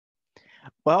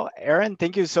Well, Aaron,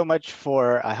 thank you so much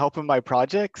for helping my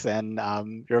projects and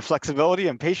your flexibility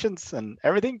and patience and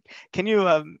everything. Can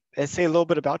you say a little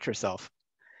bit about yourself?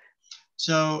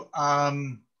 So,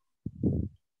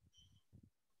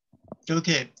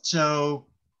 okay, so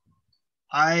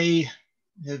I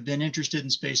have been interested in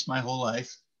space my whole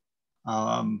life.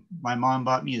 My mom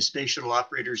bought me a space shuttle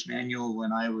operator's manual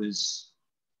when I was,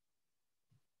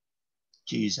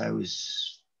 I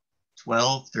was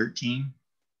 12, 13.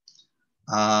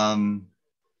 Um,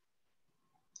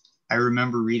 I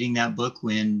remember reading that book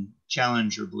when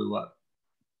Challenger blew up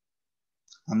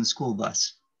on the school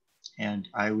bus. And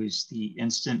I was the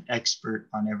instant expert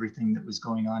on everything that was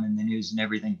going on in the news and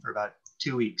everything for about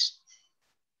 2 weeks.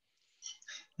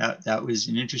 That was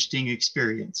an interesting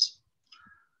experience.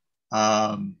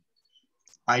 I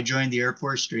joined the Air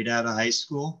Force straight out of high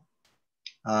school.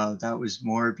 That was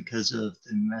more because of the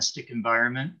domestic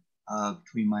environment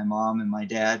between my mom and my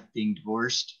dad being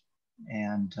divorced,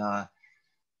 and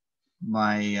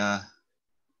my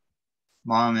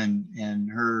mom and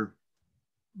her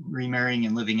remarrying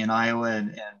and living in Iowa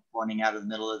and wanting out of the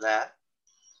middle of that.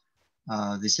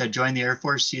 They said, join the Air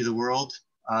Force, see the world.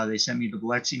 They sent me to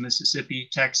Biloxi, Mississippi,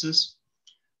 Texas,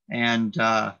 and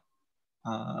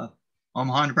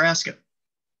Omaha, Nebraska.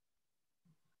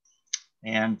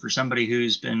 And for somebody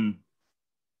who's been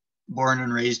born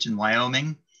and raised in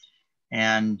Wyoming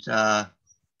and,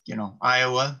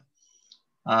 Iowa,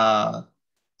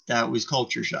 that was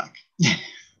culture shock.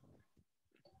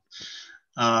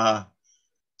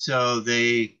 So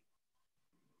they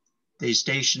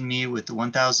stationed me with the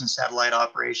 1000 Satellite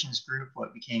Operations Group,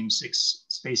 what became 6th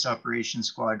Space Operations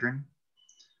Squadron,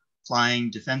 flying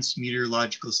Defense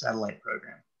Meteorological Satellite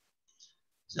Program.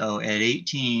 So at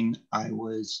 18, I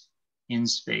was in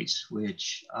space,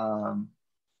 which,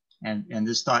 and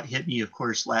this thought hit me, of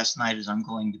course, last night as I'm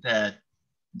going to bed.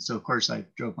 And so, of course, I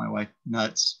drove my wife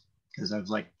nuts because I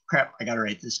was like, crap, I got to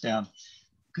write this down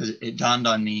because it dawned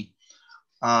on me.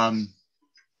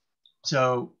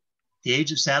 So the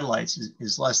age of satellites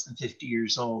is less than 50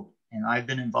 years old. And I've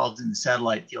been involved in the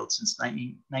satellite field since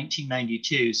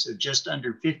 1992. So just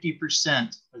under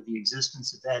 50% of the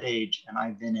existence at that age, and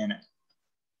I've been in it.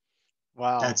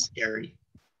 Wow. That's scary.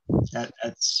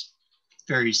 That's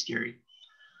very scary.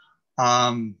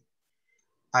 I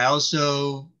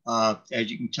also, as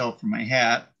you can tell from my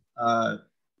hat,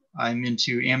 I'm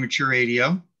into amateur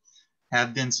radio,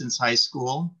 have been since high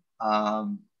school,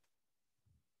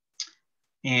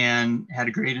 and had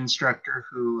a great instructor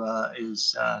who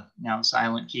is now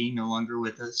Silent Key, no longer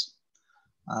with us,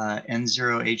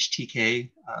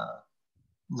 N0HTK,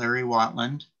 Larry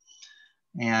Watland.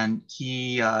 And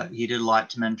he did a lot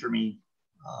to mentor me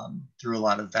through a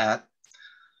lot of that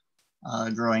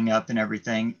growing up and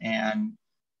everything. And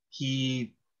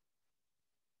he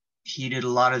did a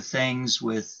lot of things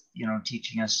with,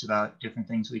 teaching us about different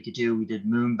things we could do. We did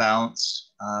moon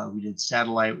bounce, we did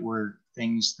satellite work,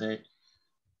 things that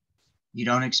you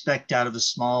don't expect out of a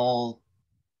small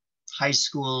high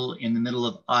school in the middle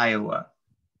of Iowa.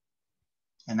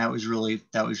 And that was really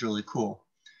cool.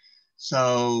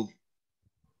 So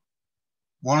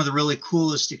one of the really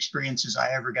coolest experiences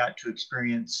I ever got to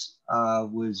experience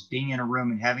was being in a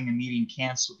room and having a meeting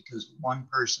canceled because one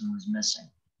person was missing.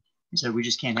 He said, we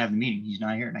just can't have the meeting. He's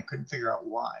not here. And I couldn't figure out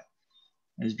why.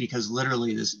 It was because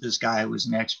literally this guy was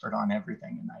an expert on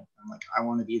everything. And I'm like, I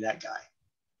want to be that guy.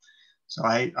 So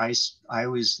I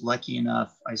was lucky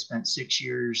enough. I spent 6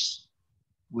 years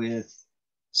with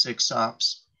 6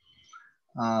 SOPs.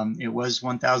 It was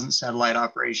 1000 Satellite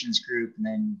Operations Group. And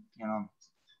then,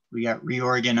 we got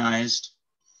reorganized,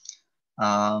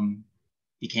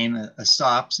 became a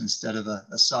SOPS instead of a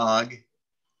SOG.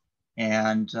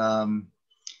 And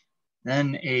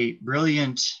then a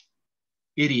brilliant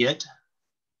idiot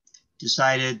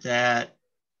decided that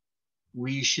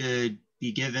we should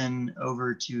be given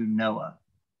over to NOAA,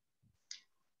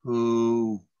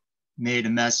 who made a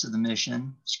mess of the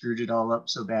mission, screwed it all up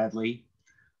so badly.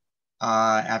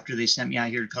 After they sent me out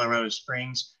here to Colorado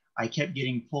Springs, I kept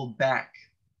getting pulled back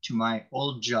to my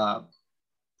old job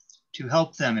to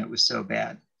help them. It was so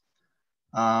bad.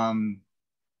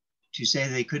 To say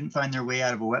they couldn't find their way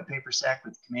out of a wet paper sack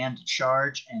with command to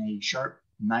charge and a sharp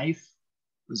knife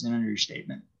was an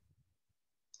understatement.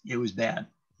 It was bad.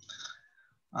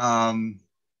 I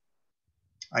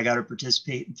got to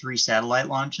participate in 3 satellite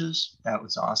launches. That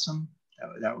was awesome.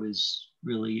 That was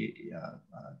really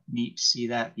neat to see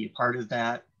that, be a part of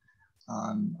that.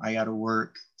 I got to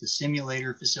work the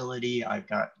simulator facility. I've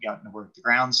gotten to work the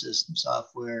ground system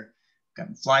software,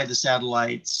 gotten to fly the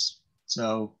satellites.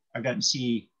 So I've gotten to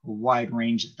see a wide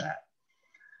range of that.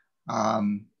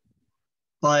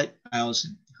 but I also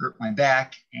hurt my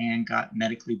back and got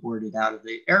medically boarded out of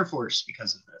the Air Force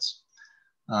because of this.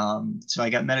 So I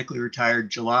got medically retired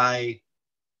July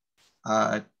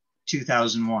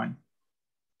 2001.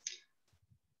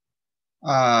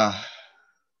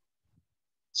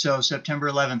 So September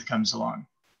 11th comes along.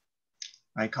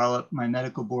 I call up my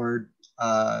medical board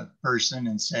person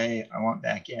and say, I want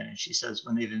back in. And she says,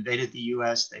 when they've invaded the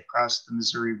US, they've crossed the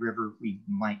Missouri River, we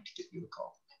might give you a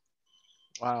call.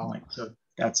 Wow. I'm like, so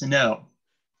that's a no.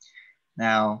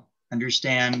 Now,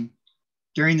 understand,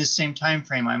 during the same time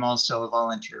frame, I'm also a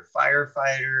volunteer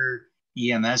firefighter,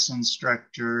 EMS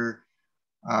instructor.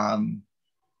 My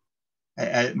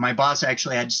boss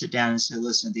actually had to sit down and say,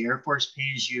 listen, the Air Force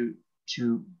pays you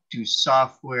to do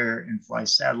software and fly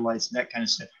satellites and that kind of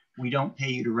stuff. We don't pay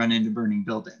you to run into burning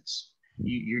buildings.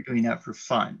 You're doing that for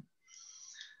fun.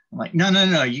 I'm like,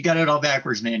 no, you got it all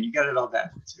backwards, man. You got it all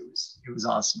backwards. It was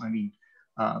awesome. I mean,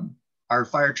 our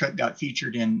fire truck got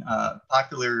featured in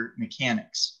Popular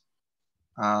Mechanics.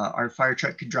 Our fire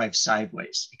truck could drive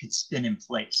sideways. It could spin in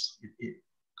place.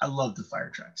 I love the fire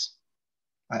trucks.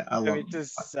 I love it.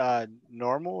 Is this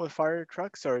normal with fire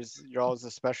trucks, or is yours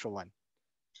a special one?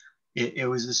 It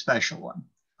was a special one.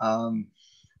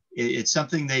 It's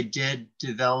something they did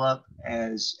develop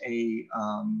as a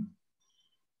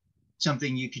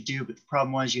something you could do, but the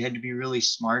problem was you had to be really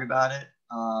smart about it.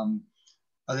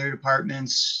 Other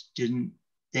departments didn't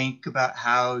think about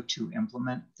how to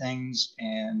implement things,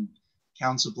 and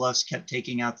Council Bluffs kept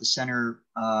taking out the center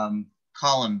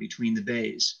column between the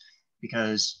bays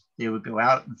because they would go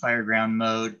out in fireground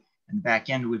mode and the back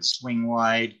end would swing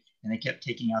wide, and they kept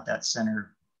taking out that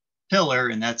center pillar,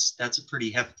 and that's a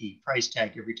pretty hefty price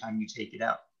tag every time you take it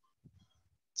out.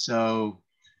 So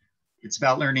it's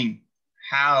about learning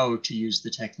how to use the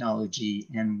technology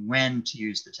and when to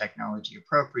use the technology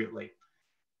appropriately.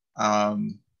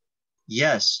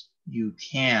 Yes, you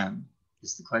can,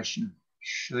 is the question,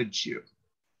 should you?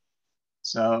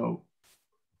 So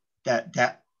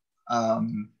that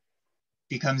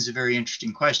becomes a very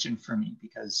interesting question for me,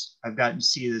 because I've gotten to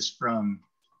see this from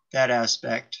that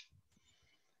aspect.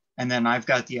 And then I've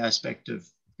got the aspect of,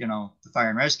 the fire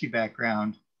and rescue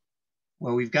background.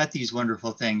 Well, we've got these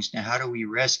wonderful things. Now, how do we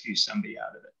rescue somebody out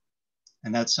of it?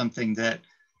 And that's something that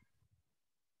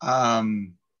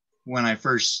when I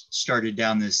first started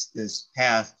down this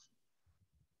path,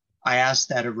 I asked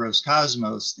that of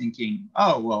Roscosmos, thinking,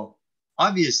 oh, well,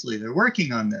 obviously they're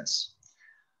working on this.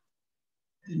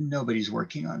 Nobody's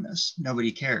working on this.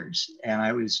 Nobody cares. And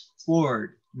I was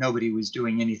floored. Nobody was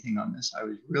doing anything on this. I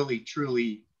was really,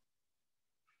 truly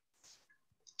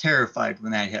terrified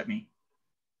when that hit me.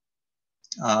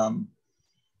 And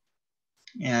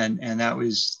that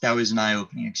was an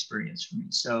eye-opening experience for me.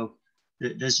 So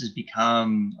this has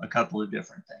become a couple of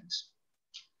different things.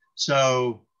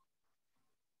 So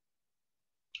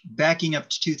backing up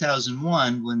to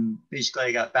 2001, when basically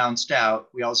I got bounced out,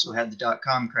 we also had the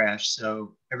dot-com crash.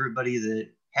 So everybody that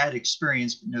had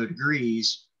experience but no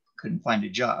degrees couldn't find a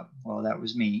job. Well, that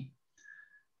was me.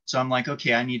 So I'm like,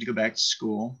 okay, I need to go back to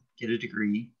school, get a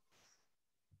degree.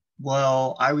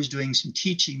 Well, I was doing some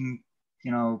teaching,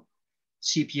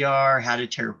 CPR, how to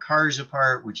tear cars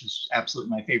apart, which is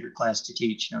absolutely my favorite class to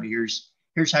teach.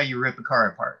 Here's how you rip a car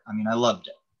apart. I mean, I loved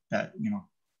it. That,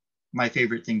 my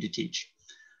favorite thing to teach.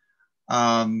 So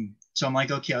I'm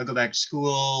like, okay, I'll go back to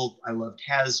school. I loved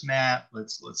hazmat.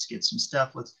 Let's get some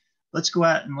stuff. Let's go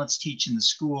out and let's teach in the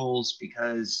schools,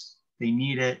 because they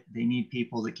need it. They need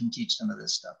people that can teach some of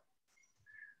this stuff.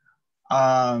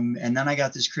 And then I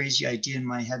got this crazy idea in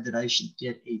my head that I should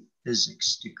get a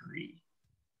physics degree.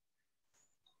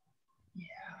 Yeah,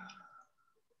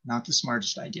 not the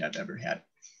smartest idea I've ever had.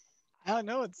 I don't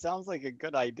know. It sounds like a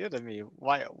good idea to me.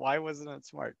 Why wasn't it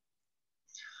smart?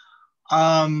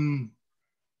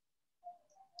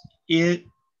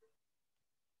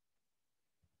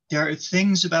 There are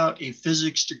things about a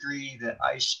physics degree that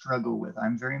I struggle with.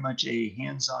 I'm very much a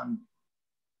hands-on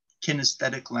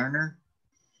kinesthetic learner.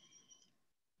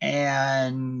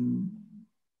 And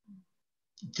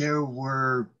there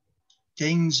were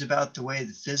things about the way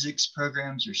the physics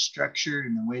programs are structured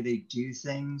and the way they do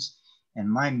things. And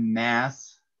my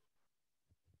math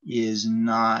is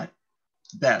not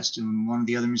the best. And one of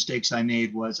the other mistakes I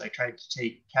made was I tried to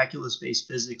take calculus-based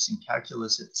physics and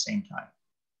calculus at the same time.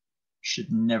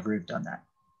 Should never have done that.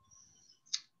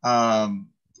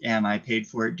 And I paid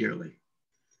for it dearly.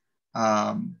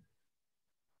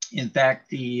 In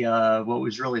fact, what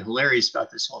was really hilarious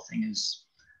about this whole thing is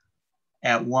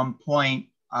at one point,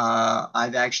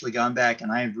 I've actually gone back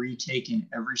and I have retaken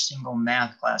every single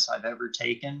math class I've ever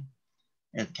taken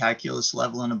at calculus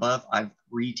level and above. I've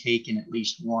retaken at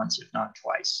least once, if not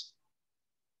twice.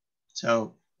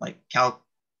 So like Calc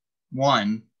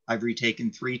 1, I've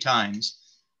retaken 3 times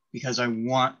because I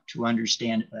want to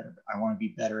understand it better. I want to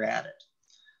be better at it.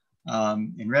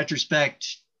 In retrospect,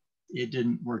 it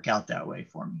didn't work out that way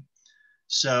for me.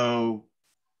 So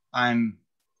I'm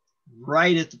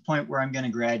right at the point where I'm going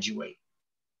to graduate.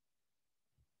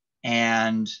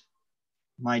 And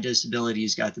my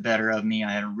disabilities got the better of me.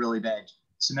 I had a really bad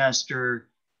semester.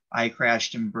 I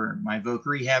crashed and burned. My voc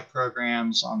rehab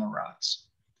program's on the rocks.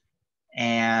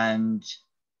 And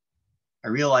I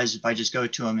realized if I just go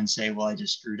to him and say, well, I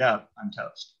just screwed up, I'm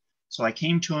toast. So I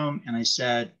came to him and I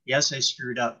said, yes, I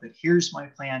screwed up, but here's my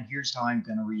plan. Here's how I'm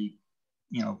going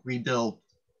to rebuild,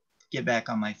 get back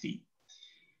on my feet.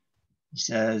 He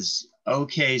says,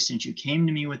 okay, since you came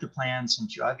to me with a plan,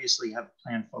 since you obviously have a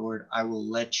plan forward, I will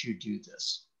let you do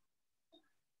this.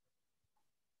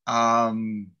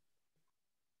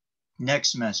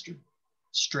 Next semester,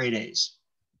 straight A's.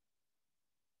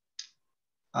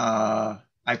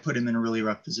 I put him in a really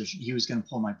rough position. He was going to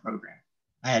pull my program.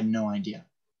 I had no idea.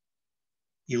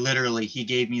 He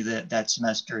gave me that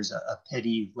semester as a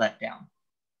pity letdown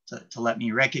to let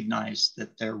me recognize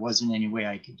that there wasn't any way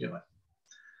I could do it.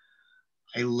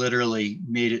 I literally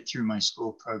made it through my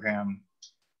school program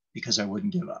because I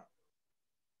wouldn't give up.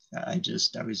 I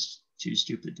was too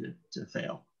stupid to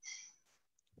fail.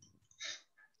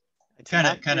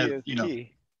 Kind of, you know,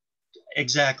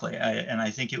 exactly. And I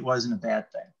think it wasn't a bad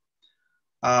thing.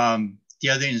 The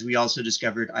other thing is we also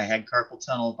discovered I had carpal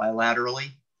tunnel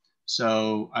bilaterally.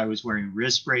 So I was wearing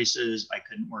wrist braces. I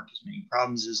couldn't work as many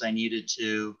problems as I needed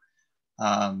to.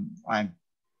 I'm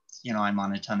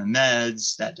on a ton of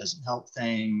meds. That doesn't help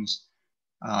things.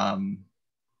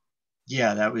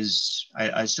 Yeah, that was,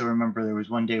 I still remember there was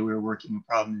one day we were working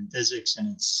a problem in physics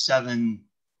and it's 7,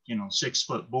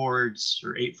 6-foot boards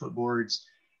or 8-foot boards.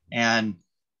 And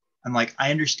I'm like,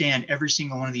 I understand every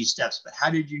single one of these steps, but how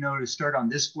did you know to start on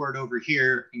this board over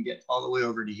here and get all the way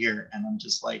over to here? And I'm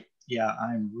just like, yeah,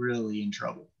 I'm really in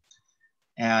trouble.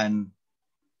 And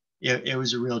it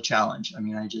was a real challenge. I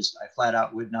mean, I flat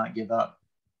out would not give up.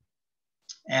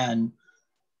 And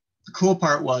the cool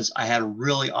part was I had a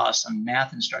really awesome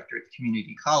math instructor at the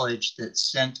community college that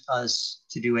sent us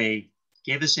to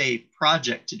gave us a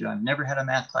project to do. I've never had a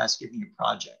math class give me a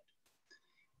project.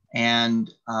 And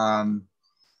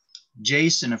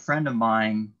Jason, a friend of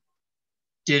mine,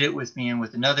 did it with me and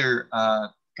with another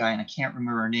guy, and I can't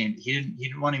remember her name. He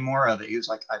didn't want any more of it. He was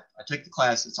like, I took the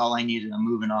class, that's all I needed, I'm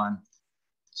moving on.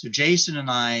 So Jason and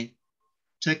I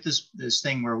took this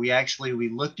thing where we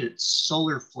looked at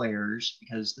solar flares,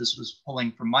 because this was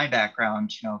pulling from my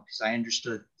background, because I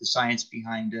understood the science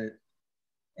behind it,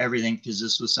 everything, because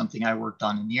this was something I worked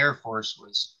on in the Air Force,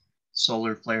 was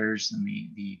solar flares and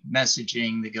the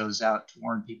messaging that goes out to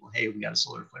warn people, hey, we got a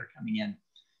solar flare coming in.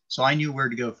 So I knew where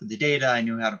to go for the data. I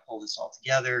knew how to pull this all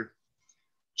together.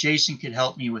 Jason could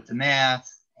help me with the math,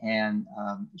 and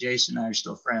Jason and I are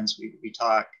still friends. We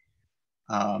talk.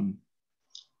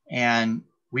 And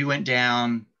we went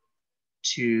down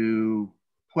to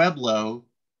Pueblo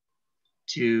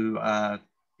to,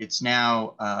 it's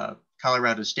now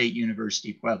Colorado State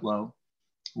University, Pueblo,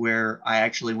 where I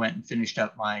actually went and finished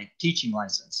up my teaching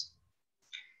license.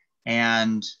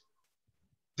 And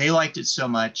they liked it so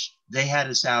much, they had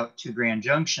us out to Grand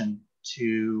Junction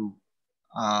to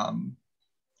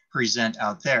present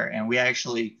out there. And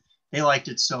they liked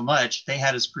it so much, they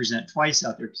had us present twice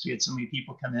out there because we had so many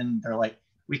people come in. They're like,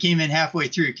 we came in halfway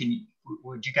through.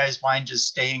 Would you guys mind just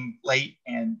staying late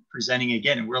and presenting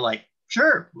again? And we're like,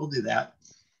 sure, we'll do that.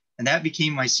 And that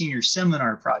became my senior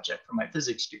seminar project for my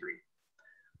physics degree.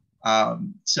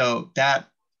 So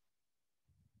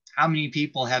how many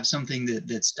people have something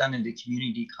that's done at a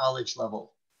community college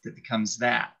level that becomes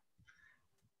that?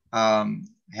 I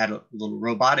had a little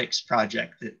robotics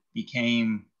project that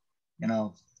became,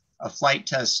 a flight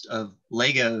test of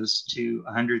Legos to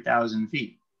 100,000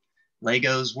 feet.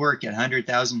 Legos work at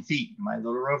 100,000 feet. My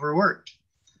little rover worked.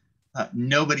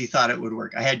 Nobody thought it would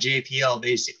work. I had JPL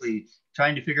basically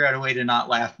trying to figure out a way to not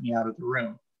laugh me out of the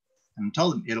room. And I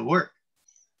told them it'll work.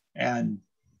 And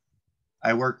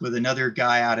I worked with another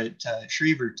guy out at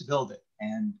Schriever to build it,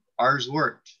 and ours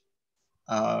worked.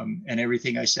 And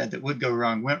everything I said that would go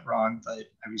wrong went wrong, but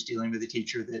I was dealing with a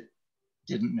teacher that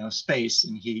didn't know space,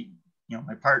 and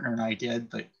my partner and I did.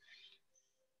 But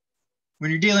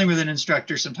when you're dealing with an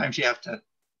instructor, sometimes you have to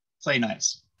play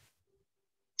nice.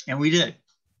 And we did.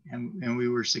 And we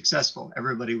were successful.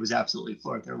 Everybody was absolutely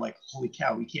floored. They're like, holy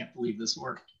cow, we can't believe this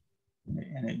worked.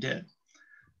 And it did.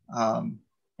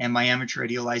 And my amateur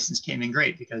radio license came in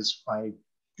great because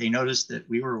they noticed that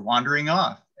we were wandering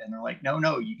off And they're like,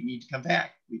 no, you need to come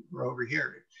back. We're over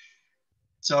here.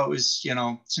 So it was, you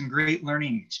know, some great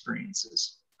learning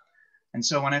experiences. And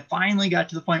so when I finally got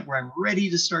to the point where I'm ready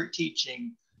to start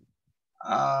teaching,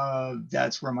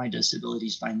 that's where my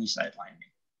disabilities finally sidelined me.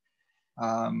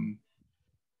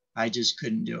 I just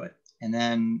couldn't do it. And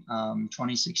then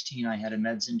 2016, I had a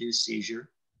meds-induced seizure.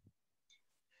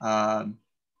 So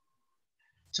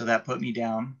that put me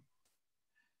down.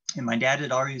 And my dad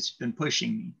had always been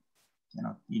pushing me, you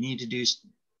know, you need to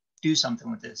do something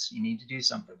with this. You need to do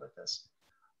something with this.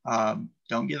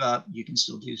 Don't give up. You can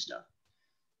still do stuff.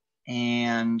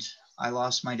 And I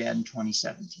lost my dad in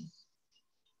 2017.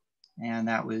 And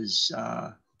that was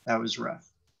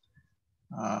rough.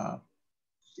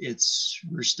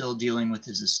 We're still dealing with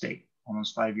his estate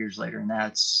almost 5 years later. And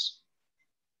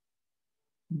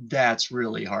that's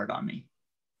really hard on me.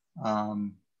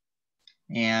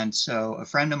 And so a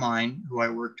friend of mine who I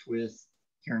worked with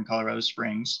here in Colorado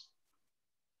Springs,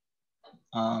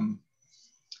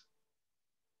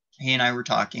 he and I were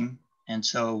talking. And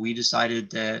so we decided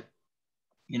that,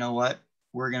 you know what,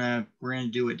 we're gonna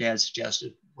do what Dad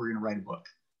suggested. We're gonna write a book.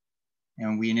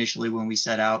 And we initially, when we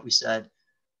set out, we said,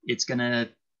 we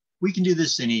can do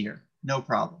this in a year, no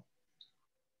problem.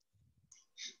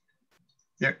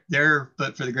 But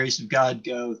for the grace of God,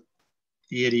 go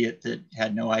the idiot that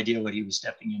had no idea what he was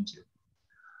stepping into.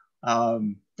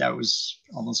 That was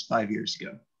almost 5 years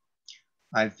ago.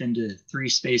 I've been to 3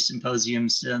 space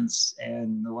symposiums since,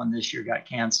 and the one this year got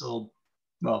canceled.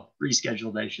 Well,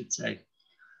 rescheduled, I should say,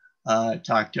 to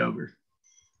October.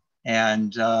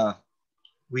 And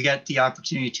we got the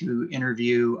opportunity to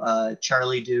interview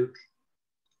Charlie Duke,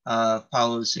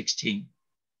 Apollo 16.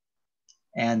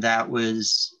 And that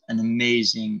was an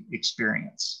amazing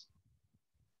experience.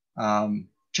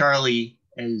 Charlie,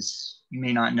 as you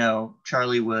may not know,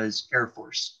 Charlie was Air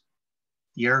Force.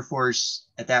 The Air Force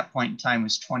at that point in time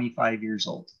was 25 years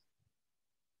old.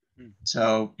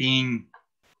 So being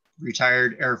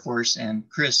retired Air Force, and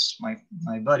Chris,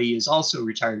 my buddy, is also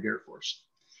retired Air Force.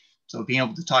 So being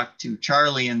able to talk to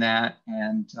Charlie in that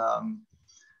and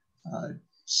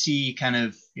see kind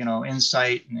of, you know,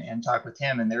 insight and talk with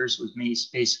him, and theirs was me,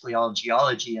 basically all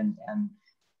geology. And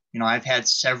you know, I've had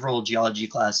several geology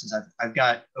classes. I've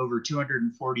got over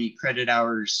 240 credit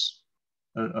hours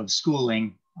of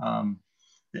schooling. I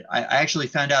actually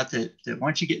found out that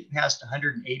once you get past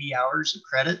 180 hours of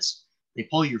credits, they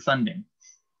pull your funding.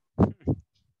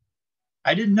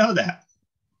 I didn't know that.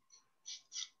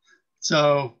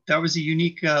 So that was a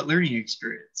unique learning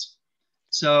experience.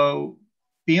 So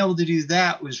being able to do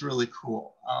that was really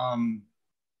cool.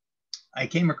 I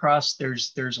came across,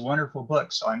 there's a wonderful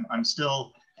book. So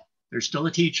there's still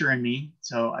a teacher in me.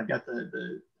 So I've got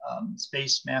the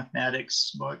space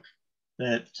mathematics book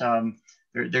that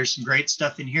there's some great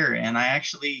stuff in here. And I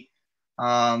actually,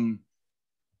 was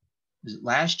it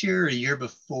last year or a year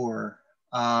before,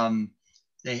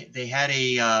 they had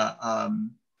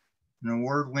an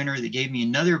award winner that gave me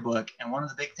another book. And one of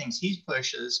the big things he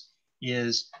pushes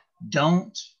is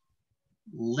don't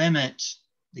limit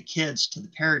the kids to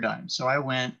the paradigm. So I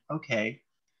went, okay,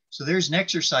 so there's an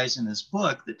exercise in this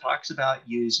book that talks about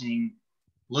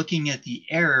looking at the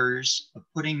errors of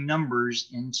putting numbers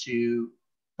into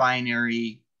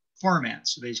binary formats.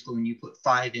 So basically when you put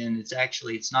 5 in,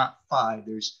 it's not 5.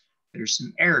 There's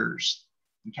some errors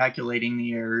in calculating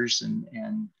the errors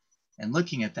and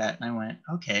looking at that. And I went,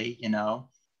 okay, you know,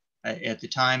 at the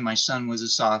time my son was a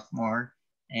sophomore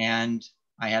and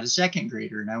I had a second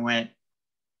grader, and I went,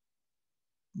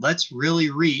 let's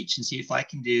really reach and see if I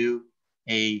can do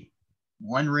a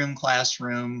 1-room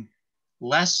classroom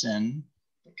lesson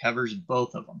that covers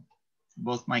both of them.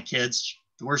 Both my kids.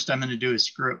 The worst I'm going to do is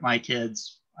screw up my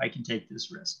kids. I can take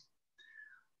this risk.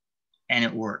 And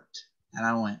it worked. And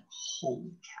I went,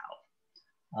 holy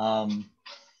cow. I'm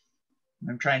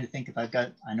trying to think if I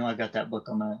know I've got that book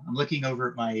I'm looking over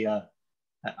at my,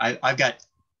 I've got,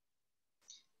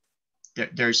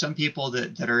 there are some people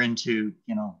that are into,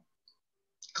 you know,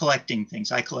 collecting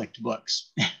things. I collect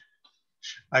books.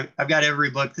 I've got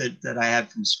every book that I had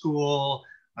from school.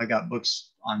 I got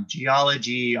books on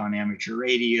geology, on amateur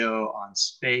radio, on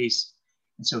space.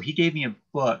 And so he gave me a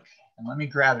book, and let me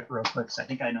grab it real quick because I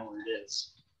think I know where it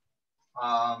is.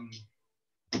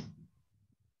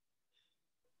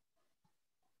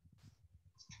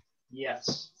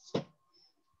 Yes.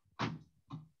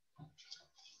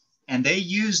 And they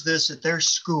use this at their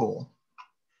school.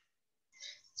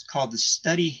 It's called the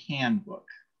Study Handbook.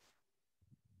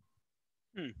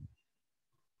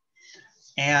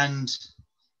 And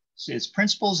so it's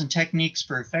Principles and Techniques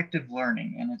for Effective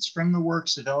Learning. And it's from the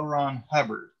works of L. Ron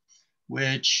Hubbard,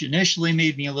 which initially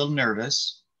made me a little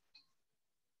nervous.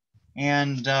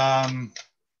 And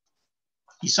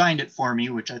he signed it for me,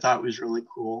 which I thought was really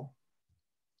cool.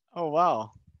 Oh,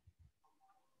 wow.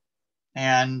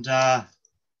 And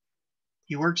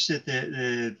he works at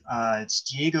it's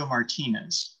Diego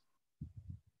Martinez.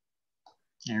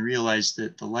 And I realized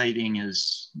that the lighting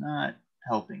is not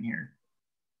helping here.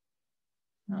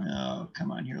 Oh,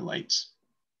 come on here, lights.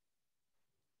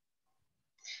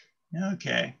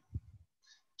 Okay.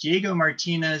 Diego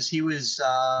Martinez, he was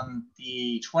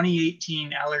the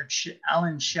 2018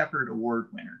 Alan Shepard Award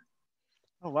winner.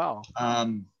 Oh, wow.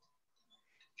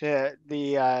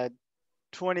 The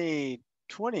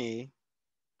 2020,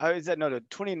 is that no, the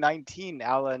 2019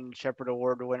 Alan Shepard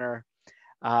Award winner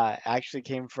actually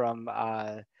came from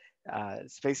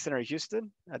Space Center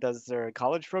Houston, does their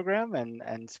college program,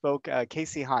 and spoke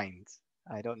Casey Hines.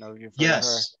 I don't know if you've heard of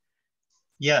her.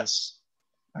 Yes.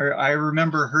 I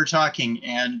remember her talking,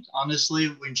 and honestly,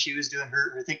 when she was doing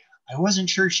her thing, I wasn't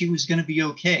sure she was going to be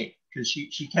okay because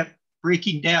she kept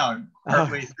breaking down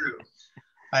partway through.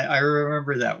 I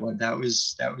remember that one. That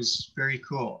was very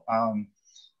cool.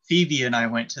 Phoebe and I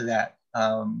went to that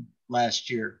last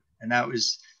year, and that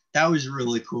was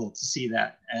really cool to see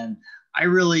that. And I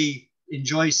really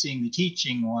enjoy seeing the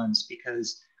teaching ones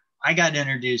because I got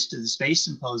introduced to the Space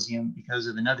Symposium because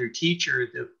of another teacher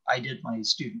that I did my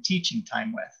student teaching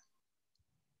time with.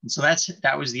 And so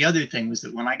that was the other thing, was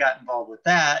that when I got involved with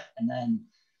that, and then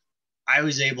I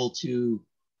was able to,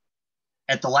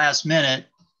 at the last minute,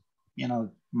 you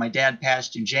know, my dad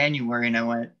passed in January, and I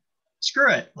went, screw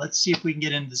it, let's see if we can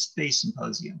get into the Space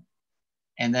Symposium.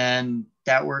 And then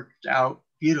that worked out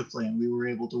beautifully, and we were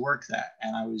able to work that.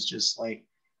 And I was just like,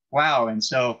 wow. And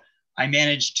so I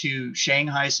managed to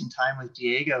Shanghai some time with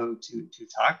Diego to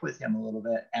talk with him a little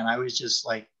bit. And I was just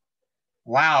like,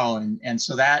 wow. And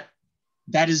so that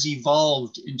has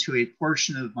evolved into a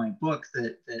portion of my book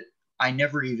that I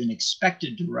never even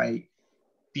expected to write,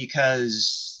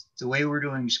 because the way we're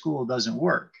doing school doesn't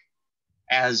work,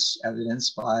 as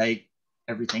evidenced by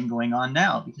everything going on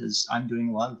now, because I'm doing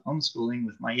a lot of homeschooling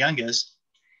with my youngest,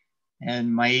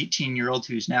 and my 18-year-old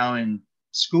who's now in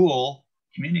school,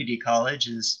 community college,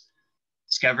 is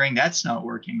discovering that's not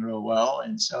working real well.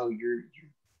 And so you're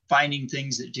finding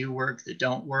things that do work that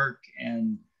don't work.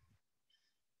 And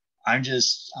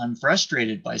I'm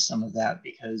frustrated by some of that,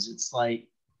 because it's like,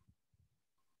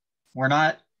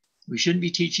 we shouldn't be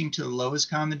teaching to the lowest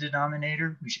common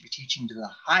denominator. We should be teaching to the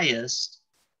highest,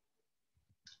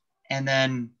 and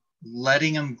then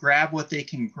letting them grab what they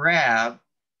can grab,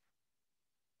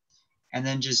 and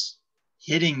then just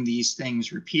hitting these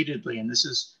things repeatedly. And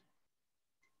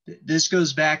this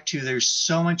goes back to, there's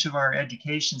so much of our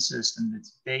education system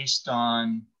that's based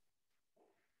on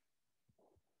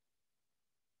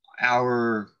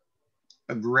our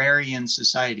agrarian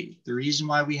society. The reason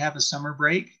why we have a summer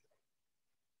break,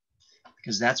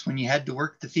 because that's when you had to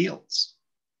work the fields.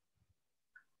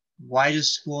 Why does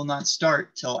school not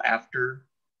start till after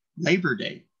Labor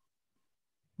Day?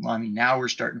 Well, I mean, now we're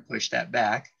starting to push that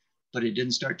back, but it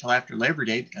didn't start till after Labor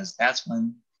Day, because that's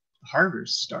when the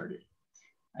harvest started.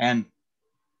 And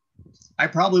I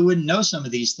probably wouldn't know some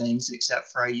of these things,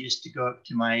 except for I used to go up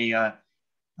to my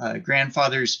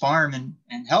grandfather's farm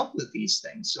and help with these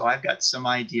things. So I've got some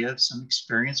idea of some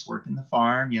experience working the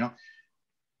farm,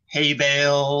 hay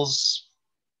bales,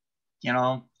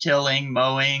 tilling,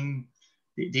 mowing.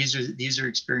 These are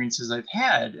experiences I've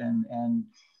had, and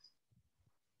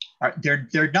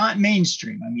they're not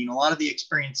mainstream. I mean, a lot of the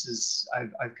experiences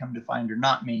I've come to find are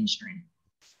not mainstream,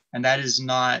 and that is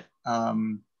not a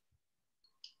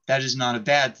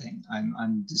bad thing.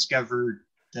 I'm discovered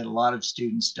that a lot of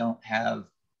students don't have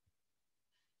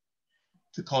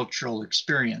the cultural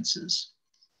experiences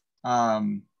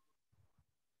to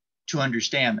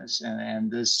understand this,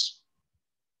 and this,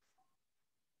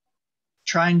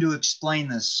 trying to explain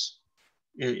this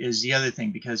is the other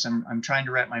thing, because I'm trying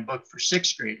to write my book for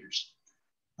sixth graders.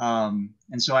 And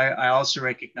so I also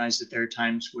recognize that there are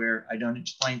times where I don't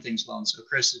explain things well. And so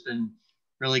Chris has been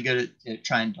really good at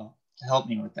trying to help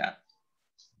me with that.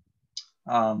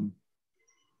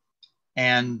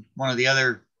 And one of the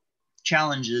other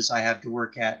challenges I have to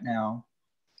work at now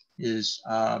is,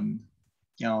 I'm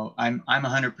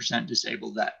 100%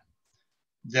 disabled vet.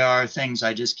 There are things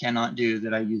I just cannot do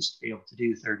that I used to be able to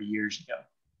do 30 years ago.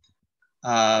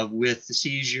 With the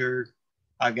seizure,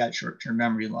 I've got short-term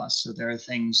memory loss. So there are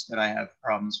things that I have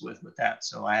problems with that.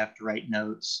 So I have to write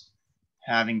notes,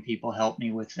 having people help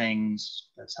me with things,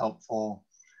 that's helpful.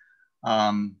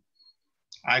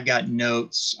 I've got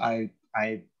notes. When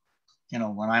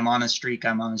I'm on a streak,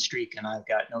 I'm on a streak, and I've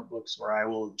got notebooks where I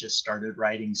will have just started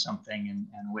writing something, and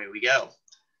away we go.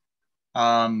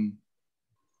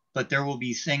 but there will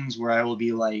be things where I will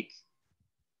be like,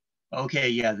 okay,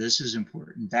 yeah, this is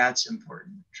important. That's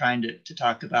important. Trying to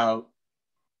talk about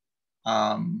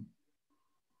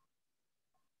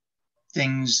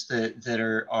things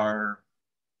that are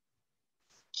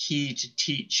key to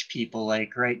teach people.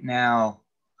 Like right now,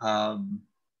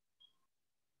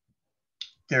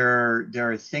 there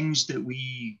are things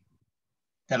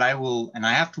that I will, and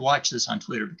I have to watch this on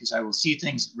Twitter because I will see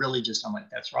things really just, I'm like,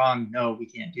 that's wrong. No, we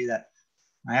can't do that.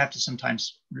 I have to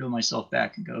sometimes reel myself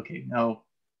back and go, okay, no,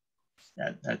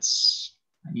 that's,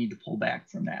 I need to pull back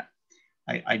from that.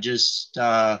 I just,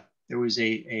 there was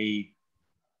a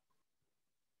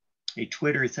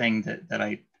Twitter thing that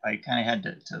I kind of had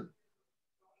to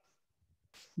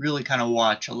really kind of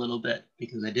watch a little bit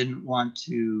because I didn't want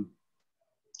to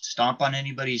stomp on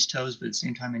anybody's toes, but at the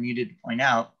same time, I needed to point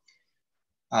out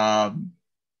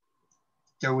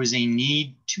there was a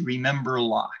need to remember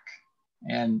Locke.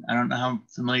 And I don't know how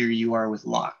familiar you are with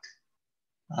Locke.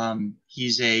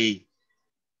 He's a...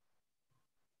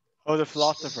 Oh, the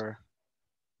philosopher.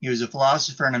 He was a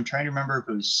philosopher, and I'm trying to remember if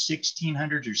it was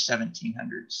 1600s or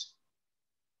 1700s.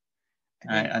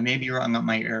 I may be wrong on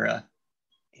my era.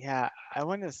 Yeah, I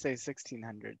want to say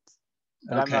 1600s,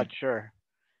 but okay. I'm not sure.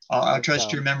 I'll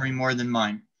trust your memory more than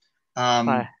mine.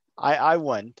 I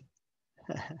wouldn't.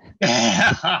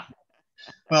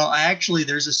 Well,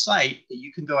 there's a site that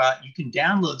you can go out, you can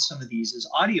download some of these as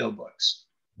audiobooks.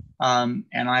 And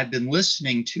I've been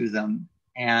listening to them,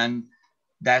 and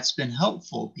that's been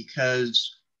helpful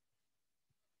because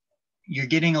you're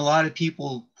getting a lot of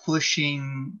people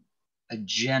pushing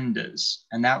agendas.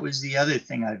 And that was the other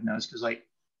thing I've noticed, because like,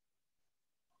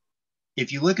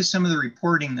 if you look at some of the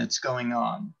reporting that's going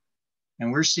on,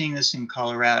 and we're seeing this in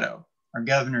Colorado, our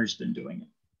governor's been doing it.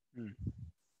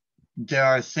 There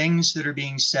are things that are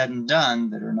being said and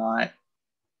done that are not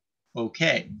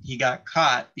okay. He got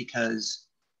caught because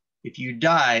if you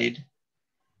died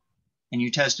and you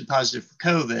tested positive for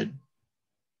COVID,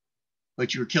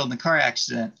 but you were killed in a car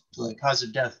accident, the cause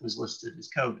of death was listed as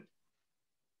COVID.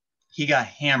 He got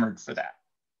hammered for that.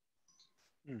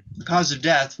 The cause of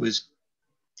death was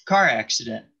car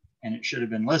accident, and it should have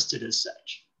been listed as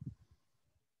such.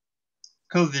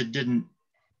 COVID didn't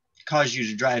cause you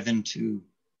to drive into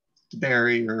the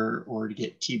barrier or to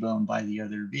get T-boned by the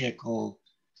other vehicle.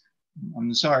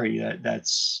 I'm sorry, that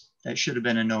should have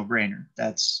been a no-brainer.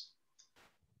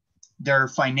 There are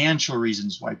financial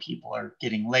reasons why people are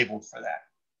getting labeled for that.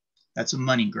 That's a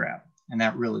money grab, and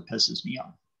that really pisses me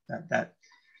off.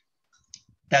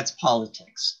 That's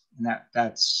politics, and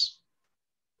that's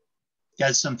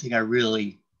something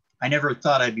I never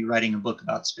thought I'd be writing a book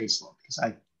about space law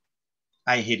because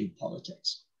I hated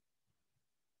politics.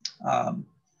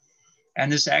 And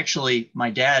this actually,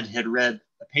 my dad had read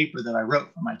a paper that I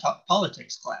wrote for my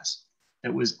politics class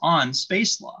that was on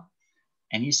space law.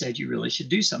 And he said, you really should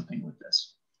do something with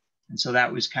this. And so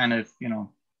that was kind of,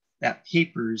 that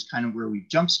paper is kind of where we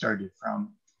jump started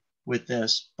from with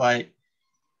this. But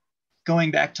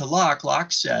going back to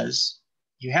Locke says,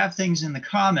 you have things in the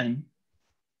common,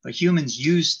 but humans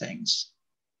use things.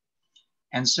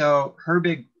 And so her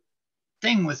big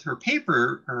thing with her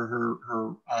paper or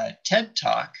her TED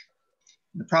Talk,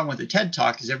 the problem with the TED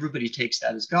Talk is everybody takes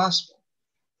that as gospel.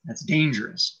 That's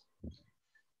dangerous.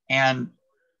 And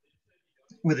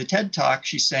with a TED Talk,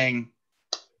 she's saying,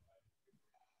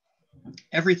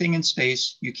 everything in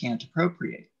space you can't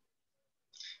appropriate.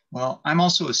 Well, I'm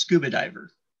also a scuba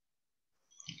diver.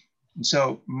 And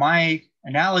so my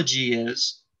analogy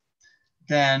is,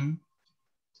 then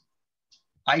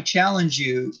I challenge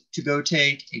you to go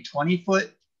take a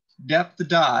 20-foot depth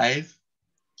dive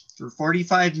for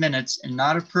 45 minutes and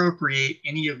not appropriate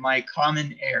any of my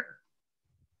common air.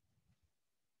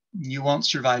 You won't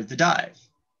survive the dive.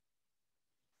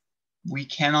 We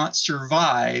cannot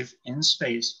survive in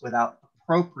space without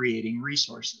appropriating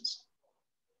resources.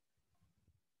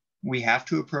 We have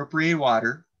to appropriate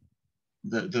water,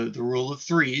 the rule of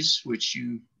threes, which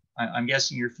I'm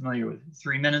guessing you're familiar with.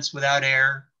 3 minutes without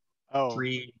air,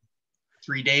 three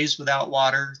days without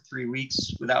water, 3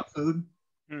 weeks without food.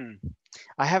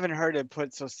 I haven't heard it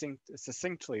put so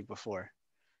succinctly before.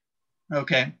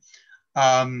 Okay.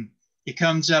 It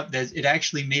comes up that it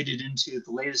actually made it into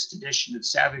the latest edition of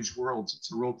Savage Worlds.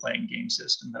 It's a role-playing game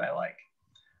system that I like.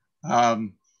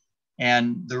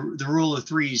 And the rule of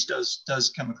threes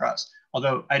does come across.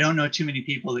 Although I don't know too many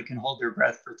people that can hold their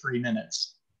breath for 3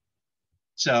 minutes.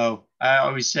 So I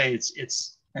always say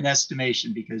it's an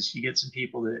estimation, because you get some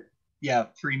people that,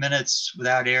 3 minutes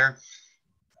without air,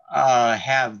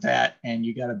 have that, and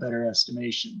you got a better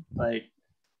estimation. But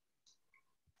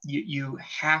you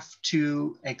have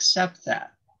to accept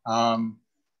that.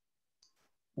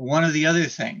 One of the other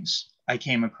things I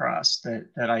came across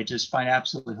that I just find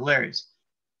absolutely hilarious: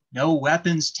 no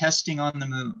weapons testing on the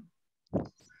moon.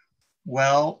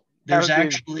 Well, That there's would be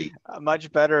actually,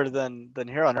 much better than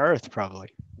here on Earth, probably.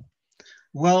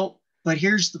 well, but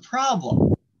here's the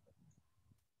problem.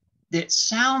 It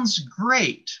sounds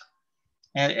great.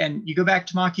 And you go back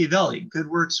to Machiavelli, good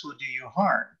works will do you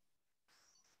harm.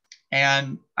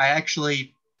 And I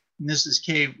actually, Mrs.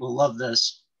 K will love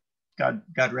this, God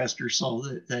rest her soul,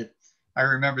 that I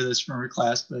remember this from her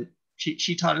class, but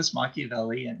she taught us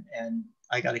Machiavelli, and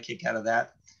I got a kick out of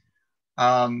that.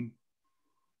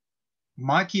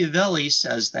 Machiavelli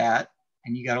says that,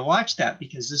 and you got to watch that,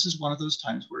 because this is one of those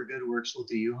times where good works will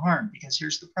do you harm. Because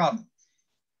here's the problem: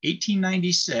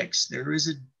 1896, there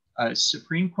was a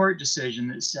Supreme Court decision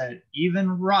that said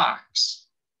even rocks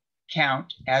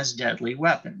count as deadly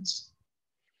weapons.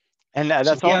 And So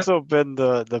that's also been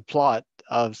the plot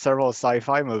of several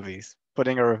sci-fi movies,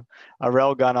 putting a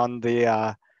railgun on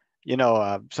the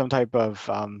some type of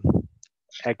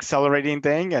accelerating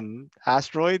thing and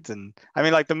asteroids. And I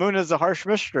mean, like, The Moon is a Harsh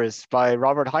Mistress by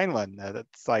Robert Heinlein.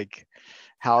 That's like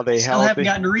how I they still held haven't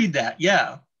gotten to read that.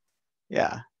 Yeah,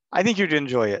 I think you'd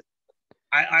enjoy it.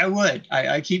 I would.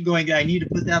 I keep going. I need to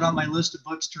put that on my list of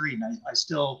books to read. I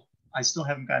still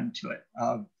haven't gotten to it.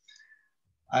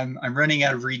 I'm running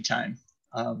out of read time,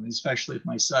 especially with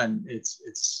my son.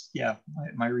 It's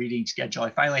my reading schedule. I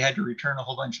finally had to return a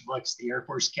whole bunch of books. The Air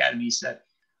Force Academy said,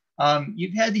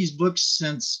 you've had these books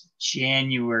since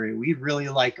January. We'd really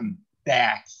like them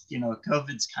back.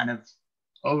 COVID's kind of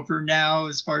over now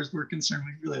as far as we're concerned.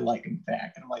 We'd really like them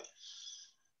back. And I'm like,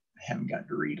 I haven't gotten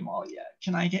to read them all yet.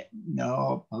 Can I get?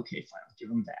 No. Okay, fine. I'll give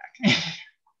them back.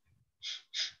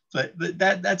 but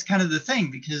that's kind of the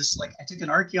thing, because like I took an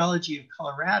archaeology of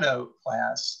Colorado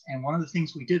class, and one of the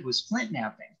things we did was flint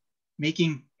knapping,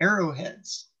 making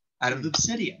arrowheads out of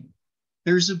obsidian.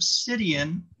 There's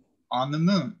obsidian on the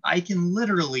moon. I can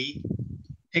literally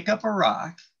pick up a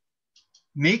rock,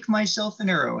 make myself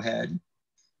an arrowhead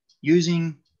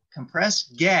using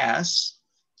compressed gas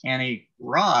and a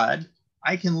rod.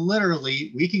 We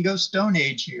can go Stone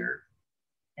Age here.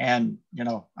 And,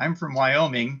 I'm from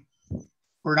Wyoming.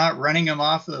 We're not running them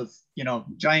off of,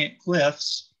 giant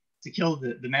cliffs to kill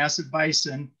the massive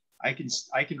bison. I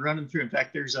can run them through. In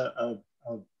fact, there's a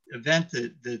event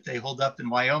that they hold up in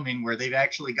Wyoming where they've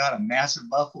actually got a massive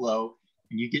buffalo,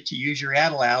 and you get to use your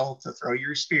atlatl to throw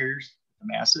your spears at the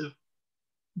massive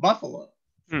buffalo,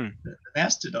 the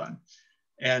mastodon,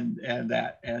 and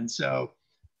that. And so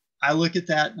I look at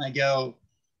that and I go,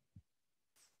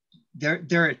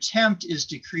 their attempt is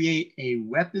to create a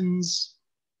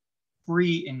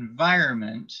weapons-free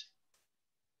environment,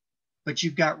 but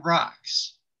you've got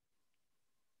rocks.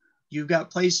 You've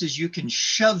got places you can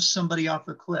shove somebody off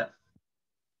a cliff.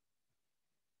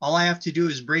 All I have to do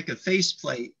is break a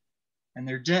faceplate and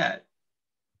they're dead.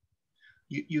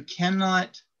 You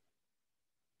cannot,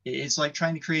 it's like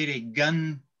trying to create a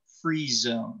gun-free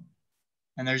zone.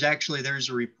 And there's a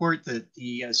report that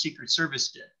the Secret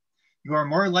Service did. You are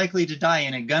more likely to die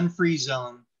in a gun-free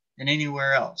zone than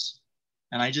anywhere else.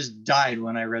 And I just died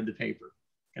when I read the paper,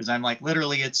 because I'm like,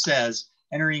 literally it says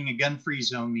entering a gun-free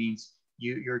zone means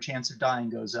your chance of dying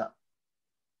goes up.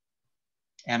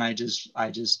 And I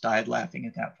just died laughing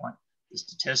at that point. The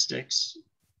statistics,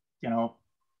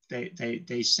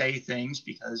 they say things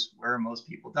because where are most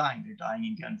people dying? They're dying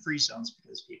in gun-free zones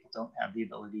because people don't have the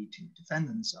ability to defend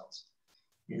themselves.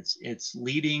 It's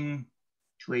leading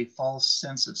to a false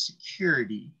sense of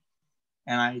security.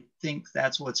 And I think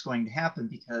that's what's going to happen,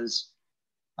 because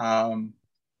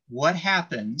what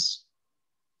happens,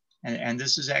 and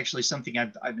this is actually something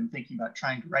I've been thinking about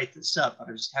trying to write this up, but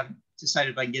I just haven't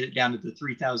decided if I can get it down to the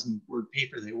 3,000 word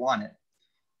paper they want it.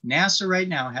 NASA right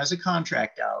now has a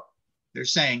contract out. They're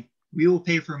saying, we will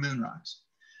pay for moon rocks.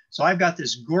 So I've got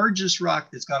this gorgeous rock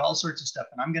that's got all sorts of stuff,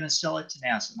 and I'm going to sell it to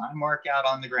NASA. And I mark out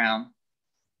on the ground.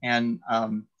 And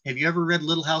have you ever read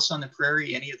Little House on the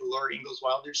Prairie, any of the Laura Ingalls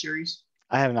Wilder series?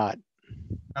 I have not.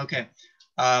 Okay.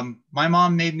 My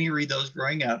mom made me read those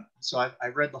growing up. So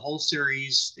I've read the whole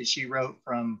series that she wrote,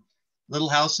 from Little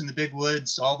House in the Big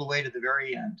Woods all the way to the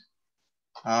very end.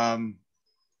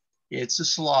 It's a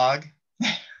slog.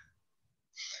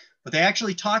 But they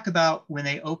actually talk about when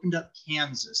they opened up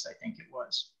Kansas, I think it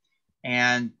was.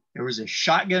 And there was a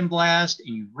shotgun blast, and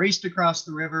you raced across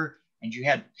the river, and you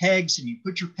had pegs, and you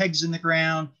put your pegs in the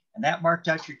ground, and that marked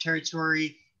out your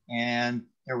territory. And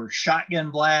there were shotgun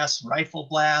blasts, rifle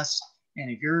blasts. And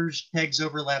if your pegs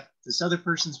overlapped this other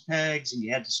person's pegs, and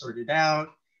you had to sort it out,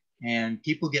 and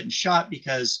people getting shot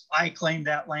because I claimed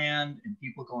that land, and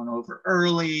people going over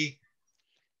early.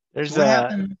 There's so what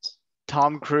happens?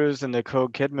 Tom Cruise and Nicole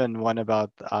Kidman one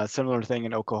about a similar thing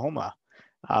in Oklahoma.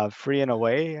 Free and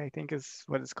Away, I think is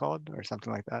what it's called, or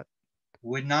something like that.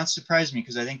 Would not surprise me,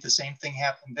 because I think the same thing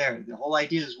happened there. The whole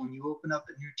idea is when you open up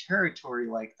a new territory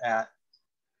like that,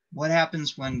 what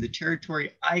happens when the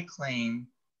territory I claim,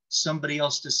 somebody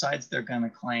else decides they're going to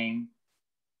claim?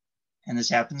 And this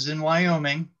happens in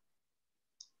Wyoming,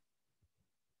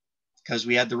 because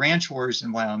we had the ranch wars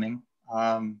in Wyoming.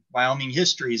 Wyoming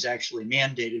history is actually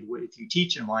mandated if you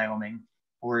teach in Wyoming,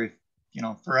 or if, you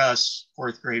know, for us,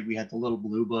 fourth grade, we had the little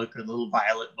blue book or the little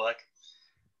violet book.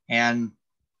 And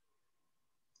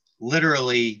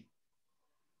literally,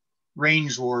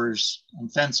 range wars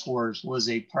and fence wars was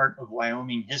a part of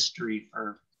Wyoming history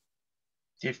for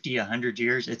 50, 100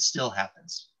 years. It still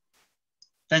happens.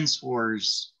 Fence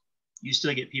wars, you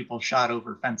still get people shot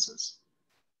over fences.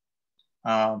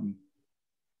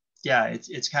 Yeah,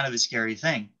 it's kind of a scary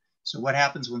thing. So what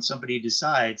happens when somebody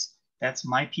decides, that's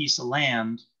my piece of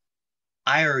land,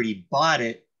 I already bought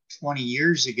it 20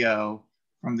 years ago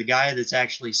from the guy that's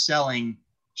actually selling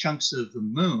chunks of the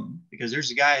moon, because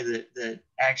there's a guy that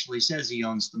actually says he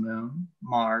owns the moon,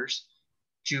 Mars,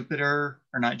 Jupiter,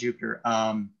 or not Jupiter,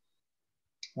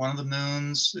 one of the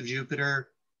moons of Jupiter.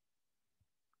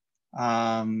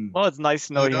 Well, it's nice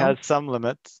to know Pluto. he has some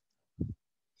limits.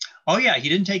 Oh yeah, he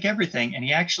didn't take everything, and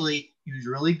he was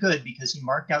really good, because he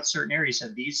marked out certain areas,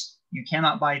 said these, you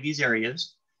cannot buy these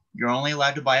areas. You're only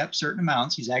allowed to buy up certain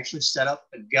amounts. He's actually set up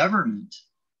a government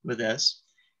with this.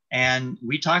 And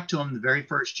we talked to him the very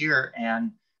first year,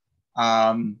 and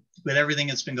with everything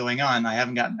that's been going on, I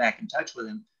haven't gotten back in touch with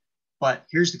him. But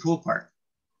here's the cool part.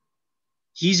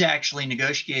 He's actually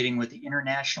negotiating with the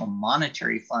International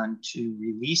Monetary Fund to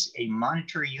release a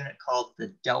monetary unit called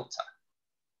the Delta.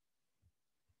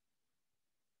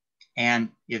 And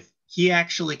if he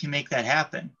actually can make that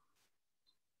happen,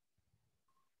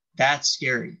 that's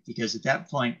scary, because at that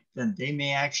point, then they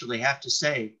may actually have to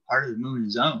say part of the moon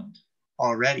is owned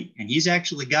already. And he's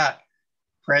actually got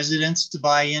presidents to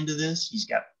buy into this. He's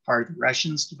got part of the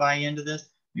Russians to buy into this. I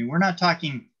mean, we're not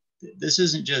talking, this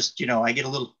isn't just, you know, I get a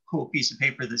little cool piece of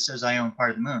paper that says I own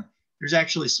part of the moon. There's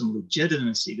actually some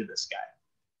legitimacy to this guy.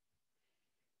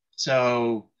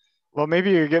 So, well,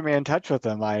 maybe you get me in touch with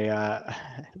him. I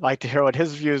like to hear what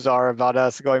his views are about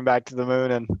us going back to the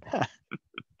moon. And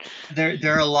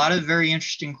there are a lot of very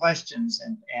interesting questions,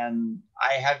 and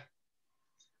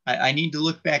I need to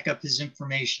look back up his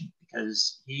information,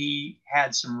 because he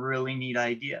had some really neat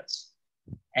ideas,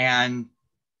 and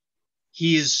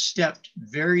he has stepped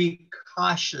very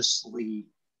cautiously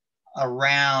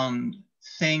around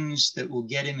things that will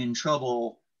get him in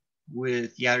trouble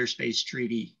with the Outer Space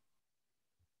Treaty.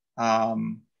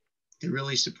 It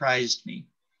really surprised me.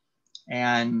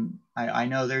 And I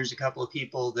know there's a couple of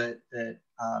people that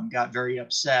got very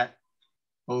upset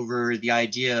over the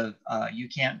idea of you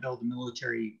can't build a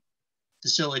military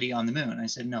facility on the moon. I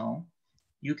said, no,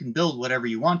 you can build whatever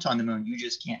you want on the moon. You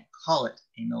just can't call it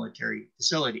a military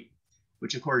facility,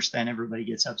 which of course then everybody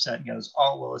gets upset and goes,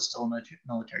 oh, well, it's still a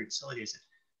military facility. I said,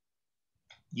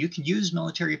 you can use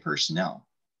military personnel.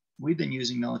 We've been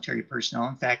using military personnel.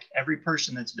 In fact, every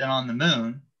person that's been on the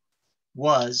moon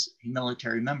was a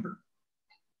military member.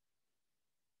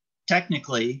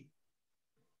 Technically,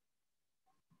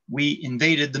 we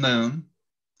invaded the moon,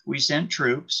 we sent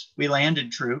troops, we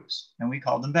landed troops, and we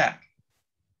called them back.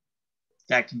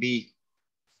 That can be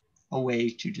a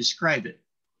way to describe it.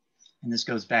 And this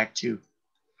goes back to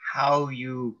how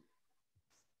you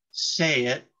say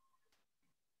it,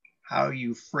 how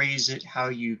you phrase it, how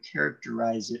you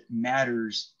characterize it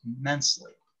matters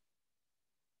immensely.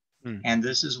 And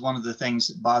this is one of the things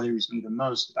that bothers me the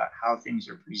most about how things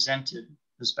are presented,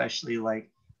 especially like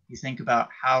you think about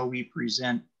how we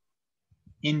present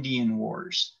Indian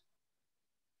wars,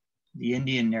 the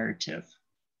Indian narrative.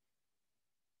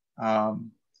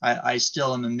 I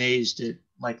still am amazed at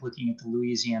like looking at the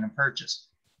Louisiana Purchase.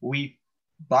 We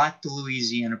bought the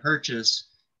Louisiana Purchase,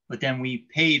 but then we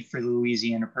paid for the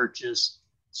Louisiana Purchase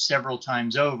several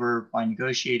times over by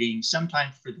negotiating,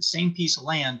 sometimes for the same piece of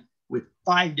land with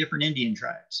 5 different Indian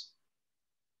tribes.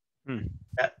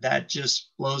 That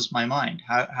just blows my mind.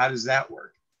 How does that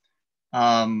work?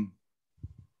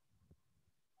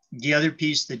 The other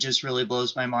piece that just really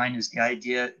blows my mind is the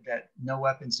idea that no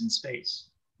weapons in space.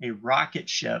 A rocket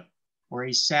ship or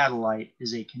a satellite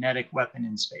is a kinetic weapon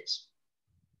in space,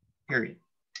 period.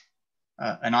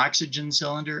 An oxygen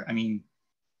cylinder, I mean,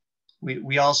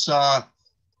 we all saw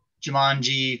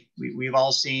Jumanji. We've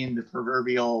all seen the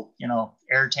proverbial, you know,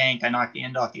 air tank. I knocked the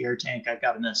end off the air tank, I've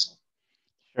got a missile.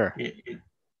 Sure.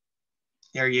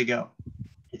 There you go.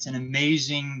 It's an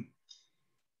amazing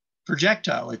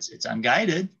projectile. It's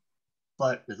unguided,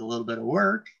 but with a little bit of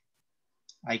work,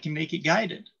 I can make it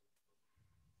guided.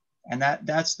 And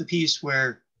that's the piece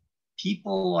where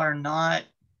people are not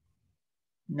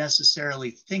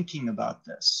necessarily thinking about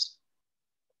this.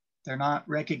 They're not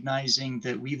recognizing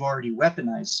that we've already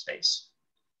weaponized space.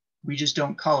 We just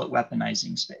don't call it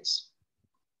weaponizing space.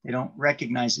 They don't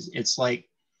recognize it. It's like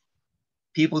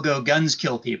people go, guns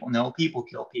kill people. No, people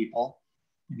kill people.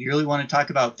 If you really want to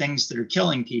talk about things that are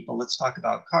killing people, let's talk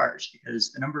about cars,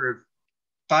 because the number of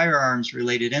firearms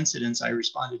related incidents I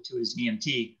responded to as an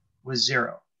EMT was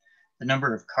 0. The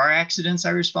number of car accidents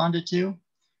I responded to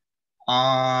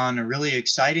on a really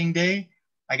exciting day,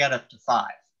 I got up to 5.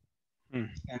 And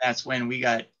that's when we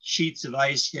got sheets of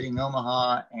ice hitting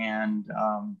Omaha, and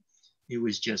it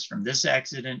was just from this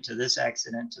accident to this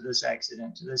accident to this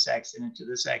accident to this accident to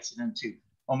this accident to,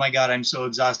 oh my God, I'm so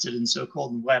exhausted and so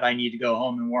cold and wet, I need to go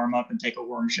home and warm up and take a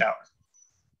warm shower.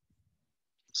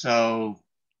 So,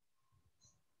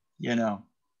 you know.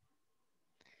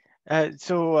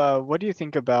 So what do you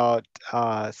think about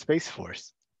Space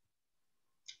Force?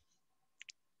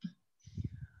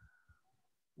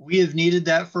 We have needed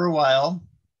that for a while.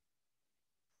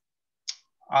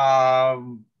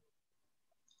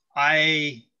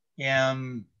 I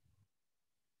am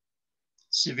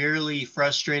severely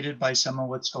frustrated by some of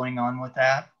what's going on with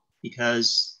that,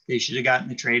 because they should have gotten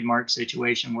the trademark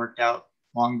situation worked out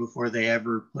long before they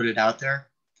ever put it out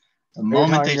there. The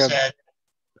moment they said...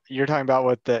 You're talking about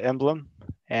with the emblem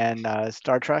and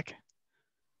Star Trek?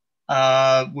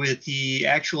 With the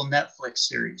actual Netflix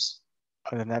series.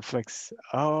 Oh, the Netflix.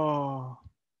 Oh.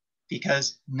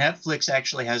 Because Netflix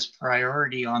actually has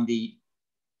priority on the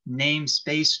name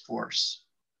Space Force.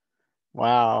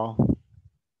 Wow.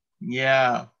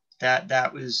 Yeah,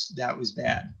 that was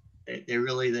bad. They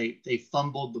really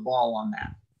fumbled the ball on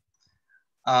that.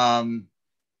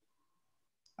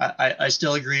 I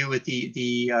still agree with the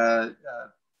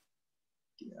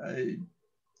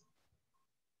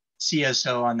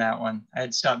CSO on that one. I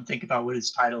had to stop and think about what his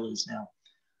title is now.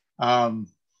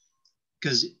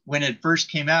 Because when it first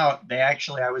came out,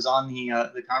 I was on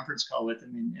the conference call with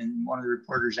him, and one of the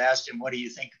reporters asked him, "What do you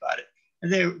think about it?"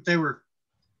 And they were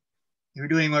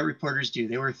doing what reporters do.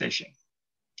 They were fishing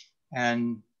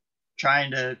and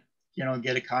trying to,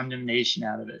 get a condemnation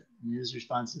out of it. And his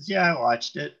response is, "Yeah, I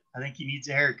watched it. I think he needs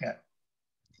a haircut."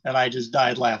 And I just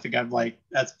died laughing. I'm like,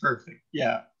 "That's perfect.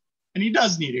 Yeah." And he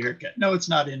does need a haircut. No, it's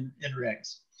not in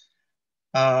regs.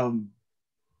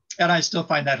 And I still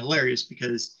find that hilarious,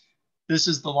 because this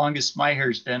is the longest my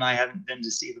hair's been. I haven't been to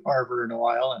see the barber in a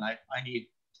while, and I need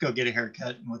to go get a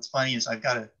haircut. And what's funny is I've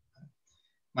got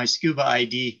my scuba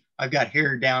ID. I've got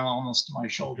hair down almost to my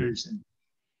shoulders, and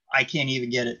I can't even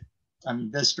get it. I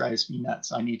mean, this drives me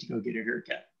nuts. I need to go get a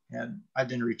haircut. And I've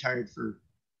been retired for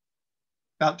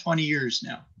about 20 years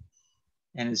now.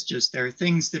 And it's just, there are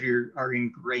things that are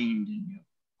ingrained in you,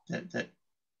 that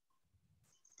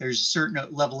there's a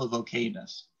certain level of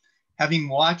okayness. Having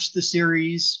watched the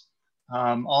series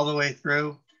all the way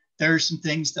through, there are some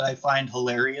things that I find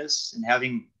hilarious. And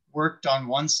having worked on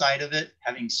one side of it,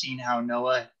 having seen how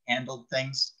NOAA handled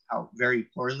things, how very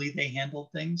poorly they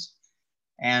handled things.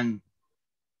 And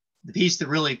the piece that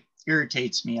really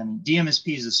irritates me, I mean,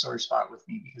 DMSP is a sore spot with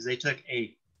me, because they took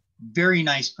a very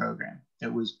nice program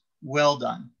that was well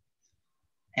done,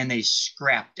 and they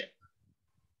scrapped it,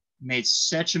 made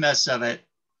such a mess of it,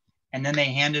 and then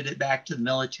they handed it back to the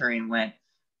military and went,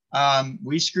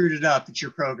 "We screwed it up, it's your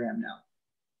program now,"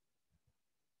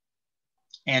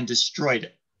 and destroyed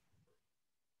it.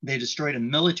 They destroyed a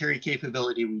military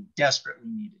capability we desperately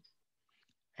needed.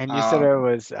 And you said it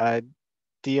was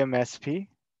DMSP?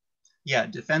 Yeah,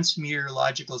 Defense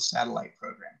Meteorological Satellite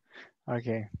Program.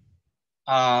 Okay.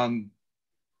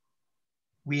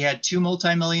 We had 2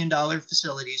 multi-million-dollar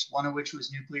facilities, one of which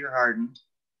was nuclear hardened.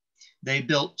 They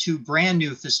built 2 brand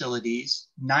new facilities,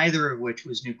 neither of which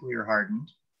was nuclear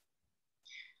hardened.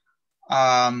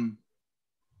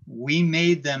 We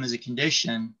made them, as a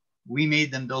condition, we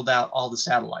made them build out all the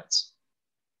satellites,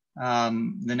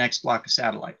 the next block of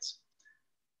satellites.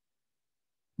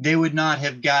 They would not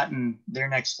have gotten their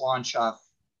next launch off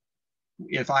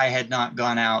if I had not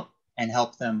gone out and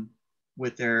helped them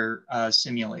with their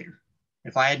simulator.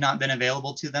 If I had not been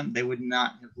available to them, they would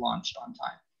not have launched on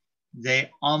time. They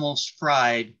almost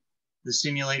fried the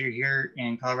simulator here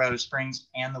in Colorado Springs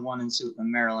and the one in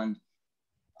Suitland, Maryland,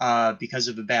 because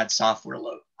of a bad software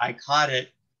load. I caught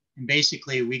it, and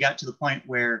basically we got to the point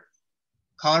where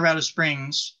Colorado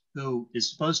Springs, who is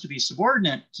supposed to be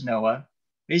subordinate to NOAA,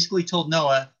 basically told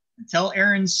NOAA, until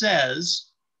Aaron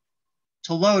says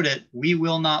to load it, we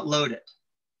will not load it.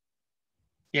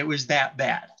 It was that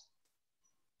bad.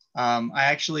 I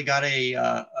actually got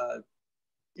a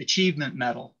achievement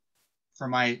medal for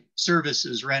my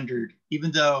services rendered,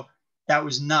 even though that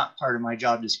was not part of my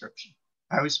job description.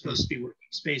 I was supposed to be working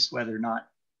space weather, not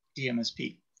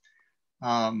DMSP.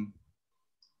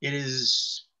 It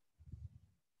is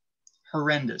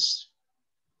horrendous.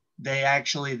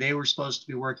 They were supposed to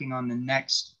be working on the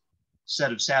next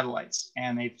set of satellites,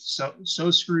 and they've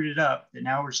so screwed it up that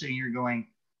now we're sitting here going,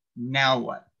 now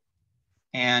what?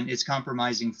 And it's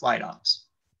compromising flight ops,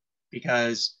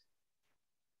 because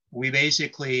we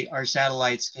basically, our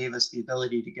satellites gave us the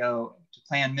ability to go to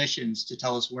plan missions to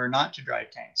tell us where not to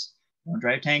drive tanks. Don't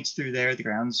drive tanks through there. The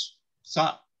ground's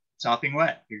sopping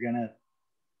wet. You're gonna,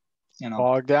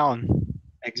 bog down.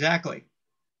 Exactly.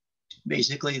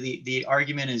 Basically, the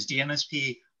argument is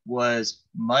DMSP was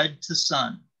mud to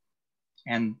sun,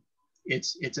 and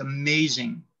it's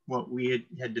amazing what we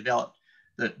had developed.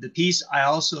 The piece I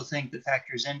also think that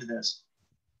factors into this,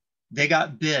 they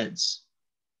got bids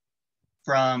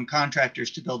from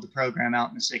contractors to build the program out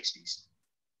in the 60s.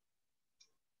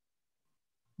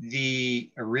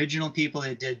 The original people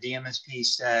that did DMSP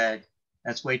said,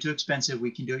 that's way too expensive,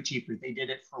 we can do it cheaper. They did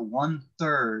it for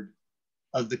 1/3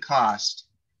 of the cost,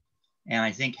 and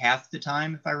I think half the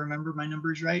time, if I remember my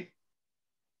numbers right,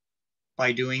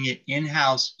 by doing it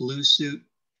in-house, blue suit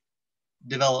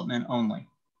development only.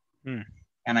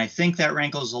 And I think that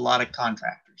rankles a lot of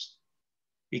contractors,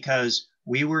 because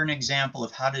we were an example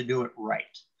of how to do it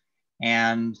right.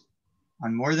 And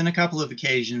on more than a couple of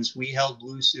occasions, we held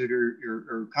blue suit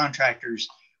or contractors,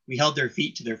 we held their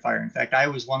feet to their fire. In fact, I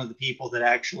was one of the people that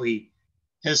actually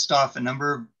pissed off a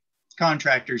number of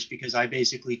contractors, because I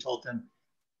basically told them,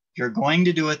 you're going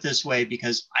to do it this way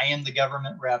because I am the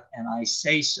government rep and I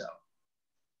say so.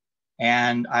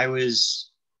 And I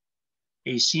was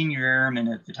a senior airman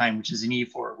at the time, which is an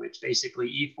E4, which basically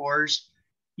E4s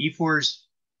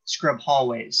scrub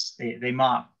hallways, they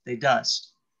mop, they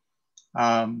dust.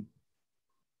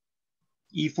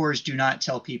 E4s do not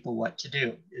tell people what to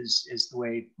do, is the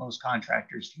way most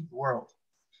contractors view the world.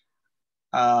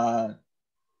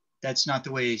 That's not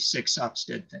the way 6 Ops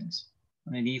did things.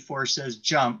 When an E4 says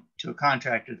jump to a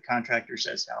contractor, the contractor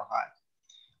says how high.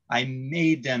 I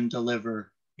made them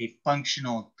deliver a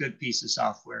functional, good piece of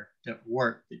software that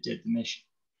worked, that did the mission.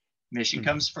 Mission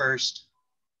comes first.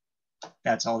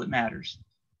 That's all that matters.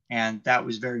 And that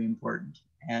was very important.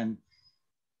 And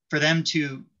for them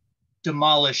to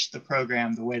demolish the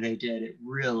program the way they did, it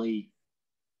really,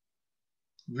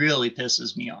 really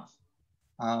pisses me off,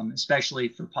 especially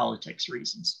for politics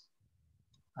reasons.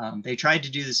 They tried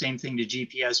to do the same thing to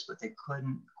GPS, but they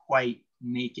couldn't quite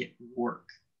make it work.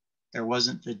 There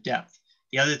wasn't the depth.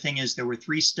 The other thing is there were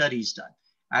 3 studies done.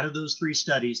 Out of those 3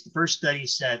 studies, the first study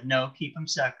said, no, keep them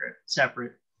separate.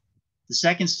 The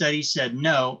second study said,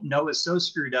 no, is so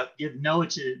screwed up, give NOAA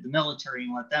to the military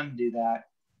and let them do that.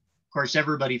 Of course,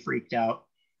 everybody freaked out.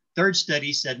 Third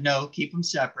study said, no, keep them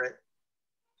separate.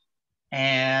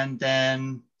 And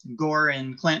then Gore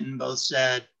and Clinton both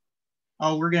said,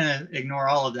 oh, we're going to ignore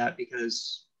all of that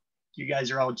because you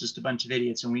guys are all just a bunch of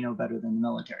idiots and we know better than the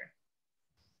military.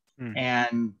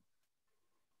 And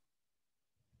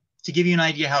to give you an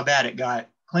idea how bad it got,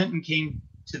 Clinton came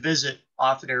to visit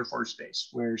Offutt Air Force Base,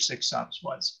 where 6 Ops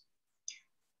was.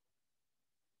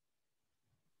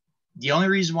 The only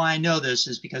reason why I know this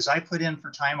is because I put in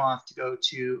for time off to go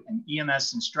to an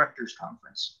EMS instructors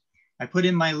conference. I put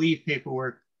in my leave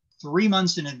paperwork 3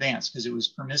 months in advance because it was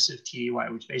permissive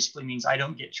TDY, which basically means I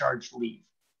don't get charged leave.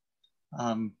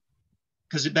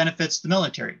 Because it benefits the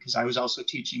military, because I was also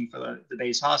teaching for the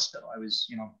base hospital. I was,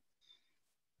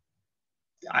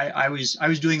 I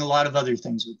was doing a lot of other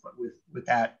things with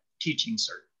that teaching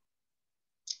cert.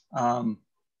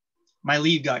 My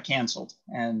leave got canceled.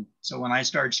 And so when I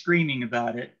started screaming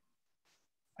about it,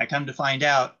 I come to find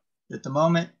out that the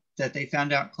moment that they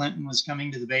found out Clinton was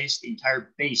coming to the base, the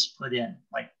entire base put in,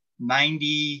 like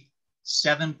 97%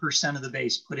 of the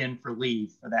base put in for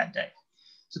leave for that day.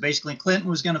 So basically Clinton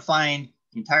was going to find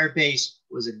the entire base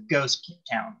was a ghost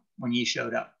town when he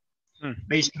showed up.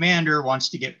 Base commander wants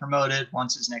to get promoted,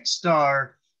 wants his next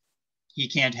star. He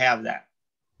can't have that.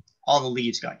 All the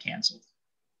leaves got canceled.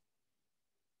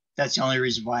 That's the only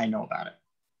reason why I know about it.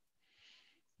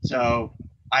 So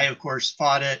I, of course,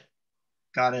 fought it,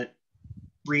 got it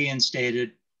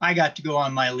reinstated. I got to go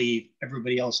on my leave.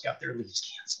 Everybody else got their leaves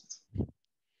canceled.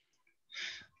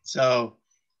 So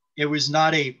it was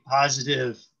not a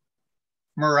positive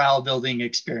morale building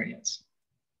experience.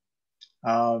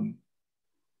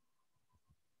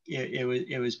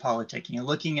 It was politicking, and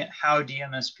looking at how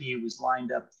DMSP was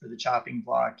lined up for the chopping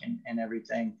block and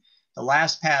everything. The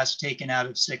last pass taken out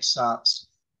of 6 Ops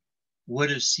would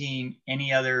have seen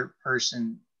any other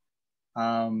person,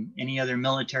 any other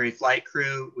military flight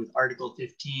crew with Article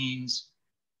 15s.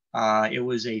 It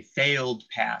was a failed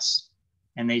pass,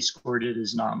 and they scored it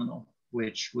as nominal,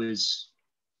 which was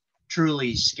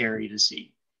truly scary to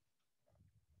see.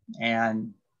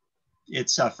 And it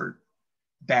suffered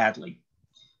badly.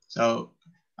 So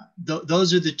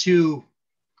those are the two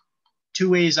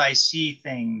ways I see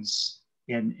things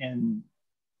in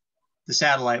the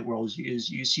satellite world. Is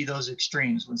you see those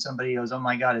extremes when somebody goes, "Oh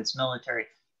my God, it's military."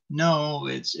 No,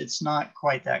 it's not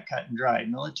quite that cut and dry.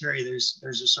 Military, there's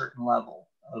a certain level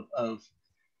of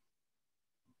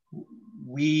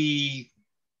we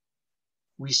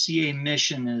see a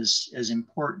mission as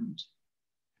important,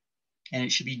 and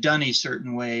it should be done a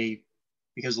certain way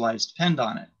because lives depend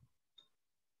on it.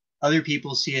 Other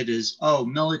people see it as, oh,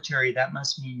 military, that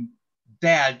must mean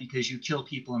bad because you kill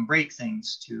people and break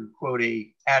things, to quote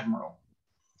a admiral.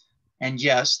 And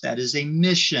yes, that is a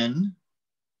mission.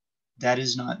 That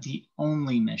is not the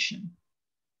only mission.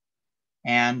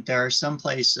 And there are some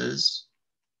places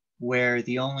where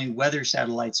the only weather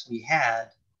satellites we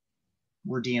had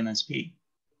were DMSP.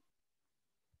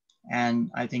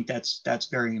 And I think that's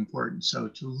very important. So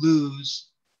to lose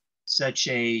such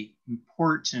a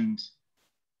important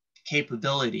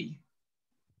capability,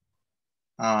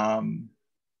 and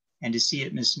to see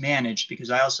it mismanaged, because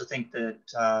I also think that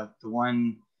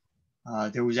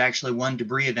there was actually one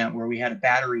debris event where we had a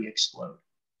battery explode.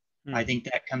 I think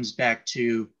that comes back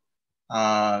to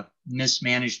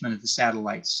mismanagement of the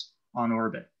satellites on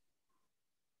orbit,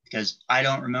 because I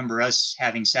don't remember us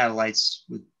having satellites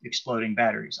with exploding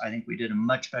batteries. I think we did a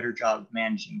much better job of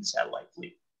managing the satellite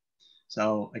fleet.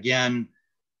 So again,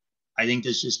 I think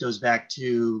this just goes back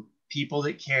to people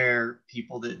that care,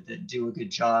 people that do a good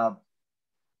job.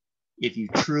 If you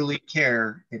truly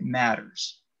care, it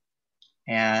matters.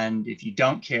 And if you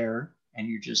don't care and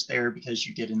you're just there because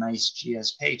you get a nice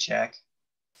GS paycheck,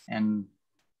 and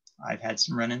I've had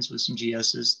some run-ins with some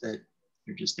GSs that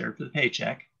you're just there for the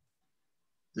paycheck,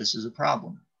 this is a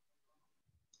problem.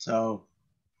 So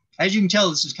as you can tell,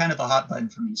 this is kind of a hot button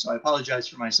for me, so I apologize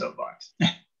for my soapbox.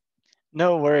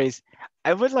 No worries.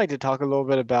 I would like to talk a little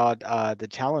bit about the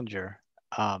Challenger.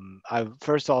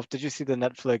 First off, did you see the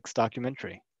Netflix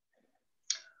documentary?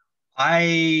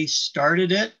 I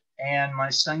started it, and my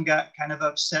son got kind of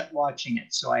upset watching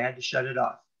it, so I had to shut it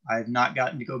off. I have not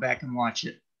gotten to go back and watch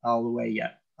it all the way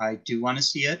yet. I do want to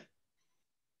see it.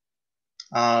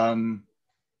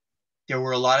 There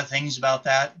were a lot of things about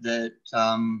that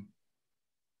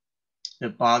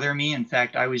bother me. In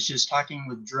fact, I was just talking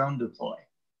with Drone Deploy.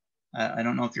 I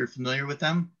don't know if you're familiar with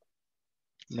them.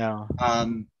 No.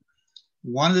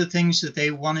 One of the things that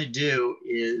they want to do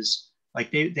is,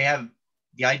 like, they have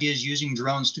the idea is using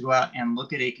drones to go out and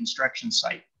look at a construction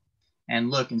site and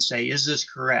look and say, is this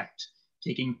correct?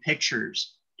 Taking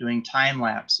pictures, doing time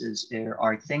lapses,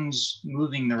 are things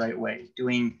moving the right way?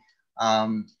 Doing,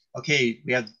 okay,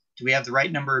 do we have the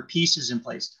right number of pieces in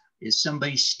place? Is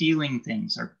somebody stealing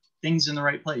things? Are things in the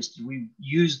right place? Did we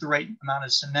use the right amount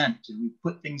of cement? Did we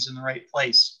put things in the right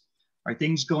place? Are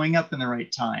things going up in the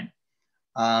right time?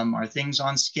 Are things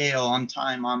on scale, on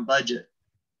time, on budget?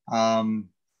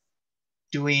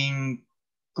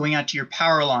 Going out to your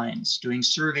power lines, doing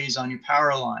surveys on your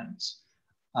power lines,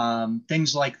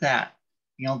 things like that.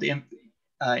 You know, the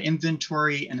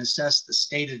inventory and assess the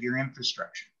state of your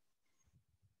infrastructure.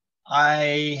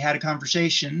 I had a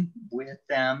conversation with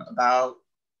them about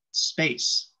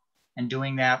space and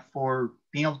doing that, for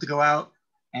being able to go out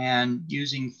and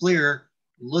using FLIR,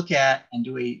 look at and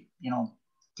do a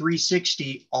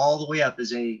 360 all the way up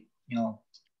as a,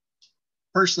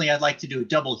 personally, I'd like to do a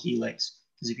double helix,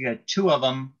 because if you had two of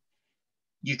them,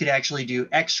 you could actually do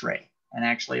X-ray and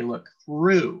actually look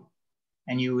through,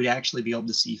 and you would actually be able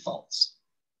to see faults.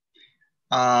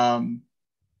 I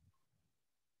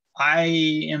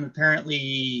am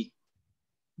apparently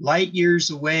light years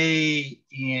away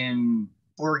in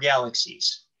 4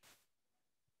 galaxies.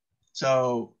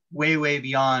 So way, way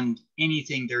beyond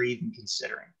anything they're even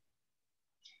considering.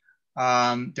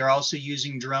 They're also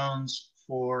using drones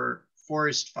for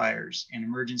forest fires and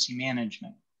emergency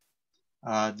management.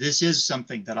 This is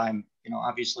something that I'm,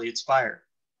 obviously it's fire.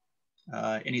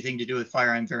 Anything to do with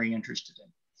fire, I'm very interested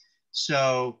in.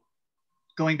 So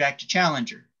going back to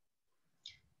Challenger,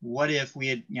 what if we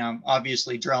had,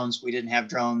 obviously drones, we didn't have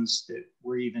drones that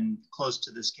were even close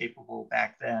to this capable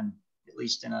back then, at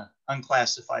least in an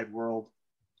unclassified world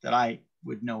that I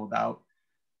would know about.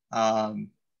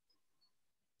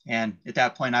 And at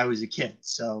that point I was a kid.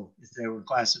 So if they were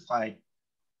classified,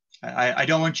 I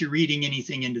don't want you reading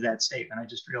anything into that statement. I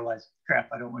just realized,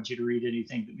 aircraft. I don't want you to read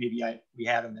anything that maybe we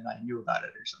had them and I knew about it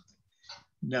or something.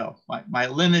 No, my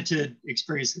limited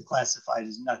experience with classified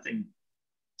is nothing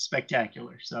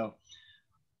spectacular. So,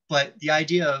 but the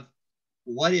idea of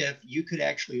what if you could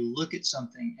actually look at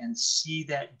something and see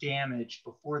that damage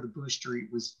before the booster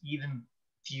was even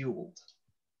fueled,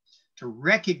 to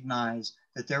recognize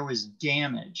that there was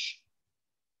damage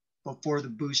before the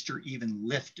booster even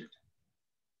lifted.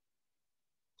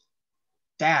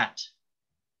 That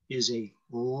is a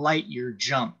light year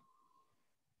jump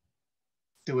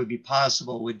that would be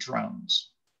possible with drones.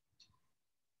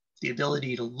 The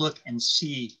ability to look and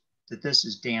see that this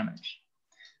is damage.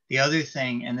 The other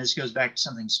thing, and this goes back to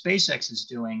something SpaceX is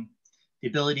doing, the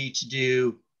ability to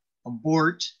do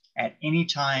abort at any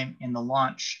time in the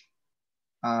launch.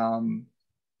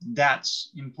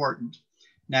 That's important.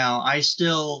 Now, I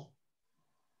still,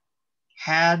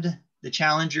 had the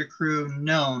Challenger crew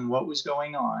known what was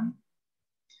going on,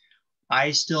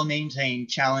 I still maintain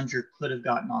Challenger could have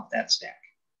gotten off that stack.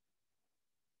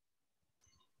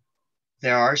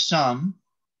 There are some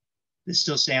that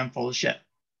still say I'm full of shit.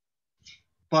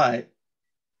 But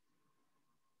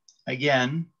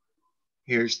again,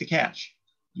 here's the catch.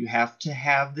 You have to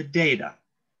have the data.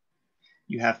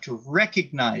 You have to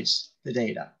recognize the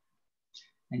data.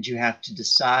 And you have to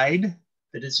decide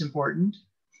that it's important.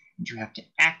 And you have to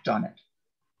act on it.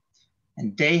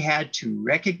 And they had to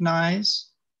recognize,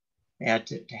 they had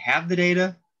to have the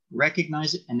data,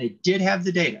 recognize it, and they did have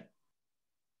the data.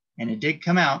 And it did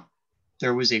come out.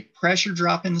 There was a pressure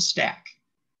drop in the stack.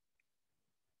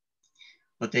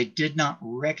 But they did not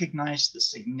recognize the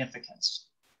significance.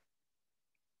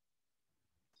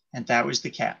 And that was the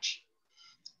catch.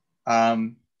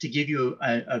 To give you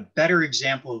a better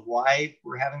example of why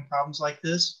we're having problems like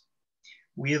this,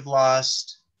 we have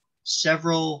lost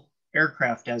several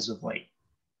aircraft as of late.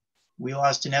 We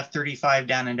lost an F-35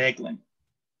 down in Eglin.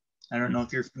 I don't know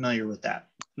if you're familiar with that.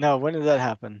 No, when did that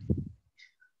happen?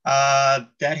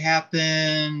 That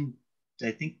happened,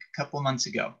 I think, a couple of months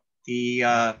ago. The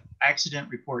accident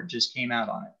report just came out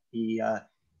on it. The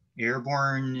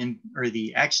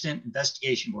the Accident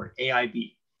Investigation Board,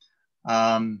 AIB.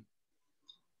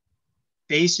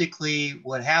 Basically,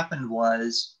 what happened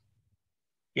was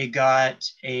it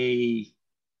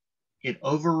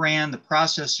overran the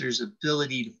processor's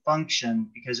ability to function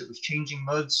because it was changing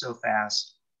modes so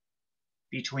fast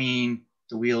between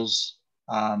the wheels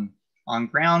on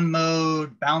ground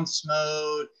mode, bounce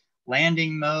mode,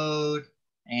 landing mode,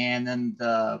 and then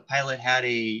the pilot had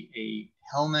a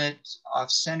helmet off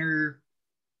center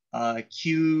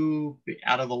cue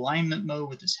out of alignment mode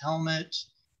with his helmet,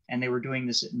 and they were doing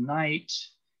this at night,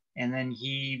 and then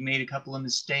he made a couple of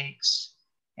mistakes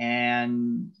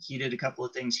and he did a couple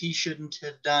of things he shouldn't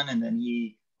have done, and then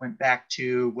he went back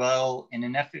to, well, in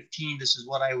an F-15 this is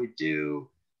what I would do.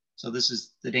 So this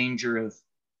is the danger of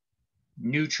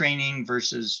new training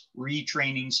versus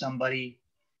retraining somebody.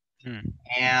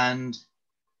 And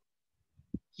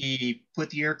he put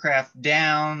the aircraft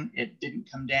down. It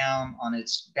didn't come down on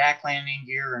its back landing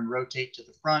gear and rotate to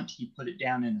the front. He put it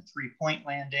down in a 3-point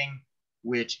landing,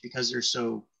 which, because they're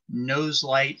so nose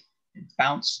light, it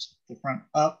bounced the front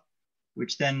up,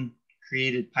 which then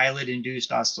created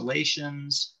pilot-induced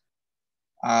oscillations.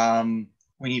 When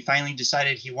he finally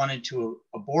decided he wanted to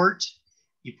abort,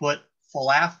 he put full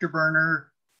afterburner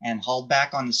and hauled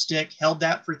back on the stick, held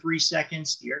that for 3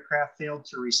 seconds. The aircraft failed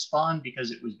to respond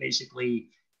because it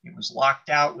was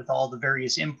locked out with all the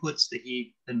various inputs that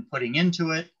he'd been putting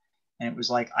into it. And it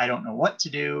was like, I don't know what to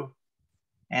do.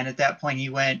 And at that point he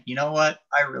went, you know what?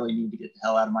 I really need to get the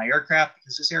hell out of my aircraft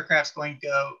because this aircraft's going to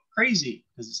go crazy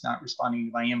because it's not responding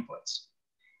to my inputs.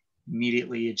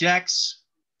 Immediately ejects,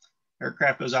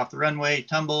 aircraft goes off the runway,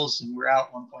 tumbles, and we're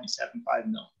out 1.75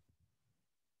 mil.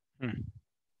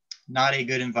 Not a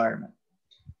good environment.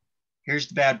 Here's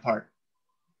the bad part.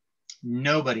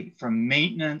 Nobody from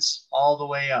maintenance all the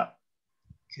way up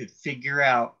could figure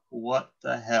out what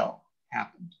the hell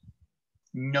happened.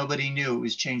 Nobody knew it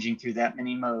was changing through that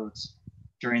many modes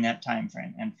during that time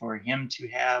frame. And for him to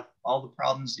have all the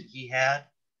problems that he had,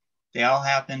 they all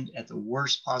happened at the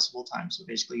worst possible time. So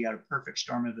basically you had a perfect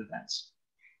storm of events.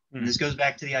 And this goes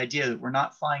back to the idea that we're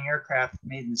not flying aircraft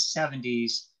made in the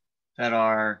 70s that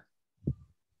are,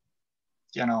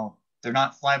 you know, they're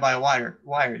not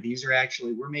fly-by-wire. These are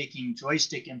actually, we're making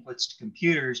joystick inputs to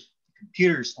computers,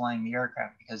 computers flying the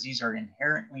aircraft because these are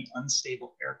inherently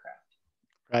unstable aircraft.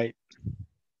 Right.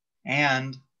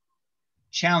 And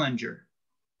Challenger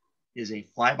is a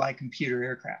fly-by-computer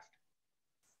aircraft.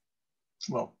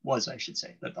 Well, was, I should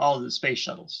say, but all of the space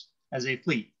shuttles as a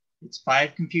fleet. It's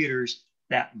 5 computers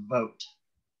that vote.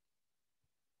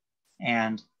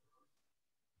 And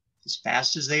as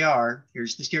fast as they are,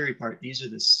 here's the scary part. These are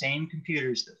the same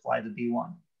computers that fly the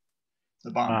B-1,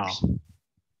 the Wow. bombers.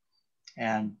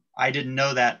 And I didn't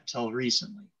know that till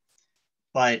recently.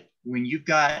 But when you've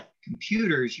got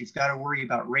computers, you've got to worry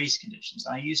about race conditions.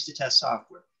 I used to test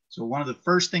software. So one of the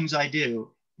first things I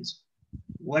do is,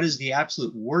 what is the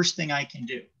absolute worst thing I can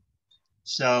do?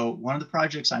 So one of the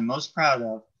projects I'm most proud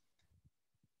of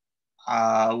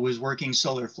was working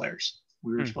solar flares.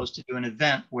 We were supposed to do an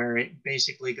event where it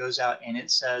basically goes out and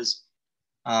it says,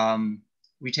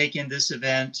 we take in this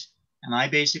event, and I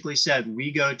basically said,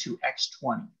 we go to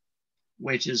X20,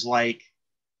 which is like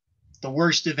the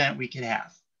worst event we could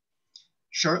have.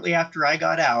 Shortly after I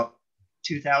got out,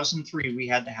 2003, we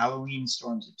had the Halloween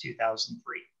storms of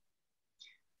 2003.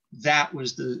 That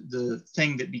was the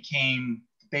thing that became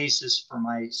the basis for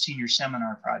my senior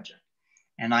seminar project.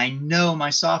 And I know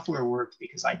my software worked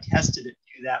because I tested it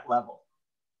to that level.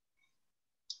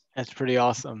 That's pretty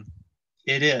awesome.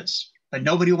 It is. But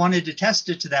nobody wanted to test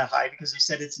it to that high because they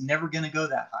said it's never going to go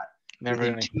that high.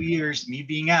 Within 2 years, me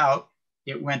being out,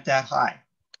 it went that high.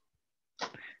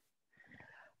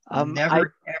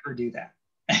 Never, ever do that.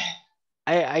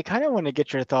 I kind of want to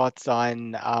get your thoughts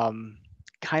on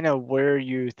kind of where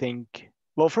you think,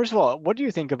 well, first of all, what do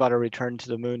you think about a return to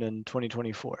the moon in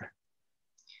 2024?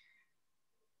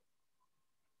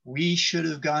 We should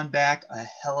have gone back a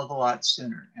hell of a lot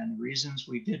sooner. And the reasons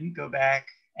we didn't go back,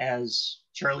 as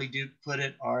Charlie Duke put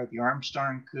it, are the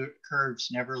Armstrong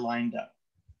curves never lined up.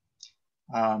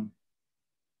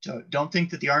 So don't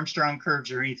think that the Armstrong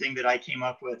curves are anything that I came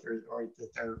up with or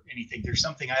that they're anything. There's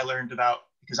something I learned about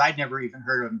because I'd never even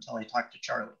heard of them until I talked to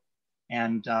Charlie.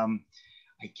 And I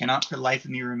cannot for the life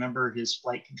of me remember his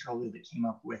flight controller that came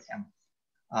up with him.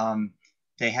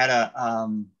 They had I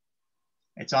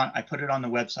put it on the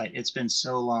website. It's been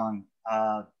so long.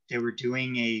 They were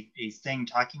doing a thing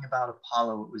talking about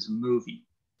Apollo. It was a movie.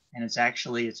 And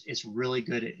it's really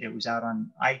good. It was out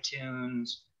on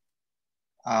iTunes.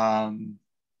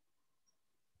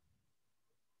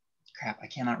 Crap, I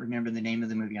cannot remember the name of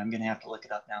the movie. I'm going to have to look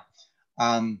it up now.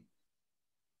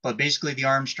 But basically the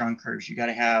Armstrong curves, you got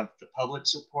to have the public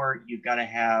support. You've got to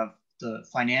have the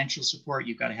financial support.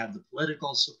 You've got to have the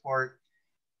political support.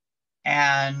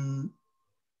 And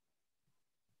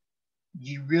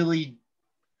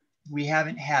we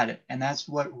haven't had it. And that's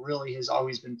what really has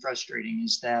always been frustrating,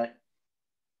 is that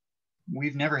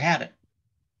we've never had it.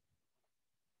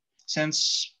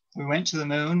 Since we went to the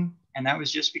moon, and that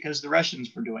was just because the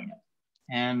Russians were doing it.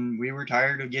 And we were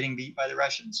tired of getting beat by the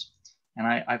Russians. And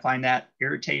I find that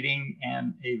irritating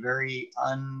and a very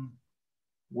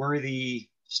unworthy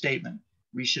statement.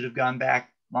 We should have gone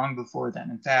back long before then.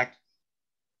 In fact,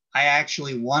 I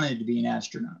actually wanted to be an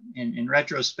astronaut. In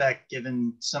retrospect,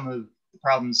 given some of the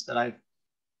problems that I've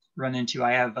run into,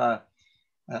 I have a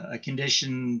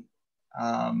condition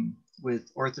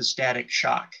with orthostatic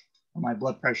shock when my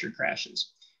blood pressure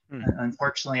crashes.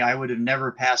 Unfortunately, I would have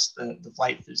never passed the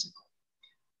flight physical.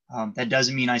 That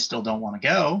doesn't mean I still don't want to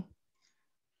go,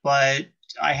 but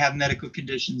I have medical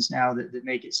conditions now that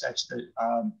make it such that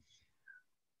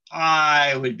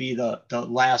I would be the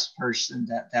last person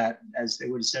that, as they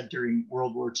would have said during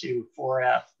World War II,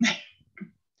 4F,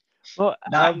 well,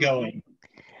 not going.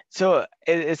 So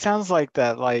it sounds like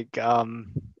that, like,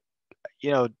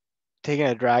 taking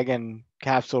a Dragon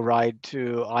capsule ride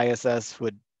to ISS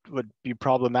would be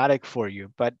problematic for you.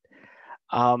 But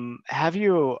have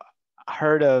you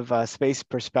heard of Space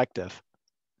Perspective?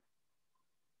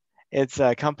 It's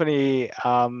a company,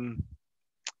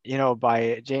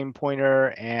 by James Poynter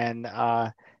and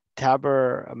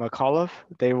Taber McAuliffe.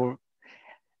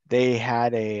 They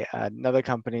had another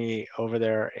company over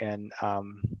there in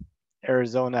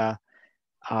Arizona,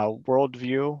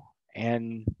 Worldview,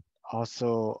 and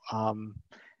also,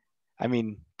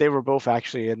 they were both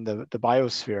actually in the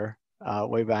biosphere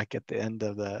way back at the end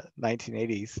of the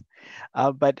 1980s.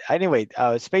 But anyway,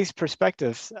 Space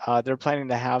Perspectives, they're planning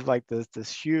to have like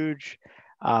this huge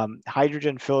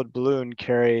hydrogen-filled balloon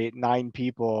carry 9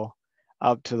 people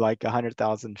up to like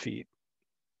 100,000 feet.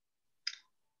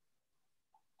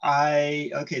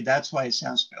 Okay, that's why it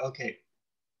sounds okay.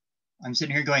 I'm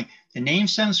sitting here going, the name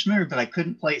sounds familiar, but I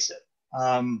couldn't place it.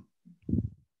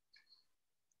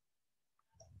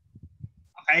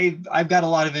 I've got a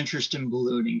lot of interest in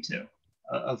ballooning too.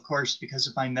 Of course, because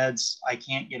of my meds, I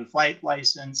can't get a flight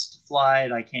license to fly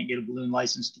it. I can't get a balloon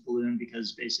license to balloon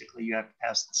because basically you have to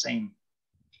pass the same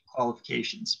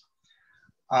qualifications.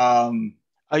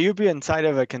 You'd be inside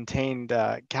of a contained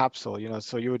capsule,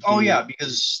 so you would be. Oh yeah,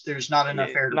 because there's not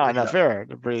enough air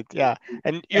to breathe. Yeah,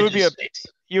 and you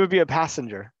would be a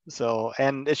passenger. So,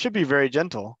 and it should be very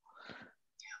gentle.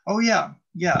 Oh yeah,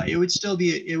 yeah. It would still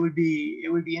be. It would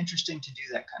be interesting to do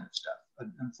that kind of stuff. But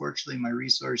unfortunately, my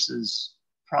resources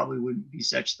probably wouldn't be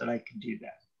such that I could do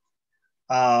that.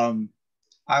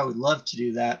 I would love to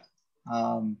do that.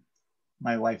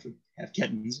 My wife would have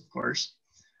kittens, of course.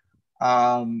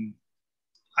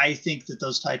 I think that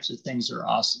those types of things are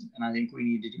awesome. And I think we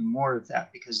need to do more of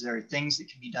that because there are things that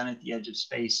can be done at the edge of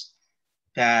space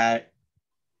that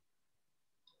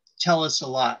tell us a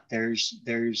lot.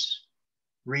 There's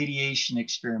radiation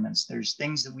experiments. There's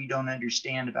things that we don't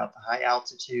understand about the high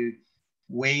altitude,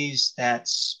 ways that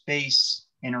space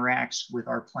interacts with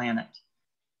our planet.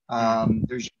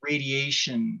 There's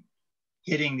radiation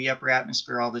hitting the upper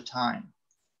atmosphere all the time.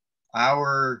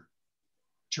 Our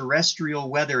terrestrial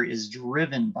weather is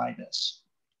driven by this.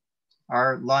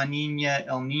 Our La Nina,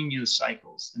 El Nino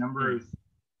cycles, the number of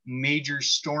major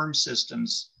storm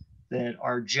systems that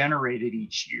are generated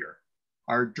each year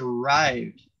are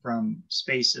derived from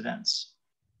space events.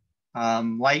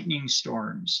 Lightning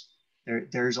storms.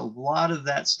 There's a lot of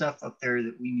that stuff up there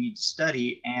that we need to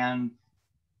study. And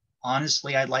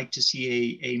honestly, I'd like to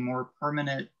see a more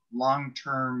permanent,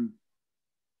 long-term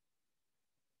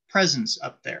presence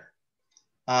up there.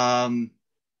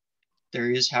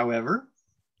 There is, however,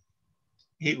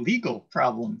 a legal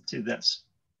problem to this.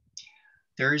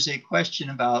 There is a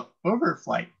question about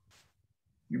overflight.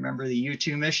 You remember the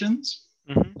U-2 missions?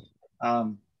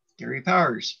 Gary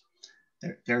Powers.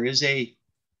 There is a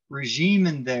regime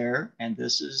in there, and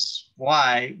this is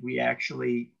why we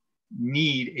actually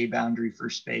need a boundary for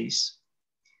space.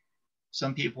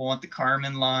 Some people want the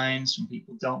Kármán line, some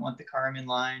people don't want the Kármán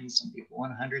line, some people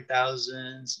want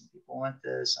 100,000, some people want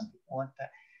this, some people want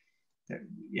that.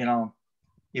 You know,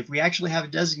 if we actually have a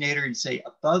designator and say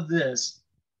above this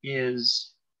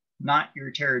is not your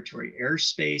territory,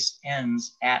 airspace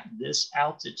ends at this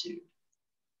altitude,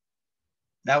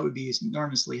 that would be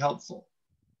enormously helpful.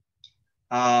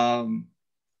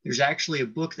 There's actually a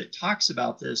book that talks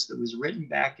about this that was written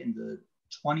back in the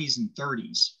 20s and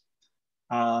 30s.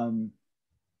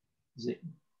 Is it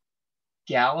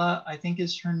Gala, I think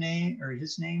is her name or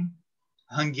his name?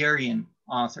 Hungarian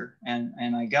author.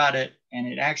 And I got it. And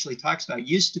it actually talks about,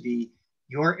 used to be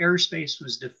your airspace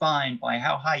was defined by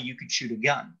how high you could shoot a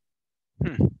gun.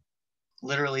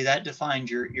 Literally that defined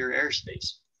your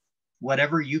airspace.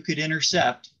 Whatever you could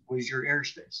intercept was your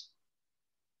airspace.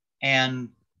 And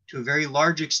to a very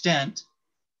large extent,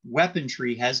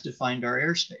 weaponry has defined our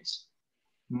airspace.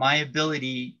 My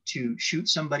ability to shoot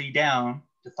somebody down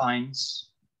defines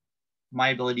my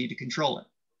ability to control it.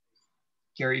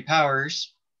 Gary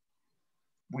Powers,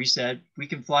 we said, we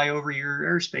can fly over your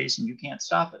airspace and you can't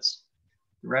stop us.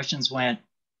 The Russians went,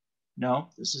 no,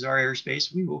 this is our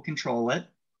airspace. We will control it.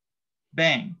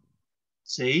 Bang.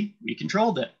 See, we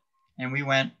controlled it. And we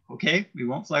went, okay, we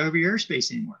won't fly over your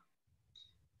airspace anymore.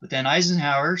 But then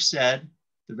Eisenhower said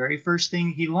the very first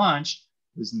thing he launched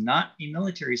was not a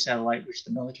military satellite, which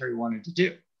the military wanted to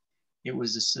do. It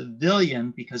was a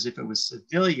civilian, because if it was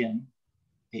civilian,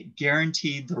 it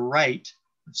guaranteed the right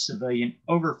of civilian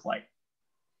overflight.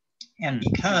 And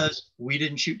because we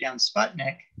didn't shoot down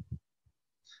Sputnik,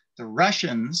 the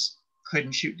Russians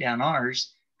couldn't shoot down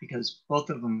ours because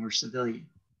both of them were civilian.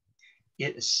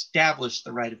 It established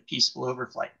the right of peaceful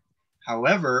overflight.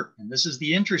 However, and this is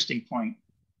the interesting point,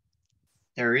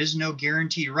 there is no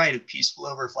guaranteed right of peaceful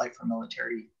overflight for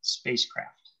military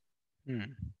spacecraft.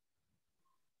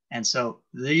 And so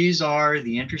these are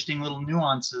the interesting little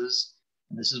nuances.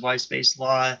 And this is why space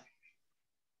law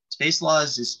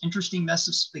is this interesting mess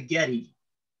of spaghetti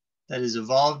that has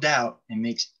evolved out and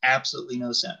makes absolutely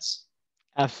no sense.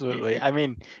 Absolutely. I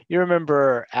mean, you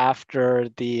remember after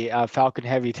the Falcon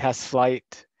Heavy test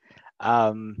flight,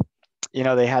 you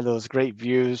know, they had those great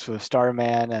views with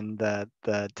Starman and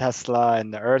the Tesla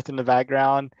and the Earth in the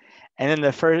background. And then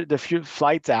the few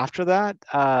flights after that,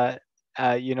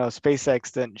 you know,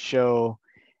 SpaceX didn't show,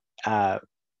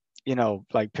 you know,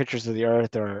 like pictures of the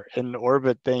Earth or in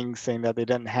orbit things saying that they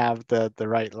didn't have the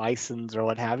right license or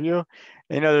what have you.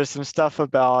 You know, there's some stuff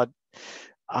about,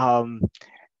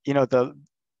 you know,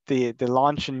 the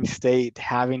launching state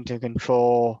having to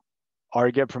control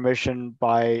or get permission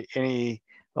by any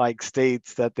like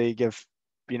states that they give,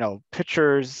 you know,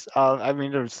 pictures of. I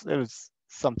mean, it was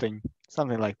something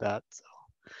like that. So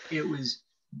it was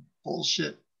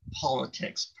bullshit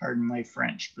politics, pardon my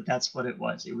French, but that's what it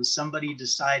was. It was somebody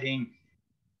deciding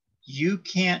you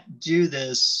can't do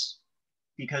this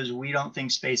because we don't think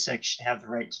SpaceX should have the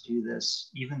right to do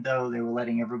this, even though they were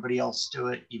letting everybody else do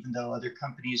it, even though other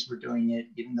companies were doing it,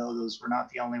 even though those were not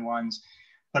the only ones.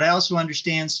 But I also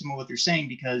understand some of what they're saying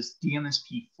because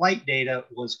DMSP flight data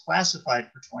was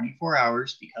classified for 24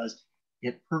 hours because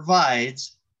it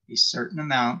provides a certain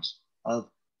amount of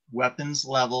weapons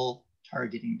level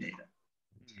targeting data.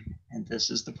 And this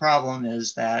is the problem,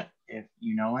 is that if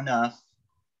you know enough,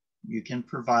 you can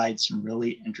provide some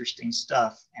really interesting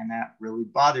stuff. And that really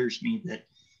bothers me, that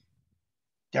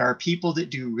there are people that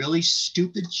do really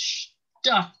stupid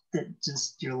stuff that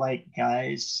just, you're like,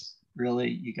 guys, really,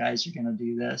 you guys are going to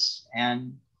do this?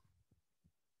 And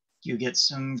you get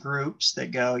some groups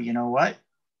that go, you know what?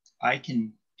 I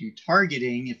can do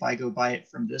targeting if I go buy it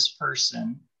from this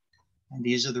person. And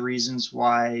these are the reasons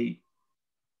why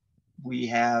we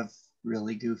have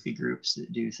really goofy groups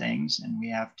that do things, and we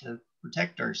have to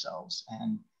protect ourselves.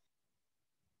 And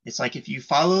it's like, if you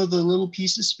follow the little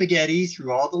piece of spaghetti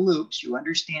through all the loops, you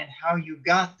understand how you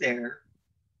got there.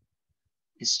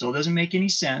 It still doesn't make any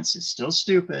sense. It's still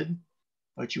stupid,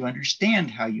 but you understand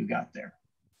how you got there.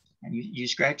 And you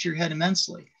scratch your head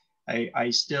immensely. I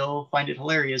still find it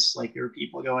hilarious. Like, there are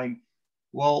people going,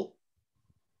 well,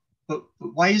 but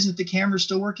why isn't the camera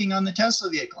still working on the Tesla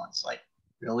vehicle? It's like,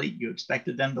 really? You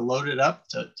expected them to load it up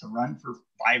to run for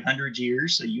 500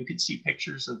 years so you could see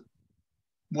pictures of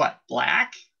what,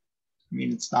 black? I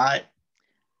mean, it's not,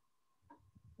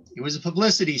 it was a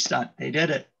publicity stunt. They did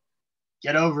it.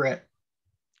 Get over it.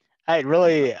 It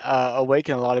really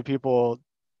awakened a lot of people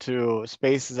to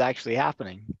space is actually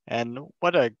happening. And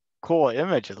what a cool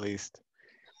image, at least.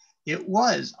 It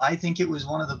was. I think it was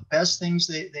one of the best things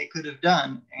they could have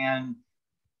done. And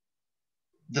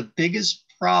the biggest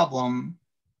problem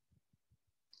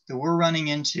that we're running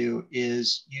into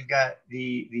is, you've got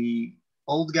the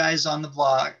old guys on the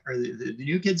block, or the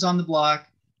new kids on the block,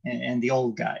 and the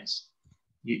old guys.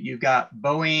 You've got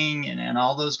Boeing and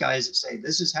all those guys that say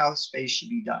this is how space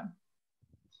should be done.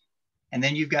 And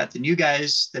then you've got the new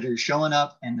guys that are showing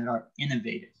up and that are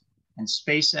innovative. And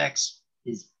SpaceX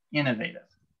is innovative.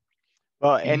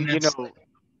 Well, and you know,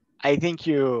 I think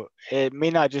it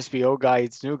may not just be old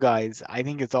guys, new guys. I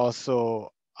think it's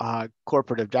also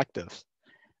corporate objectives.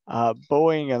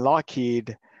 Boeing and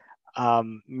Lockheed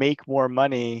make more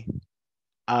money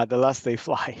the less they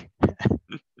fly.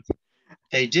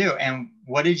 They do. And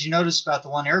what did you notice about the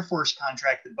one Air Force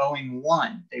contract that Boeing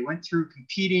won? They went through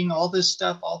competing, all this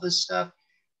stuff.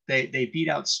 They beat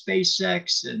out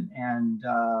SpaceX and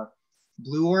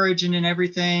Blue Origin and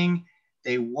everything.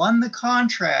 They won the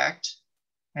contract,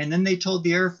 and then they told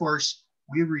the Air Force,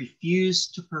 we refuse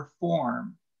to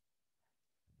perform.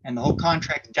 And the whole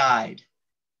contract died.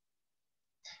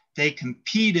 They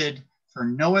competed for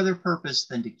no other purpose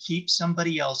than to keep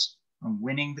somebody else from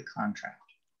winning the contract.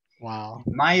 Wow.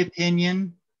 In my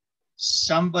opinion,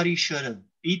 somebody should have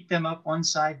beat them up one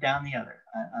side, down the other.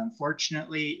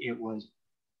 Unfortunately, it was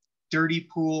dirty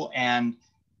pool. And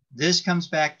this comes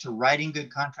back to writing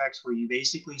good contracts, where you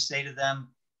basically say to them,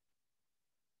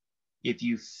 if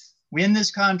you win this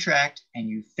contract and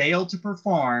you fail to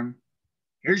perform,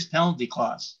 here's a penalty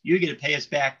clause. You get to pay us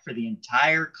back for the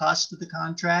entire cost of the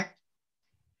contract.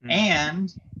 Mm-hmm.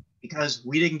 And because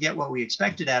we didn't get what we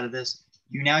expected out of this,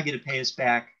 you now get to pay us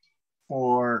back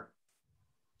for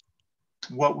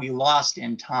what we lost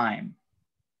in time.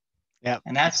 Yeah.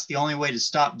 And that's the only way to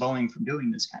stop Boeing from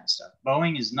doing this kind of stuff.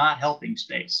 Boeing is not helping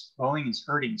space. Boeing is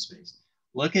hurting space.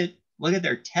 Look at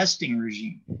their testing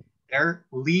regime. Their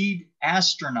lead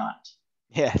astronaut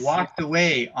walked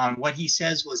away on what he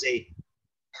says was a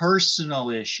personal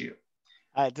issue.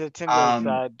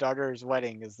 Tim's daughter's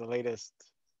wedding is the latest.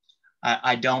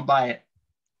 I don't buy it.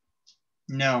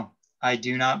 No, I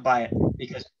do not buy it,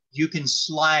 because you can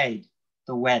slide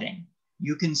the wedding.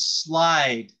 You can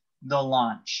slide the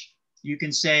launch. You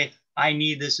can say, I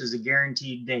need this as a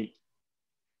guaranteed date.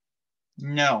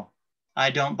 No, I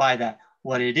don't buy that.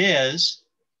 What it is,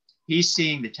 he's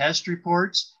seeing the test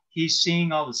reports. He's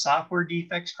seeing all the software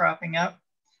defects cropping up.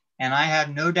 And I have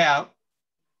no doubt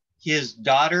his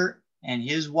daughter and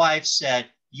his wife said,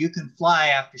 you can fly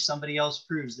after somebody else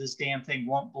proves this damn thing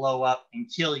won't blow up and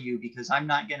kill you, because I'm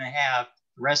not going to have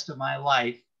the rest of my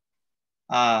life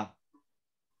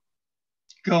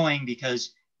going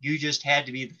because you just had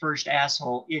to be the first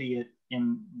asshole idiot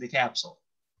in the capsule.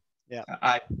 Yeah.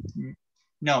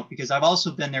 No, because I've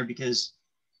also been there, because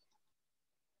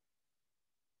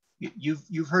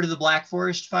you've heard of the Black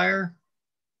Forest fire?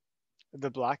 The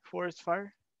Black Forest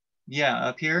fire? Yeah,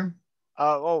 up here.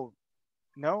 Oh,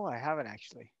 no, I haven't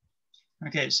actually.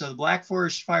 Okay, so the Black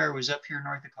Forest fire was up here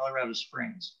north of Colorado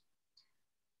Springs.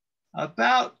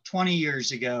 About 20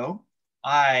 years ago,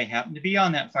 I happened to be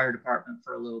on that fire department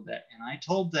for a little bit, and I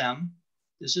told them,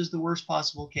 this is the worst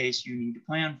possible case you need to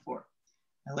plan for.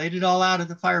 I laid it all out at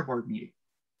the fire board meeting.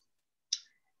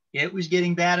 It was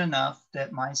getting bad enough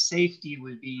that my safety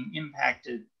was being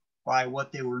impacted by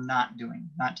what they were not doing,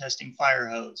 not testing fire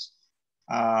hose.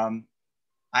 I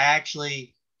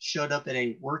actually showed up at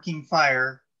a working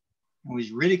fire and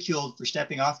was ridiculed for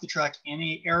stepping off the truck in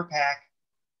an air pack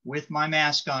with my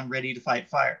mask on, ready to fight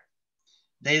fire.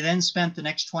 They then spent the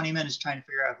next 20 minutes trying to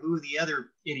figure out who the other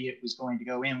idiot was going to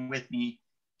go in with me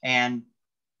and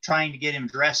trying to get him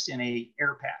dressed in an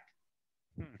air pack.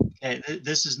 Okay,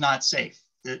 this is not safe.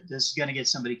 This is going to get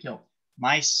somebody killed.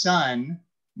 My son,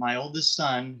 my oldest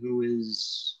son, who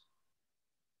is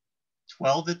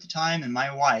 12 at the time, and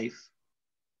my wife,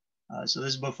 so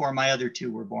this is before my other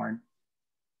two were born,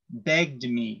 begged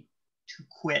me to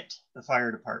quit the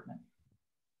fire department.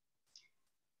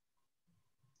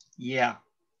 Yeah.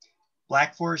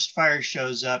 Black Forest Fire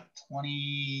shows up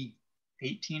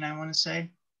 2018, I want to say,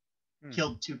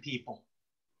 killed 2 people.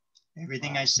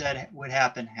 Everything I said would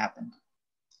happen, happened.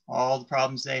 All the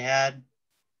problems they had,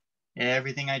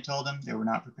 everything I told them, they were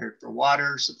not prepared for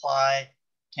water supply,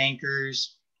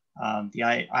 tankers, the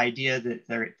idea that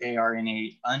they are in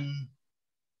a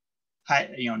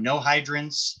no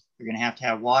hydrants. They're going to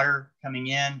have water coming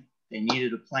in. They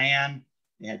needed a plan.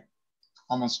 They had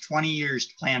almost 20 years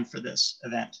to plan for this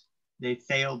event. They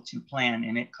failed to plan,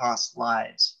 and it cost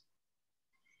lives.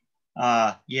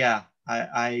 Yeah,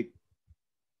 I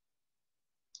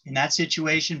in that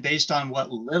situation, based on what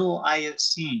little I have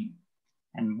seen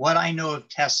and what I know of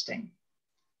testing,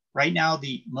 right now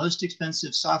the most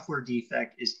expensive software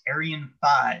defect is Ariane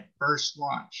 5 first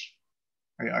launch.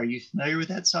 Are you familiar with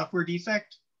that software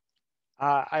defect?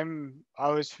 I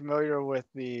was familiar with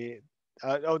the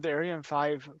Ariane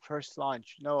 5 first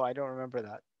launch. No, I don't remember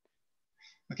that.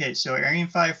 Okay, so Ariane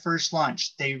 5 first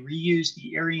launch, they reused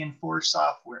the Ariane 4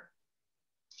 software.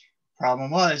 Problem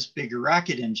was bigger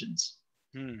rocket engines,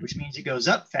 which means it goes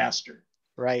up faster.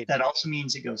 Right. That also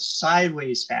means it goes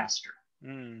sideways faster.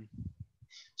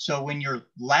 So when your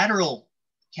lateral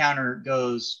counter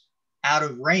goes out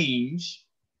of range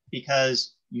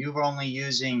because you're only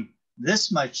using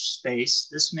this much space,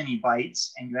 this many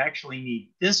bytes, and you actually need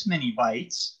this many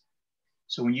bytes.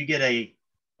 So when you get a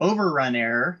overrun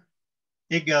error,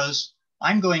 it goes,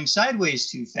 I'm going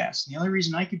sideways too fast. And the only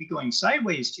reason I could be going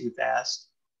sideways too fast,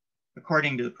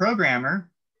 according to the programmer,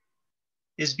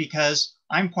 is because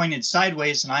I'm pointed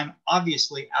sideways and I'm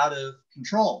obviously out of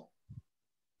control.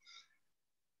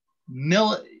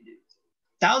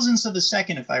 Thousandths of a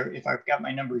second, if I've got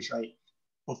my numbers right,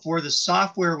 before the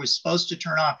software was supposed to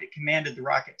turn off, it commanded the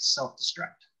rocket to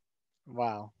self-destruct.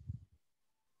 Wow.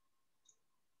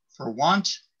 For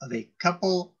want of a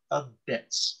couple of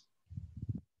bits.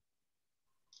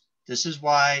 This is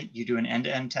why you do an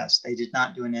end-to-end test. They did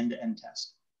not do an end-to-end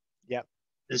test. Yep.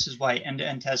 This is why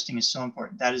end-to-end testing is so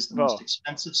important. That is the most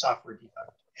expensive software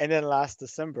defect. And then last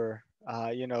December,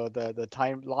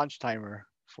 the launch timer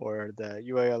for the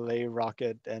UALA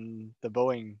rocket and the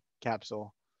Boeing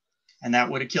capsule. And that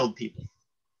would have killed people.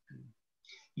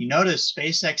 You notice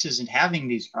SpaceX isn't having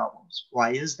these problems.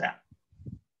 Why is that?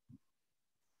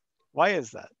 Why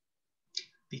is that?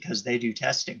 Because they do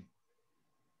testing.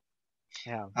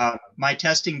 Yeah. My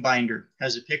testing binder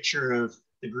has a picture of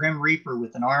the Grim Reaper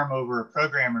with an arm over a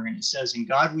programmer, and it says, "In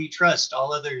God we trust,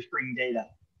 all others bring data."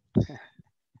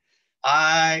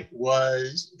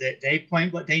 They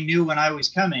point what they knew when I was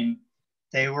coming.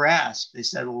 They were asked, they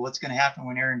said, well, what's going to happen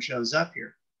when Aaron shows up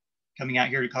here? Coming out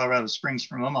here to Colorado Springs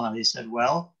from Omaha, they said,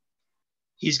 well,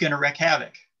 he's going to wreak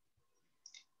havoc.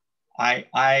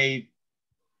 I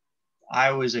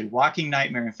was a walking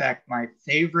nightmare. In fact, my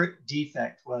favorite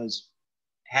defect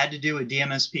had to do with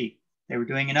DMSP. They were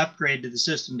doing an upgrade to the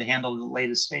system to handle the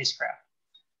latest spacecraft.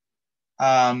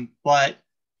 But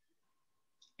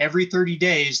every 30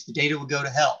 days, the data would go to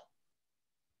hell.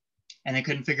 And they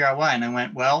couldn't figure out why. And I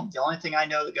went, well, the only thing I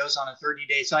know that goes on a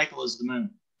 30-day cycle is the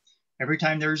moon. Every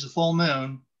time there's a full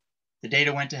moon, the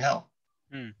data went to hell.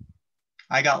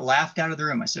 I got laughed out of the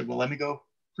room. I said, well, let me go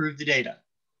prove the data.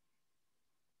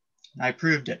 And I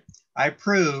proved it. I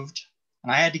proved,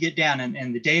 and I had to get down,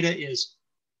 and the data is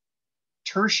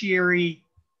tertiary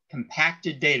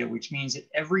compacted data, which means that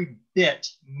every bit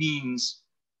means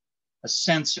a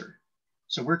sensor.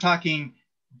 So we're talking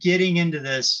getting into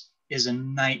this is a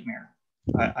nightmare.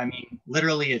 I mean,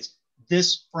 literally it's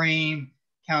this frame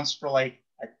counts for like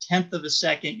 1/10 of a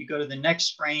second. You go to the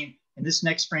next frame and this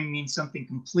next frame means something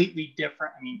completely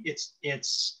different. I mean,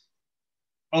 it's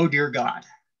oh dear God.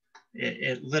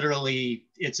 It literally,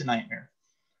 it's a nightmare.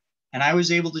 And I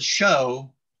was able to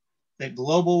show that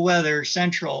Global Weather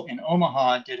Central in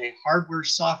Omaha did a hardware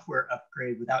software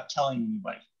upgrade without telling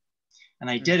anybody. And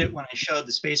I did it when I showed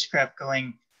the spacecraft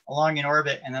going along in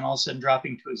orbit and then all of a sudden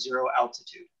dropping to a 0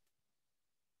 altitude.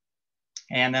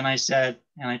 And then I said,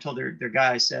 and I told their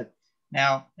guy, I said,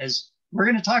 now, as we're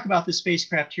going to talk about the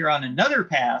spacecraft here on another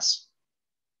pass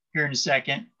here in a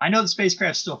second, I know the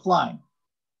spacecraft's still flying.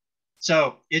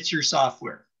 So it's your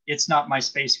software. It's not my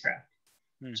spacecraft.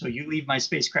 So you leave my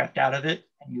spacecraft out of it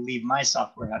and you leave my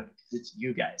software out of it because it's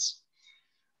you guys.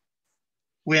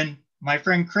 When my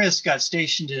friend Chris got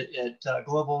stationed at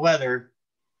Global Weather,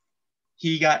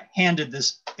 he got handed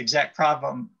this exact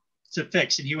problem to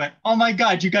fix. And he went, oh my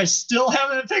God, you guys still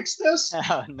haven't fixed this?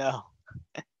 Oh, no.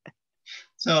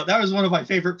 So that was one of my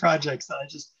favorite projects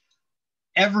that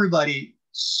everybody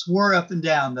swore up and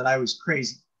down that I was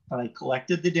crazy, but I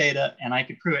collected the data and I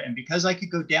could prove it. And because I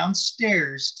could go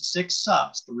downstairs to 6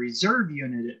 SOPs, the reserve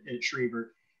unit at Schriever,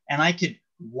 and I could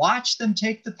watch them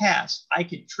take the pass, I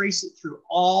could trace it through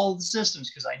all the systems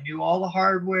because I knew all the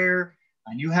hardware.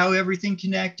 I knew how everything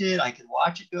connected. I could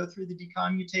watch it go through the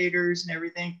decommutators and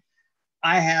everything.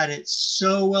 I had it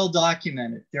so well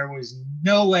documented. There was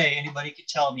no way anybody could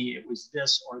tell me it was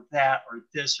this or that or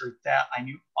this or that. I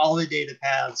knew all the data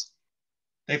paths.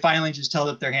 They finally just held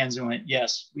up their hands and went,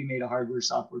 yes, we made a hardware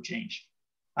software change.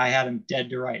 I had them dead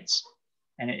to rights.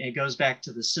 And it goes back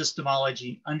to the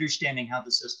systemology, understanding how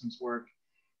the systems work.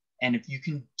 And if you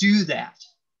can do that,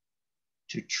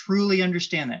 to truly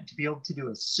understand that, to be able to do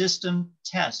a system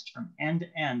test from end to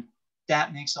end,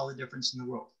 that makes all the difference in the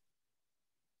world.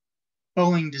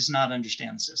 Boeing does not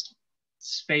understand the system.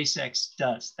 SpaceX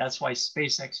does. That's why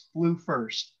SpaceX flew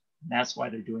first. And that's why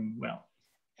they're doing well.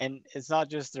 And it's not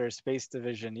just their space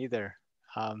division either.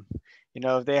 You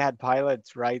know, if they had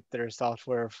pilots write their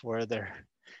software for their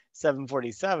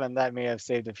 747, that may have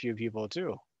saved a few people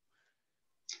too.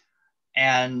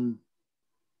 And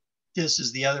this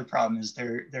is the other problem, is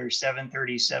their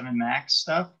 737 MAX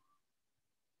stuff.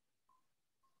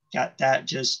 Got that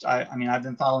just, I mean, I've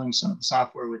been following some of the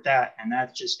software with that, and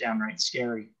that's just downright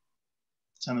scary.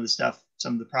 Some of the stuff,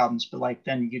 some of the problems. But like,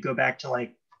 then you go back to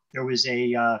like, there was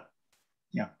a,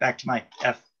 back to my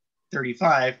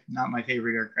F-35, not my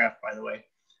favorite aircraft, by the way.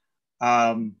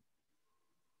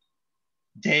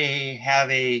 They have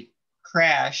a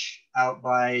crash out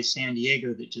by San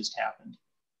Diego that just happened.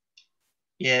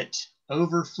 It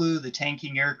overflew the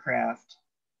tanking aircraft,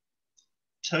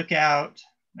 took out,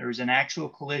 there was an actual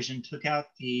collision, took out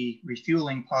the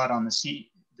refueling pod on the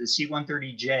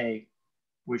C-130J,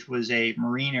 which was a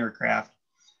Marine aircraft,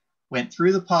 went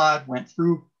through the pod, went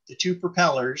through the 2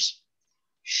 propellers,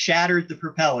 shattered the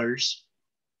propellers.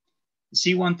 The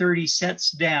C-130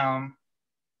 sets down.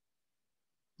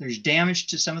 There's damage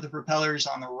to some of the propellers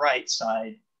on the right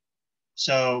side.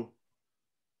 So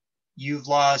you've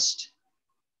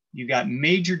got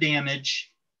major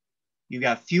damage. You've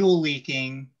got fuel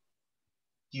leaking.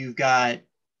 I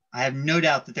have no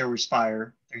doubt that there was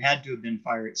fire. There had to have been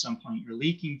fire at some point. You're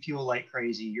leaking fuel like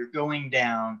crazy. You're going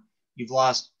down. You've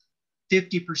lost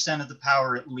 50% of the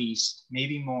power at least,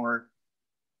 maybe more.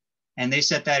 And they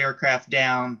set that aircraft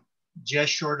down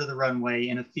just short of the runway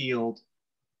in a field,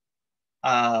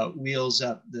 wheels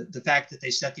up. The fact that they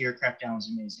set the aircraft down was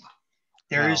amazing.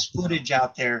 There is footage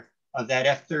out there of that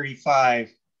F-35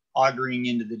 augering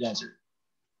into the desert.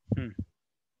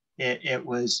 It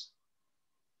was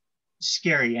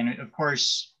scary. And of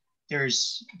course,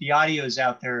 there's the audios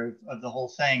out there of the whole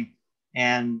thing.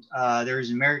 And there was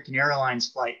an American Airlines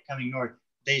flight coming north.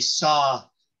 They saw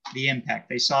the impact.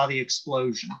 They saw the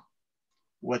explosion.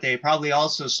 What they probably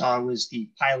also saw was the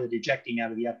pilot ejecting out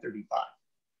of the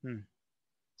F-35.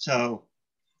 So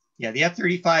yeah, the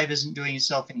F-35 isn't doing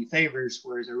itself any favors,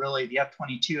 whereas the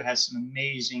F-22 has some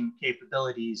amazing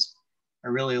capabilities. I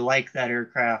really like that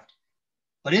aircraft,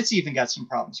 but it's even got some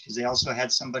problems because they also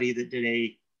had somebody that did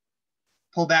a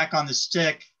pull back on the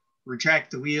stick, retract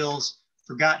the wheels,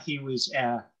 forgot he was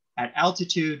at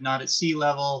altitude, not at sea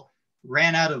level,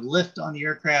 ran out of lift on the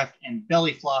aircraft and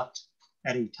belly flopped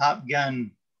at a Top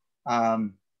Gun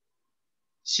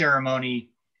ceremony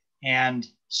and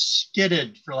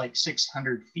skidded for like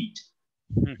 600 feet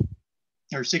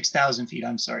or 6,000 feet.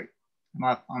 I'm sorry. I'm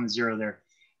off on the zero there.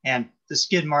 And the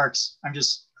skid marks, I'm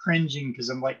just cringing because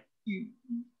I'm like, you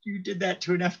did that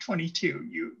to an F-22.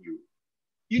 You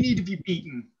need to be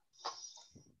beaten.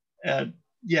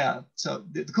 Yeah. So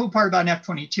the cool part about an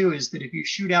F-22 is that if you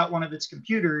shoot out one of its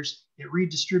computers, it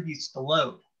redistributes the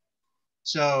load.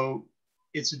 So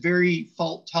it's a very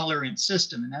fault tolerant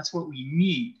system, and that's what we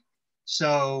need.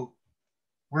 So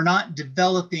we're not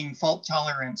developing fault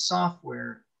tolerant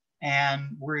software,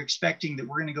 and we're expecting that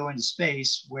we're going to go into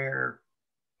space where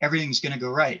everything's going to go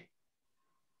right.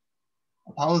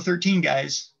 Apollo 13,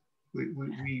 guys,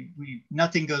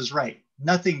 nothing goes right.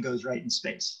 Nothing goes right in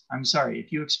space. I'm sorry.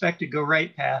 If you expect a go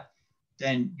right path,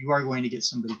 then you are going to get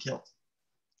somebody killed.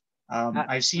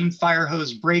 I've seen fire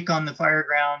hose break on the fire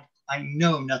ground. I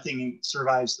know nothing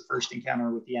survives the first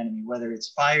encounter with the enemy, whether it's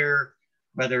fire,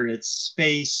 whether it's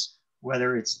space,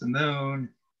 whether it's the moon.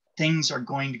 Things are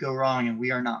going to go wrong and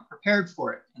we are not prepared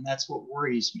for it. And that's what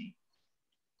worries me.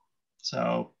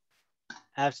 So.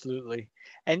 Absolutely.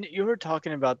 And you were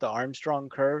talking about the Armstrong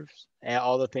curves and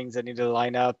all the things that need to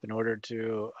line up in order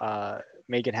to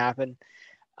make it happen.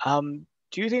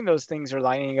 Do you think those things are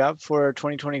lining up for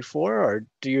 2024, or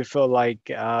do you feel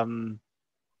like,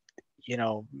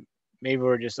 maybe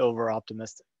we're just over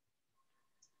optimistic?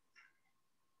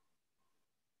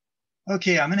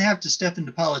 Okay, I'm going to have to step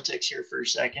into politics here for a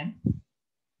second.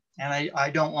 And I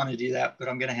don't want to do that, but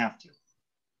I'm going to have to.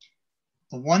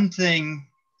 The one thing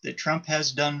that Trump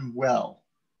has done well,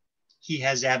 he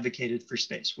has advocated for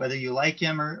space. Whether you like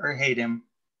him or hate him,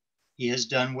 he has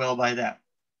done well by that.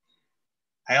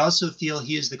 I also feel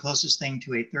he is the closest thing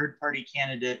to a third-party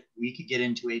candidate we could get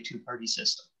into a two-party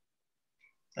system.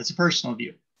 That's a personal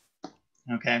view,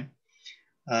 okay?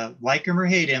 Like him or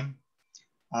hate him,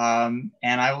 and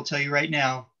I will tell you right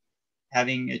now,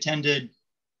 having attended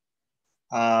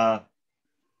the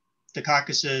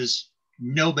caucuses,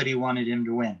 nobody wanted him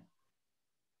to win.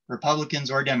 Republicans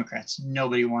or Democrats,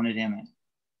 nobody wanted him in.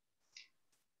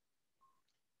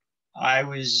 I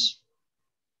was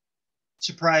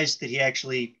surprised that he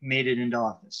actually made it into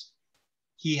office.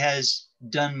 He has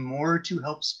done more to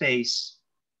help space,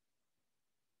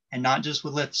 and not just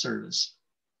with lip service.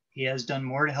 He has done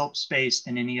more to help space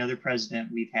than any other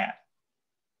president we've had.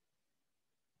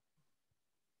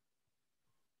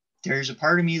 There's a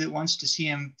part of me that wants to see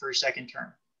him for a second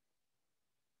term.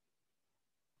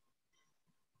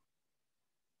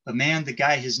 But man, the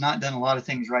guy has not done a lot of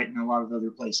things right in a lot of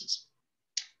other places.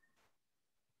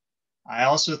 I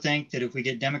also think that if we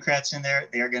get Democrats in there,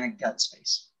 they are going to gut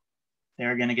space.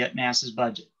 They're going to get NASA's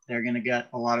budget. They're going to get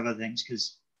a lot of other things,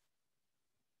 because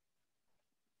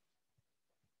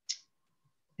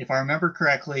if I remember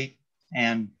correctly,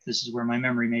 and this is where my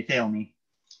memory may fail me,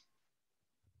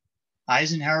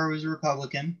 Eisenhower was a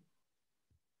Republican,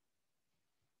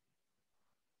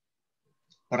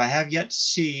 but I have yet to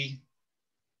see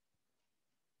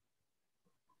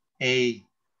a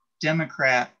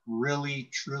Democrat really,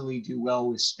 truly do well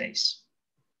with space.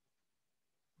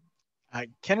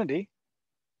 Kennedy.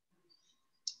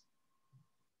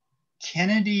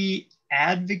 Kennedy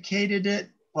advocated it,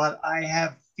 but I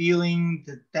have feeling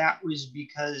that that was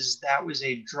because that was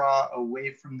a draw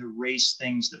away from the race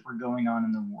things that were going on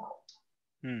in the world.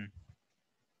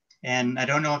 And I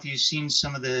don't know if you've seen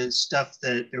some of the stuff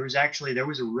that there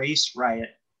was a race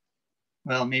riot.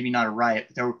 Well, maybe not a riot,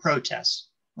 but there were protests.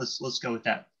 Let's go with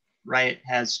that. Riot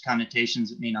has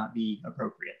connotations that may not be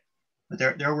appropriate. But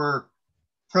there were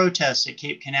protests at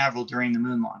Cape Canaveral during the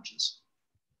moon launches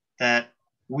that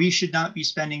we should not be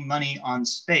spending money on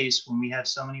space when we have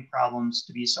so many problems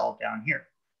to be solved down here.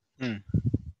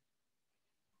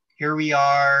 Here we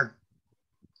are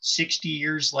 60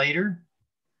 years later,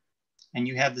 and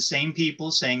you have the same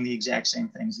people saying the exact same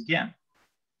things again.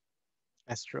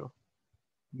 That's true.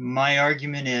 My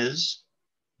argument is,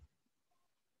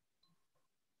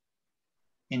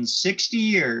 in 60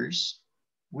 years,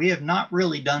 we have not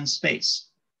really done space.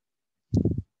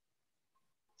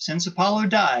 Since Apollo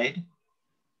died,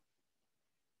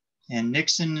 and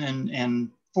Nixon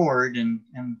and Ford, and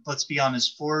let's be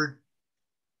honest, Ford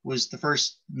was the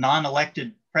first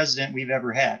non-elected president we've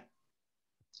ever had.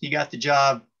 He got the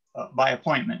job by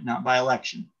appointment, not by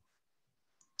election.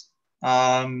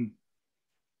 Thank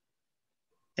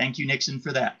you, Nixon,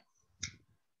 for that.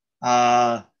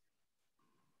 I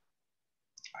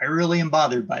really am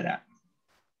bothered by that.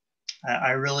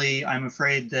 I'm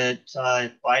afraid that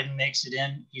if Biden makes it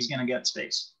in, he's going to get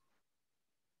space.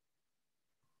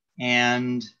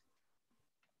 And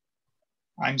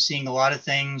I'm seeing a lot of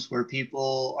things where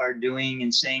people are doing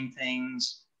and saying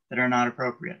things that are not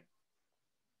appropriate.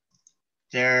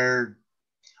 I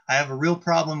have a real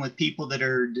problem with people that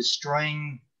are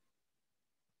destroying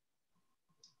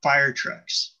fire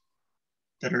trucks,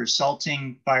 that are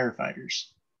assaulting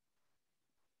firefighters,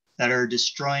 that are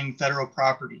destroying federal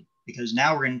property, because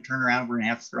now we're going to turn around, we're going to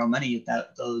have to throw money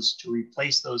at those to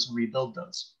replace those and rebuild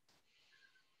those.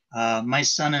 My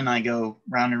son and I go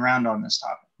round and round on this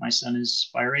topic. My son is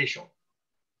biracial.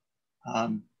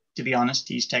 To be honest,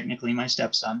 he's technically my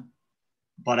stepson,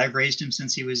 but I've raised him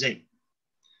since he was 8.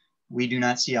 We do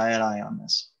not see eye to eye on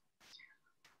this.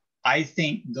 I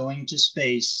think going to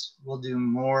space will do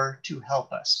more to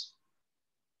help us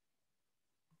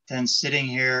than sitting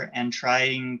here and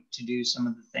trying to do some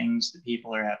of the things that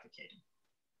people are advocating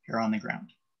here on the ground.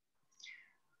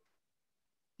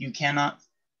 You cannot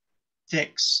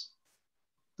fix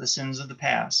the sins of the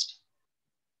past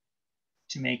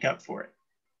to make up for it.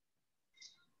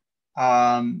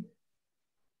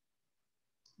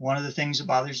 One of the things that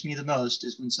bothers me the most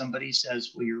is when somebody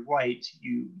says, well, you're white,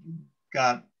 you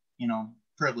got,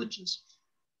 privileges.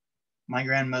 My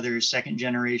grandmother is second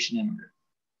generation immigrant.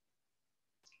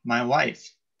 My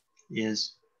wife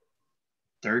is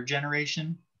third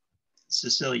generation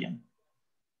Sicilian.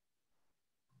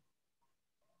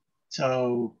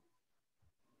 So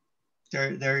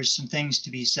there's some things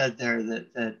to be said there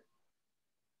that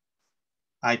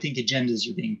I think agendas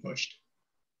are being pushed.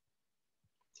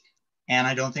 And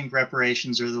I don't think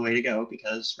reparations are the way to go,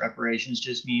 because reparations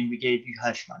just mean we gave you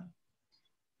hush money.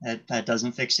 That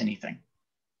doesn't fix anything.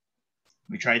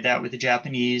 We tried that with the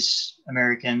Japanese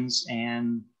Americans,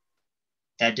 and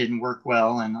that didn't work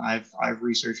well. And I've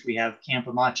researched, we have Camp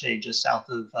Amache just south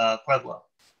of Pueblo,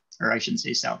 or I shouldn't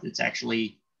say south, it's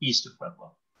actually east of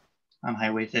Pueblo on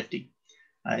Highway 50.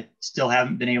 I still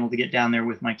haven't been able to get down there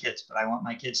with my kids, but I want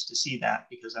my kids to see that,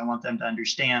 because I want them to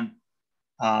understand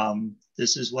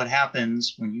this is what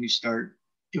happens when you start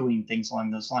doing things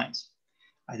along those lines.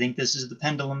 I think this is the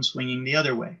pendulum swinging the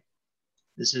other way.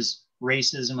 This is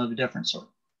racism of a different sort.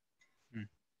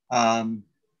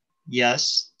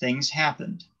 Yes, things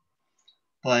happened,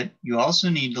 but you also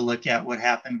need to look at what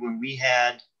happened when we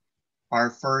had our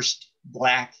first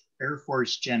Black Air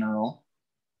Force general,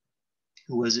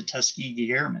 who was a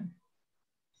Tuskegee Airman.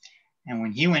 And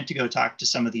when he went to go talk to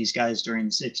some of these guys during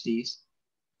the 60s,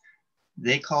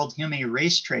 they called him a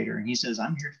race traitor. And he says,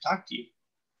 I'm here to talk to you.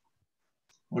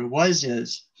 What it was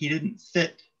is he didn't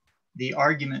fit the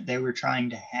argument they were trying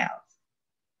to have.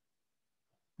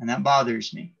 And that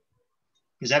bothers me,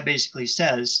 because that basically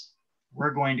says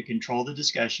we're going to control the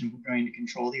discussion, we're going to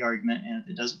control the argument, and if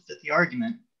it doesn't fit the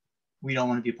argument, we don't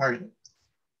want to be a part of it.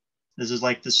 This is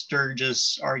like the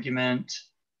Sturgis argument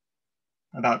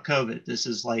about COVID. This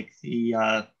is like the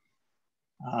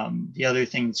other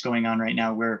thing that's going on right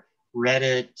now, where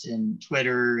Reddit and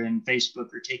Twitter and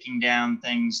Facebook are taking down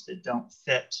things that don't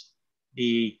fit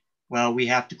the, well, we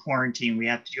have to quarantine, we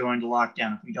have to go into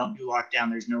lockdown. If we don't do lockdown,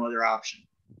 there's no other option.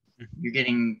 You're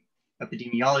getting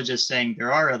epidemiologists saying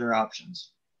there are other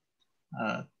options.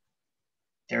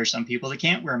 There are some people that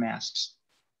can't wear masks.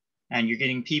 And you're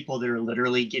getting people that are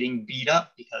literally getting beat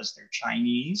up because they're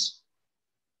Chinese,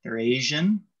 they're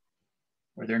Asian,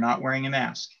 or they're not wearing a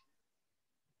mask.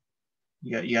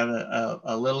 You have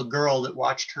a little girl that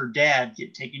watched her dad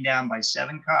get taken down by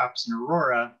 7 cops in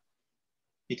Aurora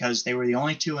because they were the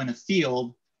only 2 in a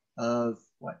field of,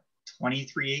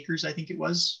 23 acres, I think it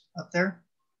was, up there.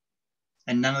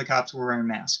 And none of the cops were wearing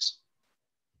masks.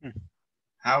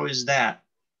 How is that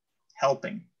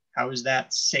helping? How is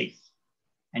that safe?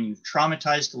 And you've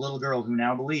traumatized a little girl who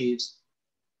now believes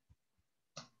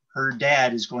her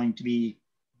dad is going to be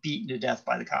beaten to death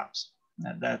by the cops.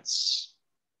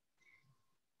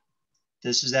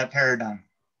 This is that paradigm.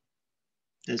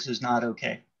 This is not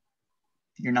okay.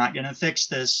 You're not going to fix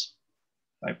this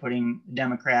by putting a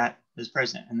Democrat as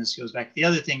president. And this goes back to the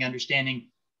other thing, understanding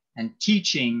and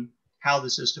teaching how the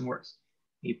system works.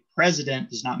 A president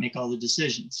does not make all the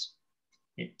decisions.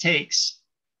 It takes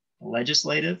the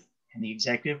legislative and the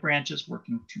executive branches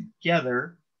working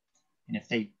together. And if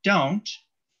they don't,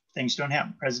 things don't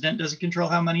happen. President doesn't control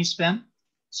how money's spent.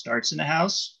 Starts in the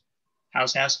House.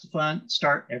 House has to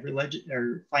start every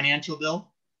financial bill,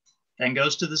 then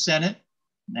goes to the Senate,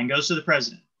 and then goes to the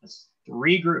president. That's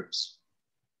 3 groups.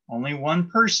 Only one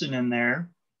person in there.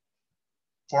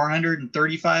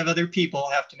 435 other people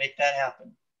have to make that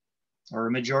happen, or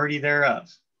a majority thereof,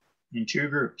 in 2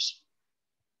 groups.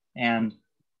 And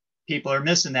people are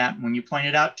missing that. When you point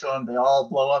it out to them, they all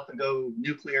blow up and go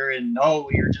nuclear and, oh,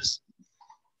 you're just,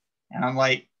 and I'm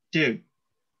like, dude,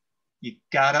 you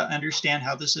gotta understand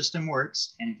how the system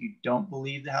works. And if you don't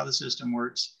believe how the system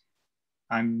works,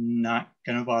 I'm not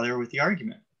gonna bother with the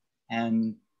argument.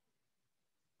 And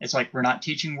it's like, we're not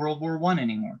teaching World War I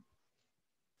anymore.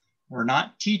 We're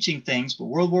not teaching things, but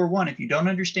World War I, if you don't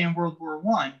understand World War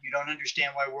I, you don't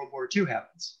understand why World War II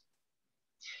happens.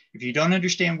 If you don't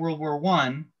understand World War I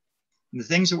and the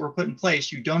things that were put in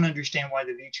place, you don't understand why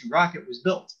the V-2 rocket was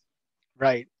built.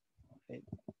 Right.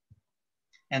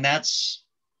 And that's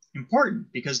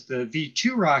important, because the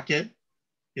V-2 rocket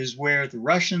is where the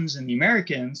Russians and the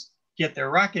Americans get their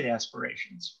rocket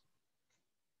aspirations.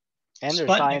 And their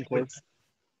Sputnik scientists.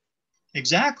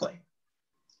 Exactly.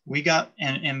 We got,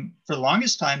 and for the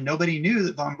longest time, nobody knew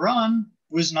that von Braun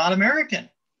was not American.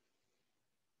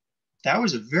 That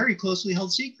was a very closely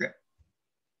held secret.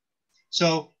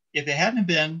 So if it hadn't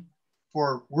been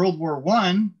for World War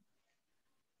I,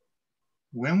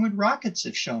 when would rockets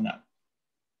have shown up?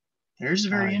 There's a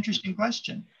very Uh, interesting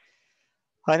question.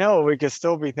 I know we could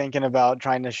still be thinking about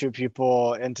trying to shoot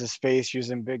people into space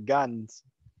using big guns.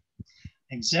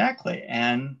 Exactly.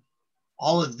 And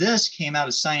all of this came out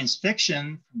of science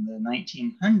fiction from the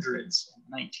 1900s and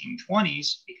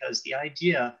 1920s because the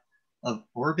idea of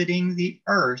orbiting the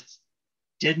Earth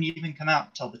didn't even come out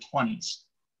until the 20s.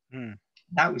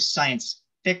 That was science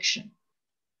fiction.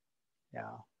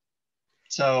 Yeah.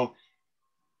 So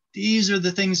these are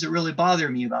the things that really bother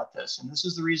me about this. And this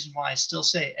is the reason why I still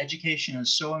say education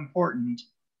is so important,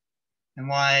 and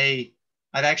why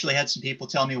I've actually had some people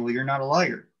tell me, well, you're not a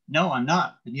lawyer. No, I'm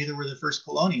not. But neither were the first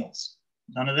colonials.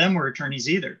 None of them were attorneys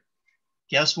either.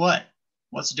 Guess what?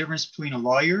 What's the difference between a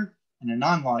lawyer and a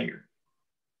non-lawyer?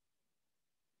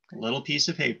 A little piece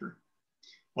of paper.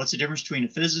 What's the difference between a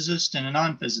physicist and a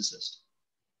non-physicist?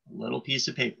 A little piece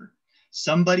of paper.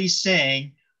 Somebody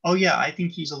saying, oh yeah, I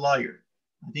think he's a lawyer.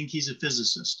 I think he's a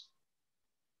physicist.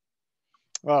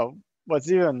 Well,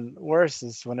 what's even worse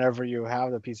is whenever you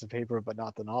have the piece of paper but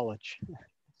not the knowledge.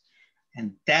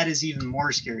 And that is even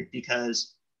more scary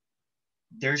because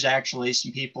there's actually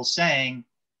some people saying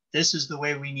this is the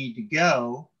way we need to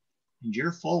go, and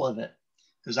you're full of it.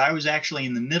 Because I was actually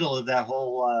in the middle of that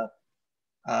whole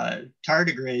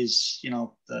tardigrades,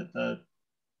 the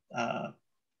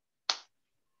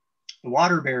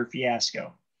water bear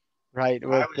fiasco. Right. I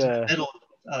was in the middle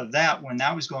of that when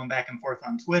that was going back and forth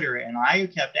on Twitter, and I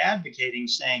kept advocating,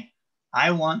 saying, I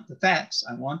want the facts.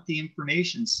 I want the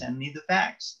information. Send me the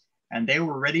facts. And they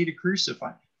were ready to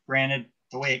crucify. Granted,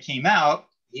 the way it came out,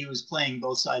 he was playing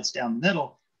both sides down the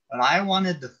middle, but I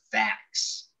wanted the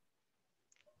facts.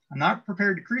 I'm not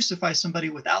prepared to crucify somebody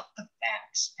without the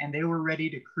facts. And they were ready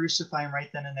to crucify him right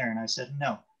then and there. And I said,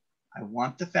 no, I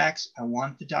want the facts. I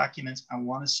want the documents. I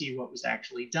want to see what was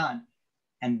actually done.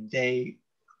 And they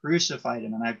crucified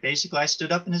him. And I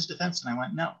stood up in his defense and I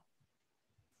went, no,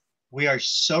 we are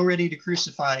so ready to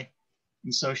crucify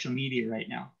in social media right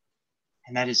now.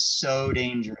 And that is so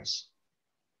dangerous.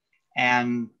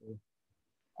 And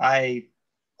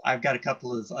I've got a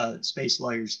couple of space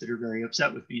lawyers that are very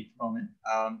upset with me at the moment.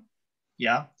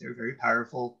 Yeah, they're very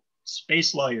powerful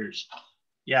space lawyers.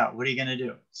 Yeah, what are you going to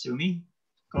do? Sue me?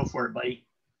 Go for it, buddy.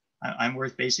 I'm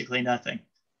worth basically nothing.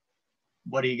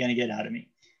 What are you going to get out of me?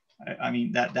 I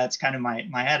mean, that's kind of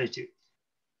my attitude.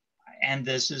 And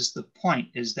this is the point,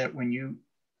 is that when you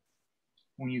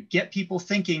get people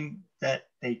thinking that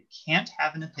they can't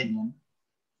have an opinion,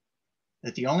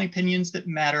 that the only opinions that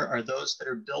matter are those that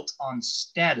are built on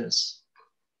status,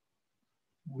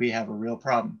 we have a real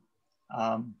problem.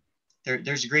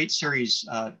 There's a great series.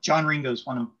 John Ringo is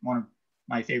one of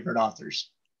my favorite authors,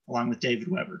 along with David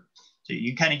Weber. So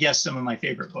you kind of guess some of my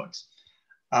favorite books.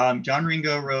 John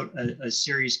Ringo wrote a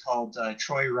series called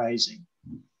Troy Rising.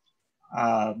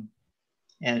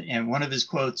 And one of his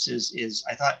quotes is,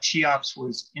 I thought Cheops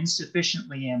was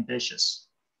insufficiently ambitious.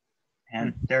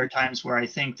 And there are times where I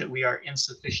think that we are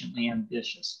insufficiently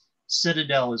ambitious.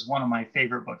 Citadel is one of my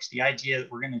favorite books. The idea that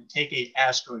we're going to take an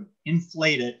asteroid,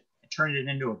 inflate it, and turn it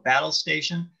into a battle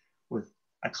station with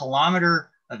a kilometer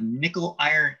of nickel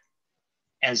iron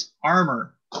as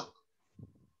armor.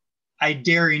 I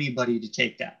dare anybody to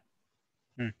take that.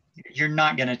 You're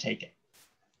not going to take it.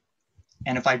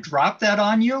 And if I drop that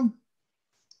on you,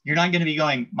 you're not going to be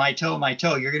going, my toe, my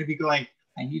toe. You're going to be going,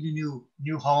 I need a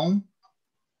new home.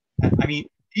 I mean,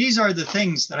 these are the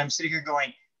things that I'm sitting here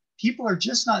going, people are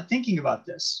just not thinking about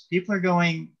this. People are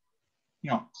going,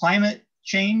 climate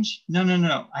change.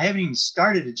 No. I haven't even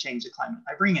started to change the climate.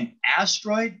 I bring an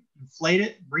asteroid, inflate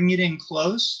it, bring it in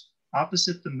close,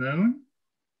 opposite the moon.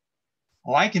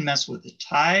 Oh, I can mess with the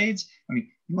tides. I mean,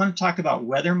 you want to talk about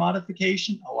weather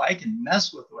modification? Oh, I can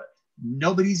mess with it.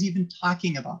 Nobody's even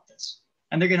talking about this.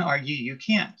 And they're going to argue you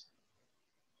can't.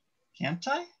 Can't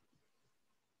I?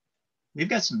 We've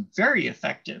got some very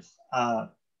effective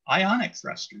ionic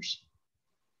thrusters.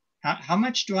 How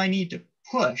much do I need to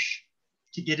push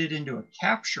to get it into a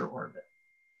capture orbit?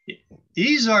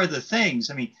 These are the things.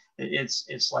 I mean,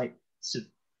 it's like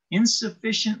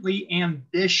insufficiently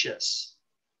ambitious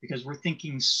because we're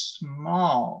thinking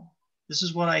small. This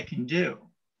is what I can do.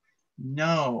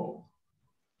 No,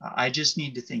 I just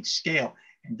need to think scale.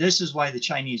 And this is why the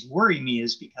Chinese worry me,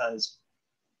 is because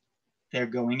they're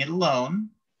going it alone.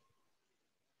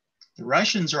 The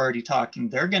Russians are already talking.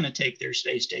 They're going to take their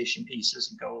space station pieces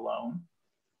and go alone.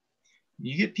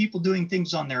 You get people doing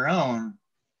things on their own,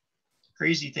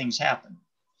 crazy things happen.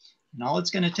 And all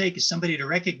it's going to take is somebody to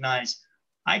recognize,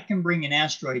 I can bring an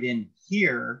asteroid in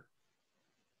here,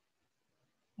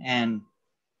 and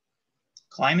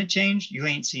climate change, you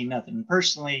ain't seen nothing.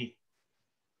 Personally,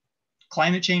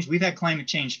 climate change, we've had climate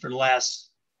change for the last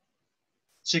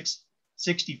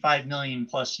 65 million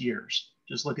plus years.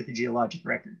 Just look at the geologic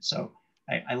record. So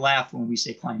I laugh when we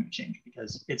say climate change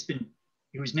because it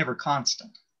was never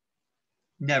constant.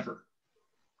 Never.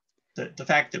 The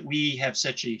fact that we have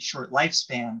such a short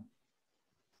lifespan,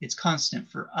 it's constant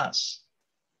for us.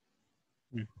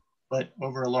 Mm. But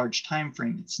over a large time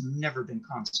frame, it's never been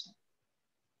constant.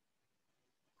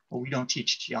 But we don't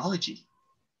teach geology.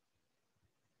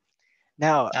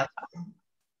 Now,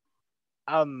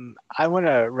 I want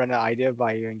to run an idea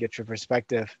by you and get your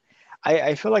perspective.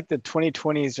 I feel like the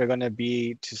 2020s are going to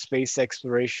be to space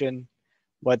exploration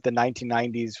what the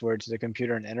 1990s were to the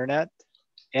computer and internet.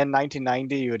 In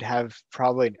 1990, you would have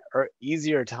probably an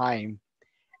easier time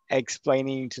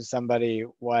explaining to somebody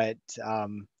what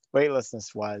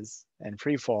weightlessness was and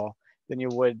free fall than you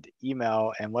would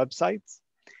email and websites.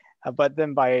 But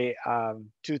then by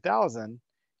 2000,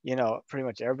 you know, pretty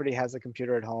much everybody has a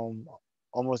computer at home.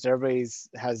 Almost everybody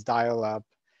has dial-up.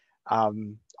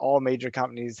 All major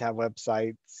companies have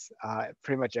websites.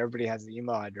 Pretty much everybody has an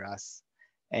email address,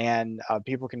 and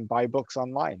people can buy books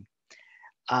online.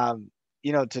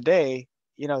 You know, today,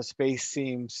 you know, space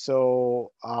seems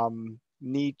so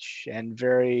niche and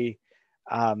very,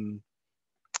 you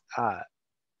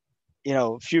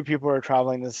know, few people are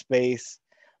traveling to space.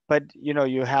 But, you know,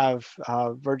 you have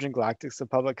Virgin Galactic's a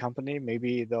public company.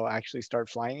 Maybe they'll actually start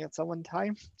flying it some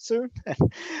time soon.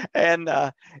 And,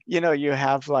 you know, you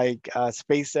have like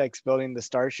SpaceX building the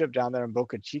Starship down there in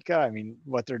Boca Chica. I mean,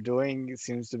 what they're doing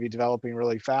seems to be developing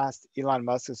really fast. Elon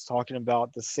Musk is talking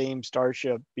about the same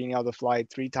Starship being able to fly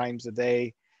 3 times a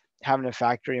day, having a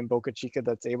factory in Boca Chica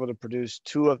that's able to produce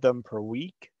 2 of them per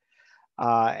week.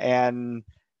 And,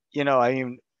 you know, I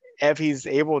mean, if he's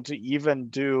able to even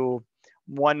do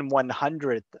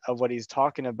 1/100th of what he's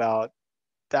talking about,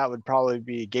 that would probably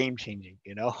be game changing,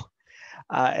 you know.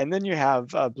 And then you have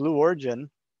Blue Origin,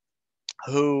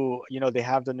 who, you know, they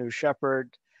have the New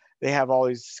Shepard, they have all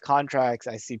these contracts.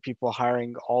 I see people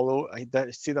hiring all over. I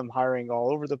see them hiring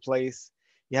all over the place.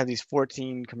 You have these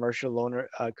 14 commercial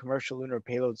lunar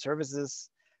payload services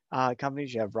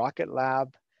companies. You have Rocket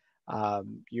Lab.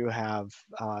 You have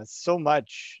so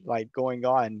much like going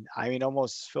on. I mean,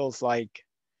 almost feels like.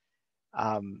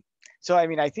 So I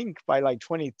mean, I think by like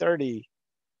 2030,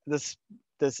 this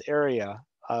area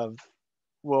of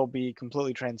will be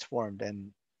completely transformed,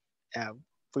 and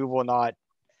we will not,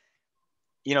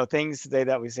 you know, things today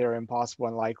that we say are impossible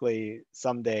and likely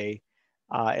someday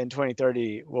in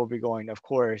 2030 we'll be going, of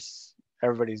course,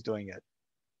 everybody's doing it.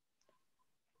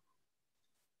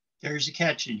 There's a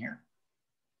catch in here,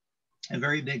 a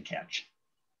very big catch.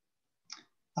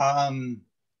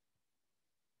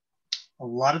 A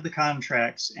lot of the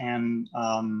contracts, and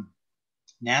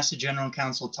NASA General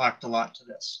Counsel talked a lot to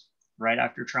this right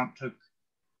after Trump took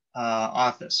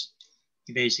office.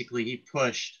 He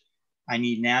pushed, I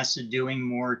need NASA doing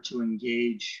more to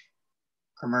engage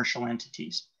commercial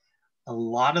entities. A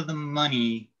lot of the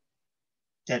money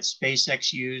that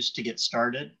SpaceX used to get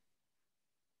started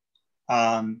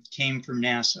came from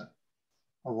NASA.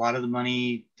 A lot of the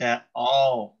money that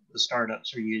all the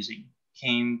startups are using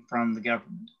came from the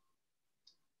government.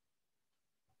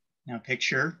 Now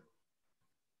picture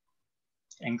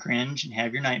and cringe and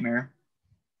have your nightmare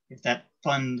if that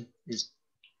fund is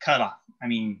cut off. I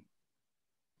mean,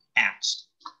 axed.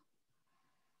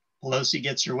 Pelosi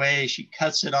gets her way, she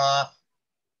cuts it off.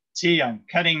 See, I'm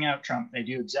cutting out Trump. They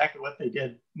do exactly what they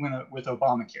did with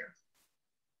Obamacare.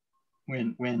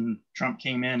 When Trump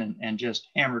came in and just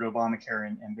hammered Obamacare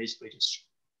and basically just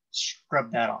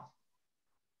scrubbed that off.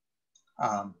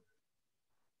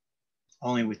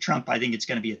 Only with Trump, I think it's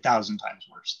going to be 1,000 times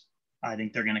worse. I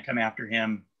think they're going to come after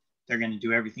him. They're going to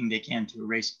do everything they can to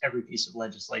erase every piece of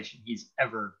legislation he's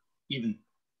ever even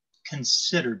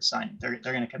considered signing. They're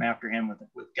going to come after him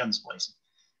with guns blazing.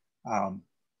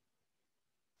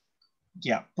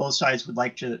 Yeah, both sides would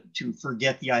like to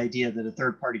forget the idea that a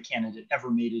third-party candidate ever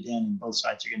made it in, and both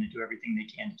sides are going to do everything they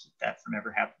can to keep that from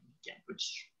ever happening again,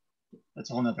 which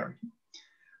that's a whole nother argument.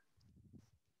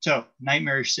 So,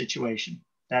 nightmarish situation.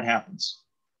 That happens.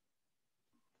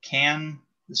 Can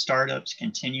the startups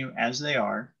continue as they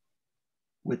are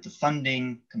with the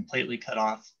funding completely cut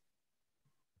off?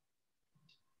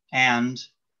 And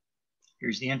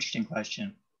here's the interesting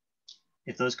question.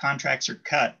 If those contracts are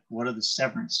cut, what are the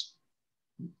severance?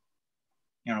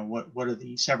 You know, what do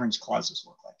the severance clauses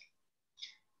look like?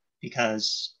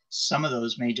 Because some of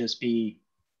those may just be,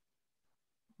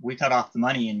 we cut off the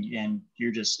money and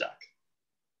you're just stuck.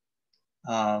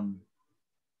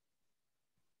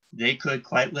 They could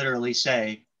quite literally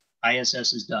say,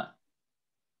 ISS is done.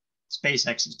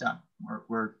 SpaceX is done.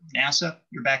 We're NASA,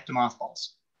 you're back to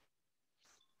mothballs.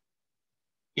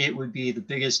 it would be the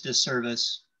biggest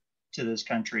disservice to this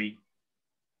country,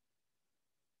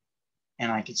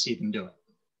 and I could see them do it.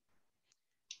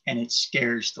 And it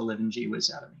scares the living gee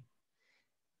whiz out of me.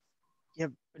 Yeah,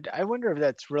 but I wonder if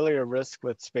that's really a risk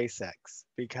with SpaceX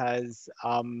because,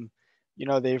 you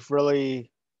know, they've really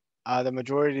the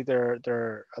majority of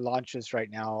their launches right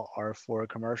now are for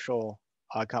commercial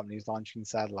companies launching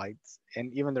satellites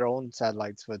and even their own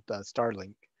satellites with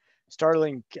Starlink.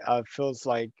 Starlink feels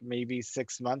like maybe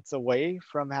 6 months away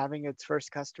from having its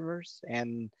first customers,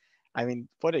 and I mean,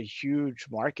 what a huge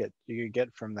market you could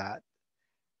get from that.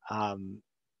 Um,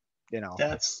 you know,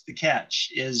 That's the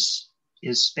catch. Is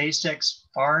SpaceX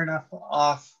far enough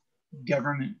off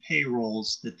government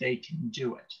payrolls that they can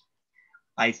do it?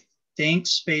 I think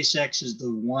SpaceX is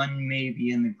the one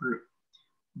maybe in the group.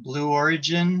 Blue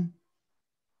Origin,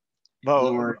 Blue well,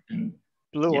 Origin,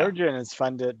 Blue yeah. Origin is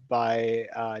funded by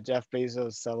Jeff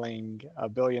Bezos selling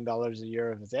 $1 billion a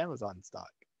year of his Amazon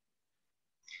stock.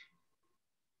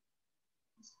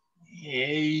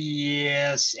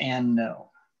 Yes and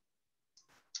no.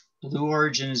 Blue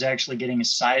Origin is actually getting a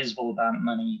sizable amount of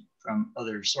money from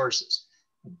other sources.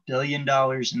 $1 billion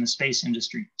in the space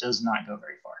industry does not go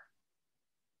very far.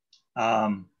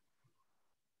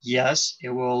 Yes, it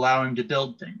will allow him to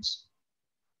build things.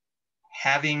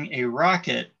 Having a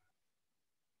rocket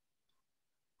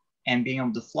and being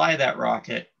able to fly that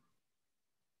rocket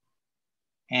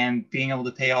and being able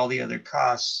to pay all the other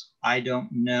costs, I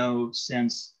don't know,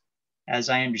 since, as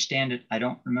I understand it, I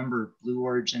don't remember if Blue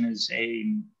Origin is a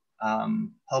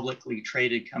publicly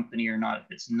traded company or not. If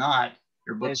it's not,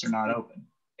 your books are not open.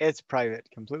 It's private,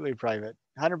 completely private,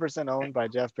 100% owned by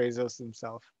Jeff Bezos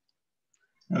himself.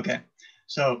 Okay,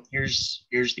 so here's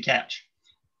the catch.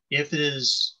 If it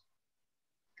is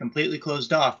completely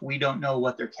closed off, we don't know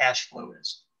what their cash flow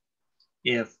is.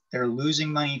 If they're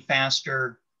losing money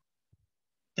faster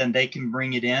than they can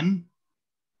bring it in.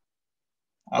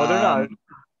 Well,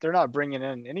 they're not bringing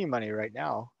in any money right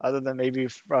now, other than maybe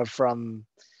from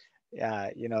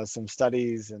you know, some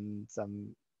studies and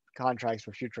some contracts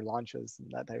for future launches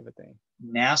and that type of thing.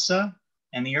 NASA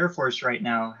and the Air Force right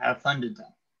now have funded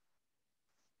them.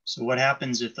 So what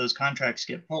happens if those contracts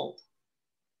get pulled?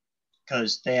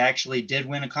 Because they actually did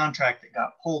win a contract that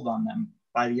got pulled on them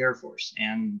by the Air Force.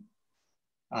 And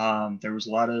there was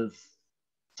a lot of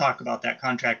talk about that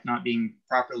contract not being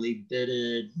properly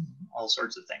bidded, all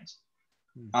sorts of things.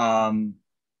 I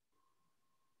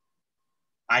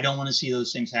don't want to see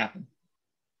those things happen.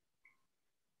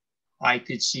 I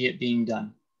could see it being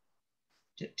done.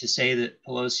 To say that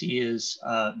Pelosi is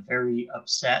very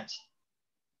upset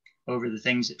over the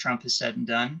things that Trump has said and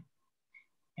done,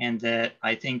 and that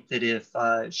I think that if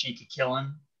she could kill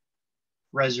him,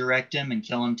 resurrect him, and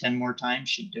kill him 10 more times,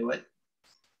 she'd do it.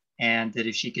 And that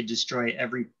if she could destroy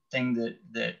everything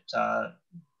that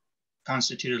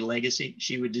constituted a legacy,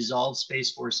 she would dissolve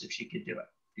Space Force if she could do it.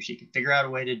 If she could figure out a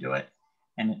way to do it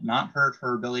and it not hurt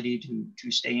her ability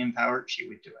to stay in power, she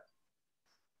would do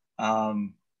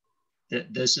it.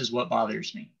 This is what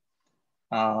bothers me.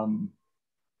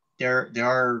 There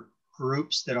are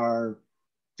groups that are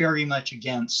very much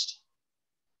against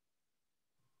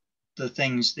the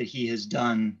things that he has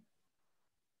done.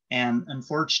 And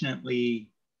unfortunately,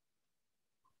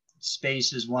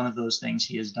 space is one of those things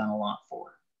he has done a lot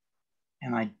for.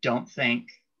 And I don't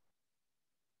think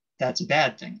that's a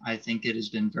bad thing. I think it has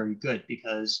been very good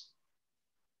because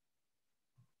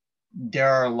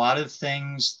there are a lot of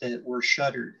things that were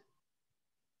shuttered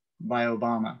by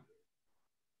Obama.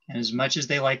 And as much as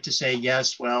they like to say,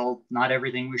 yes, well, not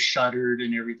everything was shuttered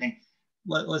and everything,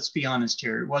 let's be honest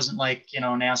here. It wasn't like, you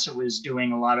know, NASA was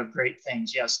doing a lot of great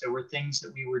things. Yes, there were things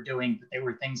that we were doing, but they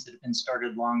were things that had been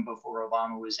started long before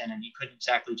Obama was in, and he couldn't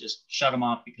exactly just shut them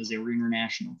off because they were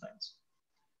international things.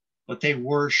 But they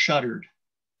were shuttered.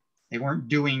 They weren't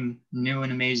doing new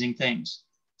and amazing things.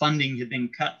 Funding had been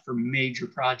cut for major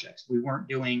projects. We weren't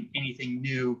doing anything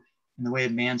new in the way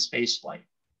of manned space flight.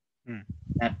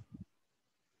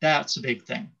 That's a big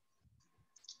thing.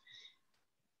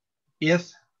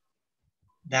 If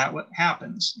that what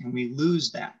happens and we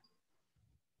lose that,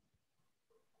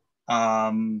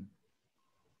 and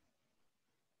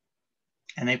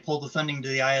they pull the funding to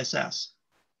the ISS,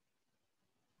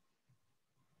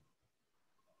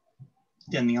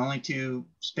 then the only two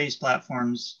space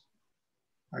platforms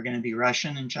are going to be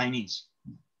Russian and Chinese.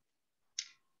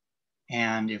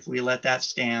 And if we let that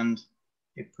stand,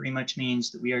 it pretty much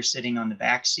means that we are sitting on the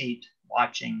back seat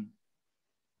watching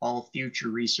all future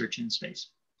research in space.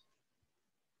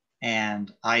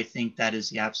 And I think that is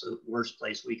the absolute worst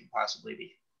place we could possibly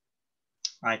be.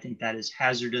 I think that is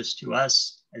hazardous to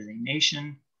us as a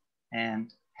nation,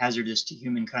 and hazardous to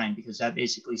humankind, because that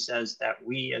basically says that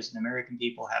we as an American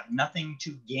people have nothing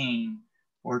to gain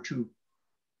or to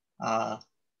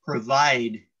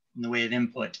provide in the way of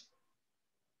input.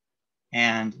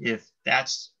 And if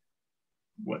that's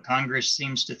what Congress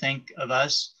seems to think of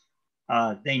us,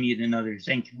 they need another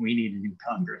think. We need a new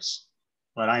Congress.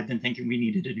 But I've been thinking we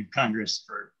needed a new Congress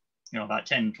for about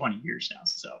 10, 20 years now.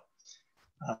 So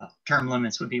term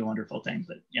limits would be a wonderful thing,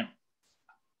 but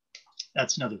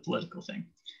that's another political thing.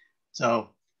 So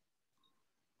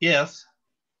if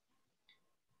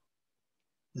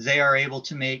they are able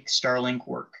to make Starlink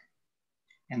work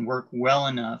and work well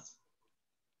enough,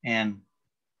 and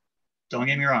don't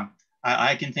get me wrong,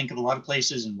 I can think of a lot of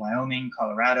places in Wyoming,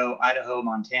 Colorado, Idaho,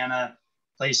 Montana,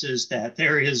 places that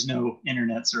there is no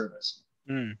internet service.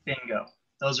 Bingo.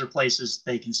 Those are places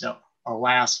they can sell.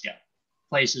 Alaska,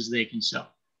 places they can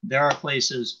sell. There are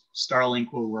places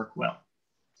Starlink will work well.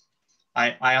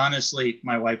 I honestly,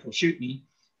 my wife will shoot me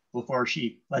before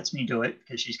she lets me do it,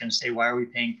 because she's going to say, why are we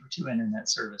paying for 2 internet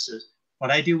services?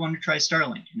 But I do want to try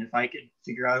Starlink. And if I could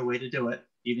figure out a way to do it,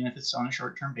 even if it's on a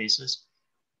short-term basis,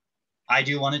 I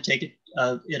do want to take it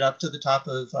up to the top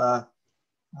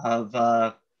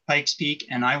of Pikes Peak,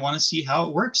 and I want to see how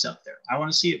it works up there. I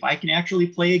want to see if I can actually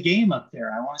play a game up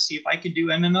there. I want to see if I can do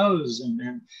MMOs,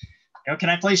 and can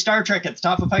I play Star Trek at the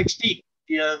top of Pikes Peak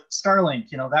via Starlink?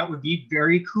 That would be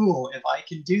very cool if I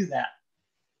can do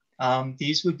that.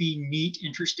 These would be neat,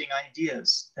 interesting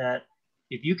ideas that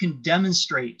if you can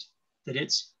demonstrate that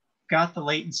it's got the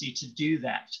latency to do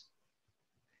that,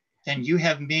 then you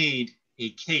have made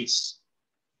a case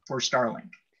for Starlink.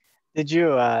 Did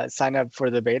you sign up for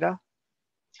the beta?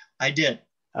 I did.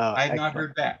 Oh, I have not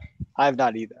heard back. I have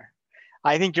not either.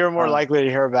 I think you're more likely to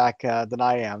hear back than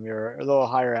I am. You're a little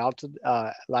higher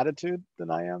latitude than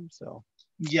I am, so.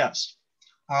 Yes.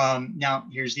 Now,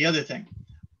 here's the other thing.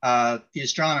 The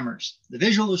astronomers, the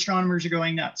visual astronomers are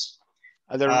going nuts.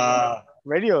 There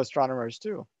radio astronomers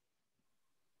too.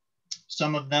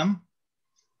 Some of them.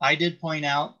 I did point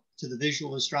out to the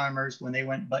visual astronomers when they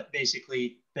went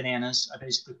basically bananas. I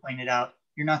basically pointed out,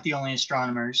 you're not the only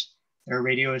astronomers. There are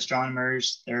radio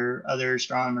astronomers, there are other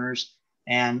astronomers,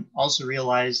 and also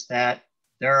realize that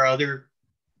there are other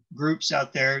groups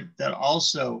out there that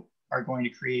also are going to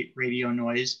create radio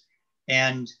noise.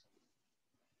 And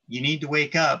you need to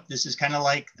wake up. This is kind of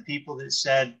like the people that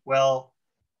said, well,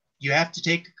 you have to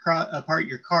take apart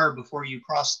your car before you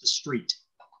cross the street.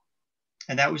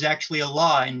 And that was actually a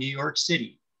law in New York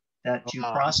City, that to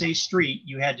cross a street,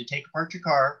 you had to take apart your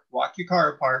car, walk your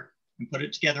car apart, and put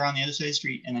it together on the other side of the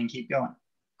street, and then keep going.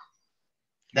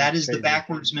 That is the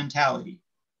backwards mentality.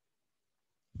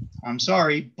 I'm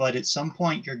sorry, but at some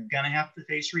point, you're going to have to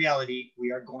face reality.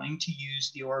 We are going to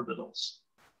use the orbitals,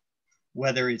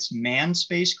 whether it's manned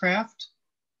spacecraft,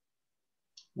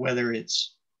 whether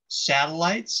it's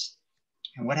satellites.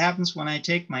 And what happens when I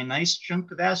take my nice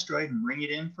chunk of asteroid and bring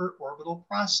it in for orbital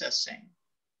processing?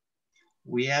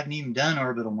 We haven't even done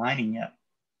orbital mining yet.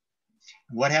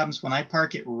 What happens when I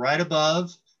park it right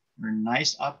above your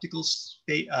nice optical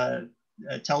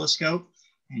telescope,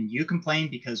 and you complain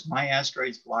because my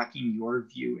asteroid's blocking your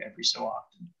view every so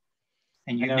often?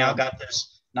 And you've now got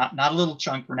this, not a little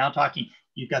chunk, we're now talking,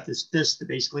 you've got this that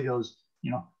basically goes,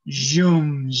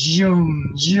 zoom,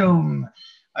 zoom, zoom.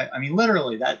 I mean,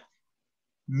 literally, that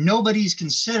nobody's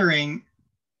considering.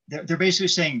 They're basically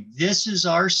saying, this is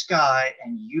our sky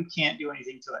and you can't do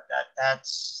anything to it.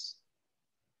 That's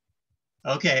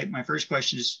okay. My first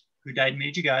question is, who died and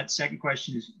made you God? Second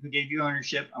question is, who gave you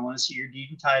ownership? I want to see your deed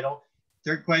and title.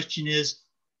 Third question is,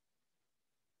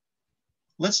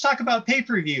 let's talk about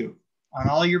pay-per-view on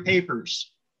all your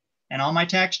papers and all my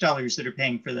tax dollars that are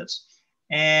paying for this.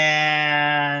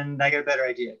 And I got a better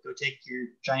idea. Go take your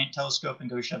giant telescope and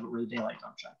go shove it where the daylight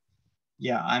don't shine.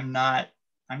 Yeah, I'm not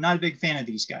a big fan of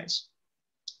these guys.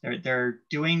 They're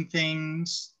doing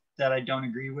things that I don't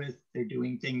agree with. They're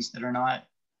doing things that are not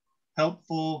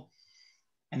helpful.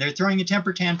 And they're throwing a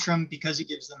temper tantrum because it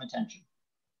gives them attention.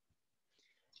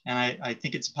 And I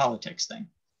think it's a politics thing.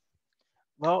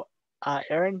 Well,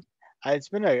 Aaron, it's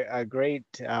been a great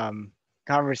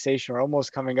conversation. We're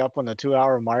almost coming up on the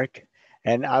 2-hour mark,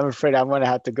 and I'm afraid I'm going to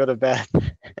have to go to bed.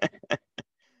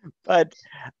 But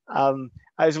I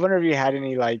was wondering if you had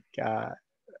any,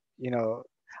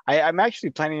 I'm actually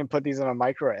planning to put these on a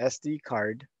micro SD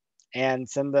card and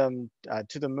send them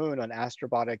to the moon on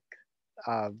Astrobotic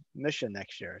mission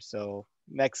next year. So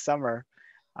next summer,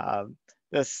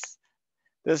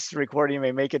 this recording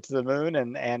may make it to the moon,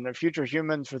 and future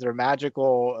humans with their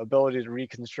magical ability to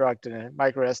reconstruct a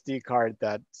micro SD card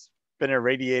that's been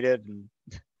irradiated and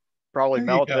probably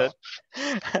There you melted,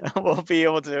 we'll be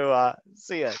able to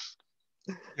see it.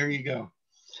 There you go.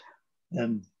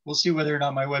 And we'll see whether or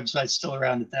not my website's still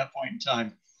around at that point in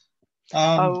time.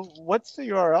 What's the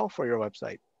URL for your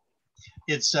website?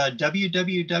 It's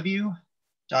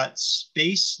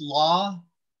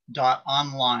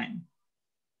www.spacelaw.online.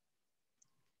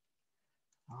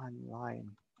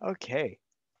 Online. Okay.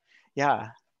 Yeah.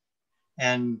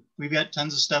 And we've got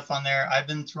tons of stuff on there. I've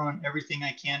been throwing everything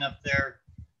I can up there.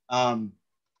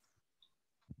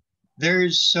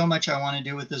 There's so much I want to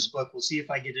do with this book. We'll see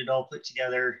if I get it all put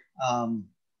together.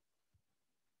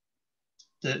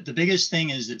 The biggest thing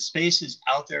is that space is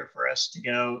out there for us to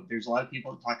go. There's a lot of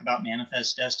people that talk about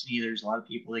manifest destiny. There's a lot of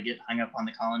people that get hung up on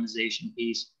the colonization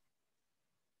piece.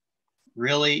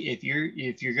 Really, if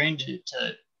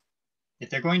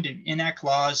they're going to enact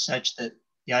laws such that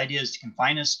the idea is to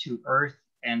confine us to Earth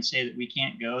and say that we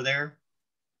can't go there,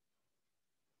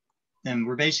 then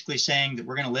we're basically saying that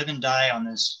we're going to live and die on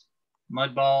this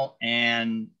mud ball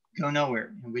and go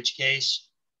nowhere, in which case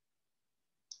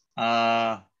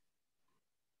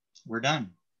we're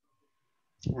done.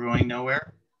 We're going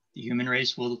nowhere. The human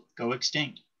race will go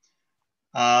extinct.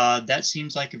 That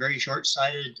seems like a very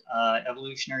short-sighted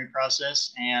evolutionary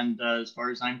process, and as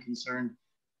far as I'm concerned,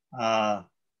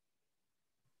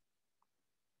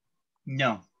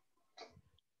 no.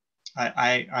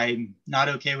 I'm not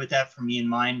okay with that for me and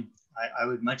mine. I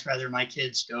would much rather my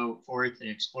kids go forth and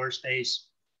explore space.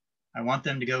 I want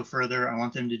them to go further. I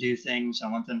want them to do things.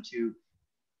 I want them to,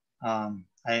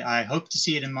 I hope to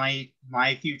see it in my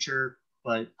future,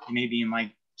 but maybe in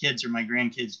my kids or my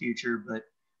grandkids' future, but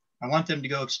I want them to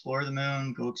go explore the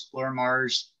moon, go explore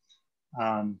Mars,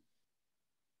 go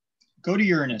to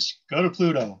Uranus, go to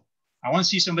Pluto. I want to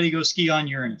see somebody go ski on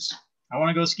Uranus. I want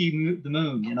to go ski the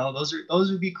moon. You know, those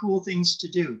would be cool things to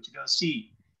do, to go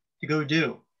see, to go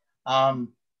do.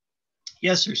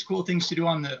 Yes, there's cool things to do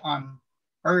on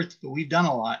Earth, but we've done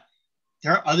a lot.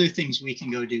 There are other things we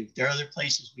can go do. There are other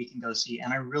places we can go see,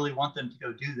 and I really want them to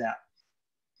go do that.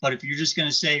 But if you're just going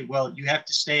to say, well, you have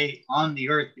to stay on the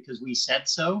Earth because we said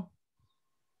so,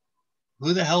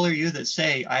 who the hell are you that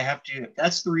say I have to?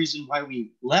 That's the reason why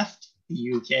we left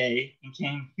the UK and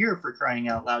came here, for crying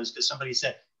out loud, is because somebody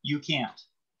said, you can't.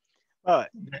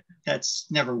 That's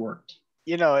never worked.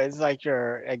 You know, it's like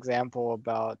your example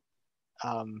about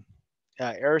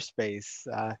airspace.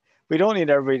 We don't need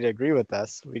everybody to agree with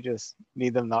us. We just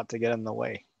need them not to get in the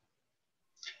way.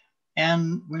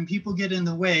 And when people get in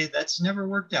the way, that's never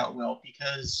worked out well,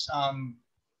 because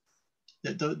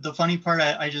the funny part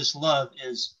I just love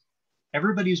is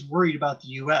everybody's worried about the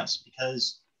US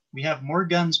because we have more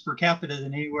guns per capita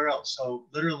than anywhere else. So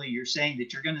literally you're saying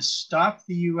that you're going to stop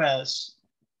the US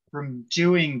from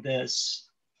doing this,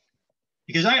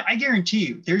 because I guarantee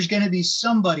you there's going to be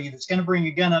somebody that's going to bring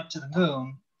a gun up to the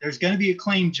moon. There's going to be a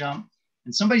claim jump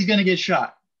and somebody's going to get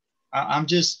shot. I'm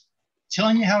just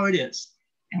telling you how it is.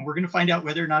 And we're going to find out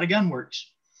whether or not a gun works.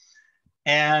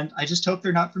 And I just hope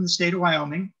they're not from the state of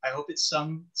Wyoming. I hope it's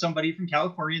somebody from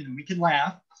California, and then we can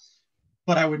laugh.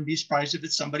 But I wouldn't be surprised if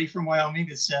it's somebody from Wyoming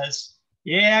that says,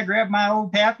 yeah, I grabbed my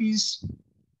old pappy's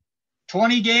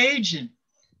 20 gauge and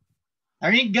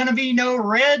there ain't going to be no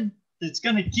red that's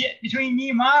going to get between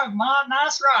me and my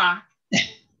nice rock.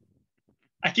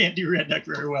 I can't do redneck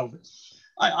very well, but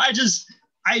I just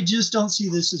don't see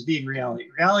this as being reality.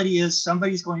 Reality is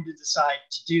somebody's going to decide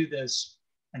to do this.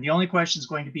 And the only question is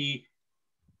going to be,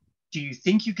 do you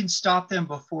think you can stop them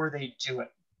before they do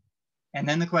it? And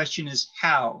then the question is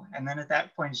how? And then at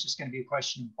that point, it's just going to be a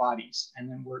question of bodies. And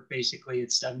then we're basically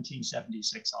at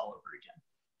 1776 all over again.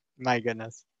 My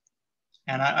goodness.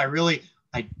 And I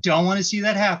don't want to see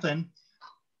that happen,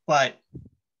 but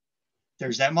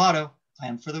there's that motto,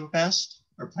 plan for the best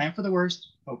or plan for the worst,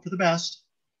 hope for the best.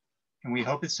 And we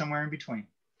hope it's somewhere in between.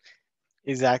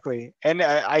 Exactly. And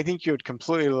I think you would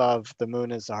completely love The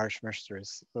Moon is a Harsh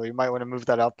Mistress. So you might want to move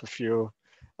that up a few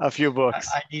books.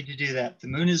 I need to do that. The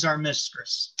Moon is our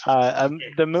mistress. Okay.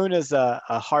 The Moon is a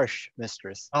harsh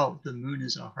mistress. Oh, The Moon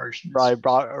is a harsh mistress.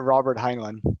 By Robert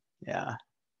Heinlein. Yeah.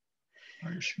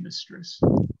 Harsh mistress.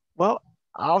 Well,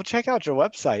 I'll check out your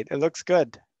website. It looks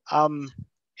good.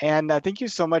 And thank you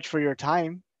so much for your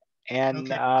time.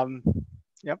 And okay.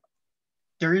 Yep.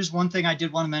 There is one thing I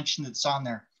did want to mention that's on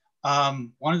there.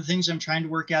 One of the things I'm trying to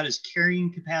work out is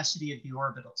carrying capacity of the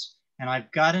orbitals. And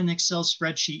I've got an Excel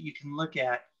spreadsheet you can look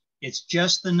at. It's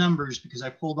just the numbers because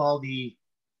I pulled all the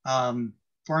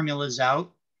formulas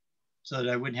out so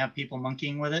that I wouldn't have people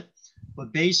monkeying with it.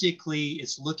 But basically,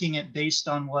 it's looking at based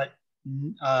on what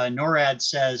NORAD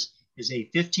says is a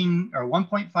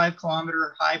 1.5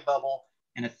 kilometer high bubble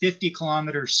and a 50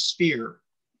 kilometer sphere.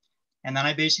 And then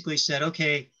I basically said,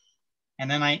 okay. And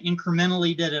then I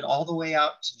incrementally did it all the way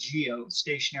out to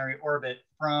geostationary orbit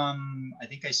from, I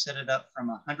think I set it up from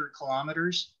 100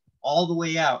 kilometers all the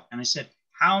way out. And I said,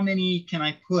 how many can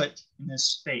I put in this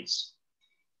space?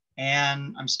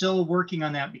 And I'm still working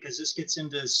on that because this gets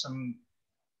into some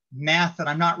math that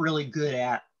I'm not really good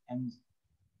at.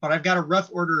 But I've got a rough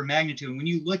order of magnitude. And when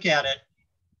you look at it,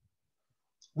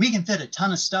 we can fit a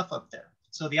ton of stuff up there.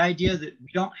 So the idea that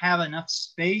we don't have enough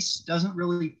space doesn't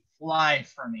really fly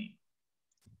for me.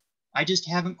 I just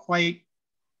haven't quite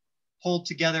pulled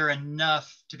together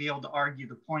enough to be able to argue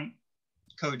the point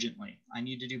cogently. I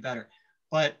need to do better.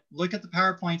 But look at the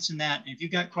PowerPoints in that. And if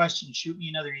you've got questions, shoot me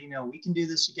another email. We can do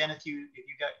this again if you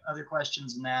got other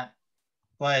questions in that.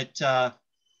 But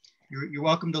you're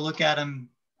welcome to look at them.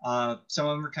 Some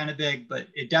of them are kind of big, but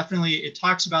it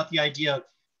talks about the idea of,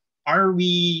 do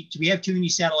we have too many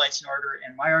satellites in order?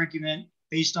 And my argument,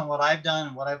 based on what I've done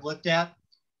and what I've looked at,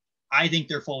 I think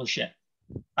they're full of shit.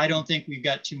 I don't think we've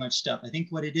got too much stuff. I think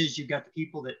what it is, you've got the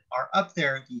people that are up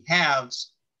there, the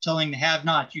haves, telling the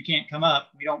have-nots, you can't come up.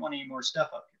 We don't want any more stuff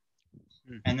up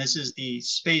here. Mm-hmm. And this is the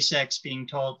SpaceX being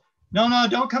told, no,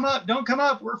 don't come up. Don't come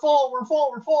up. We're full. We're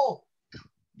full. We're full.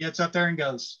 Gets up there and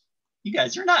goes, you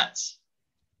guys are nuts.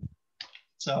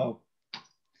 So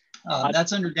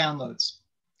that's under downloads.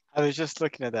 I was just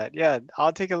looking at that. Yeah,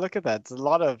 I'll take a look at that. It's a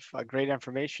lot of great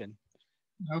information.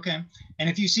 Okay. And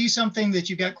if you see something that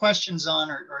you got questions on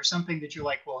or something that you're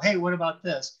like, well, hey, what about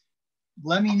this?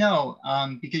 Let me know,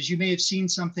 because you may have seen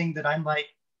something that I'm like,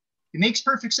 it makes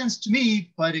perfect sense to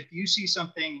me, but if you see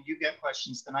something and you get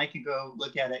questions, then I can go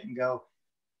look at it and go,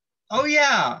 oh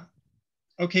yeah,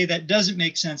 okay, that doesn't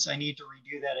make sense. I need to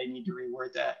redo that. I need to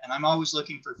reword that. And I'm always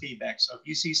looking for feedback. So if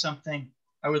you see something,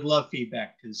 I would love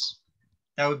feedback because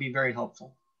that would be very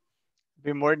helpful. I'd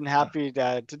be more than happy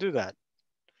to do that.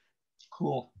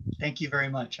 Cool. Thank you very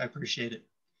much. I appreciate it.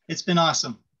 It's been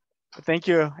awesome. Thank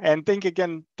you. And thank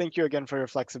you again for your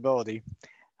flexibility.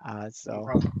 No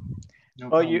problem.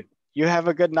 Well, you have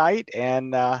a good night,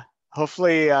 and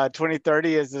hopefully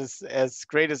 2030 is as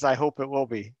great as I hope it will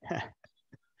be.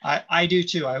 I do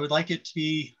too. I would like it to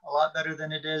be a lot better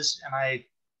than it is. And I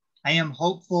am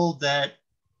hopeful that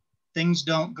things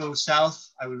don't go south.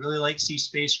 I would really like to see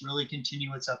space really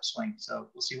continue its upswing. So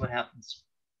we'll see what happens.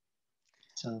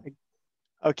 So.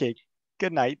 Okay.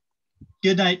 Good night.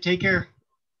 Good night. Take care.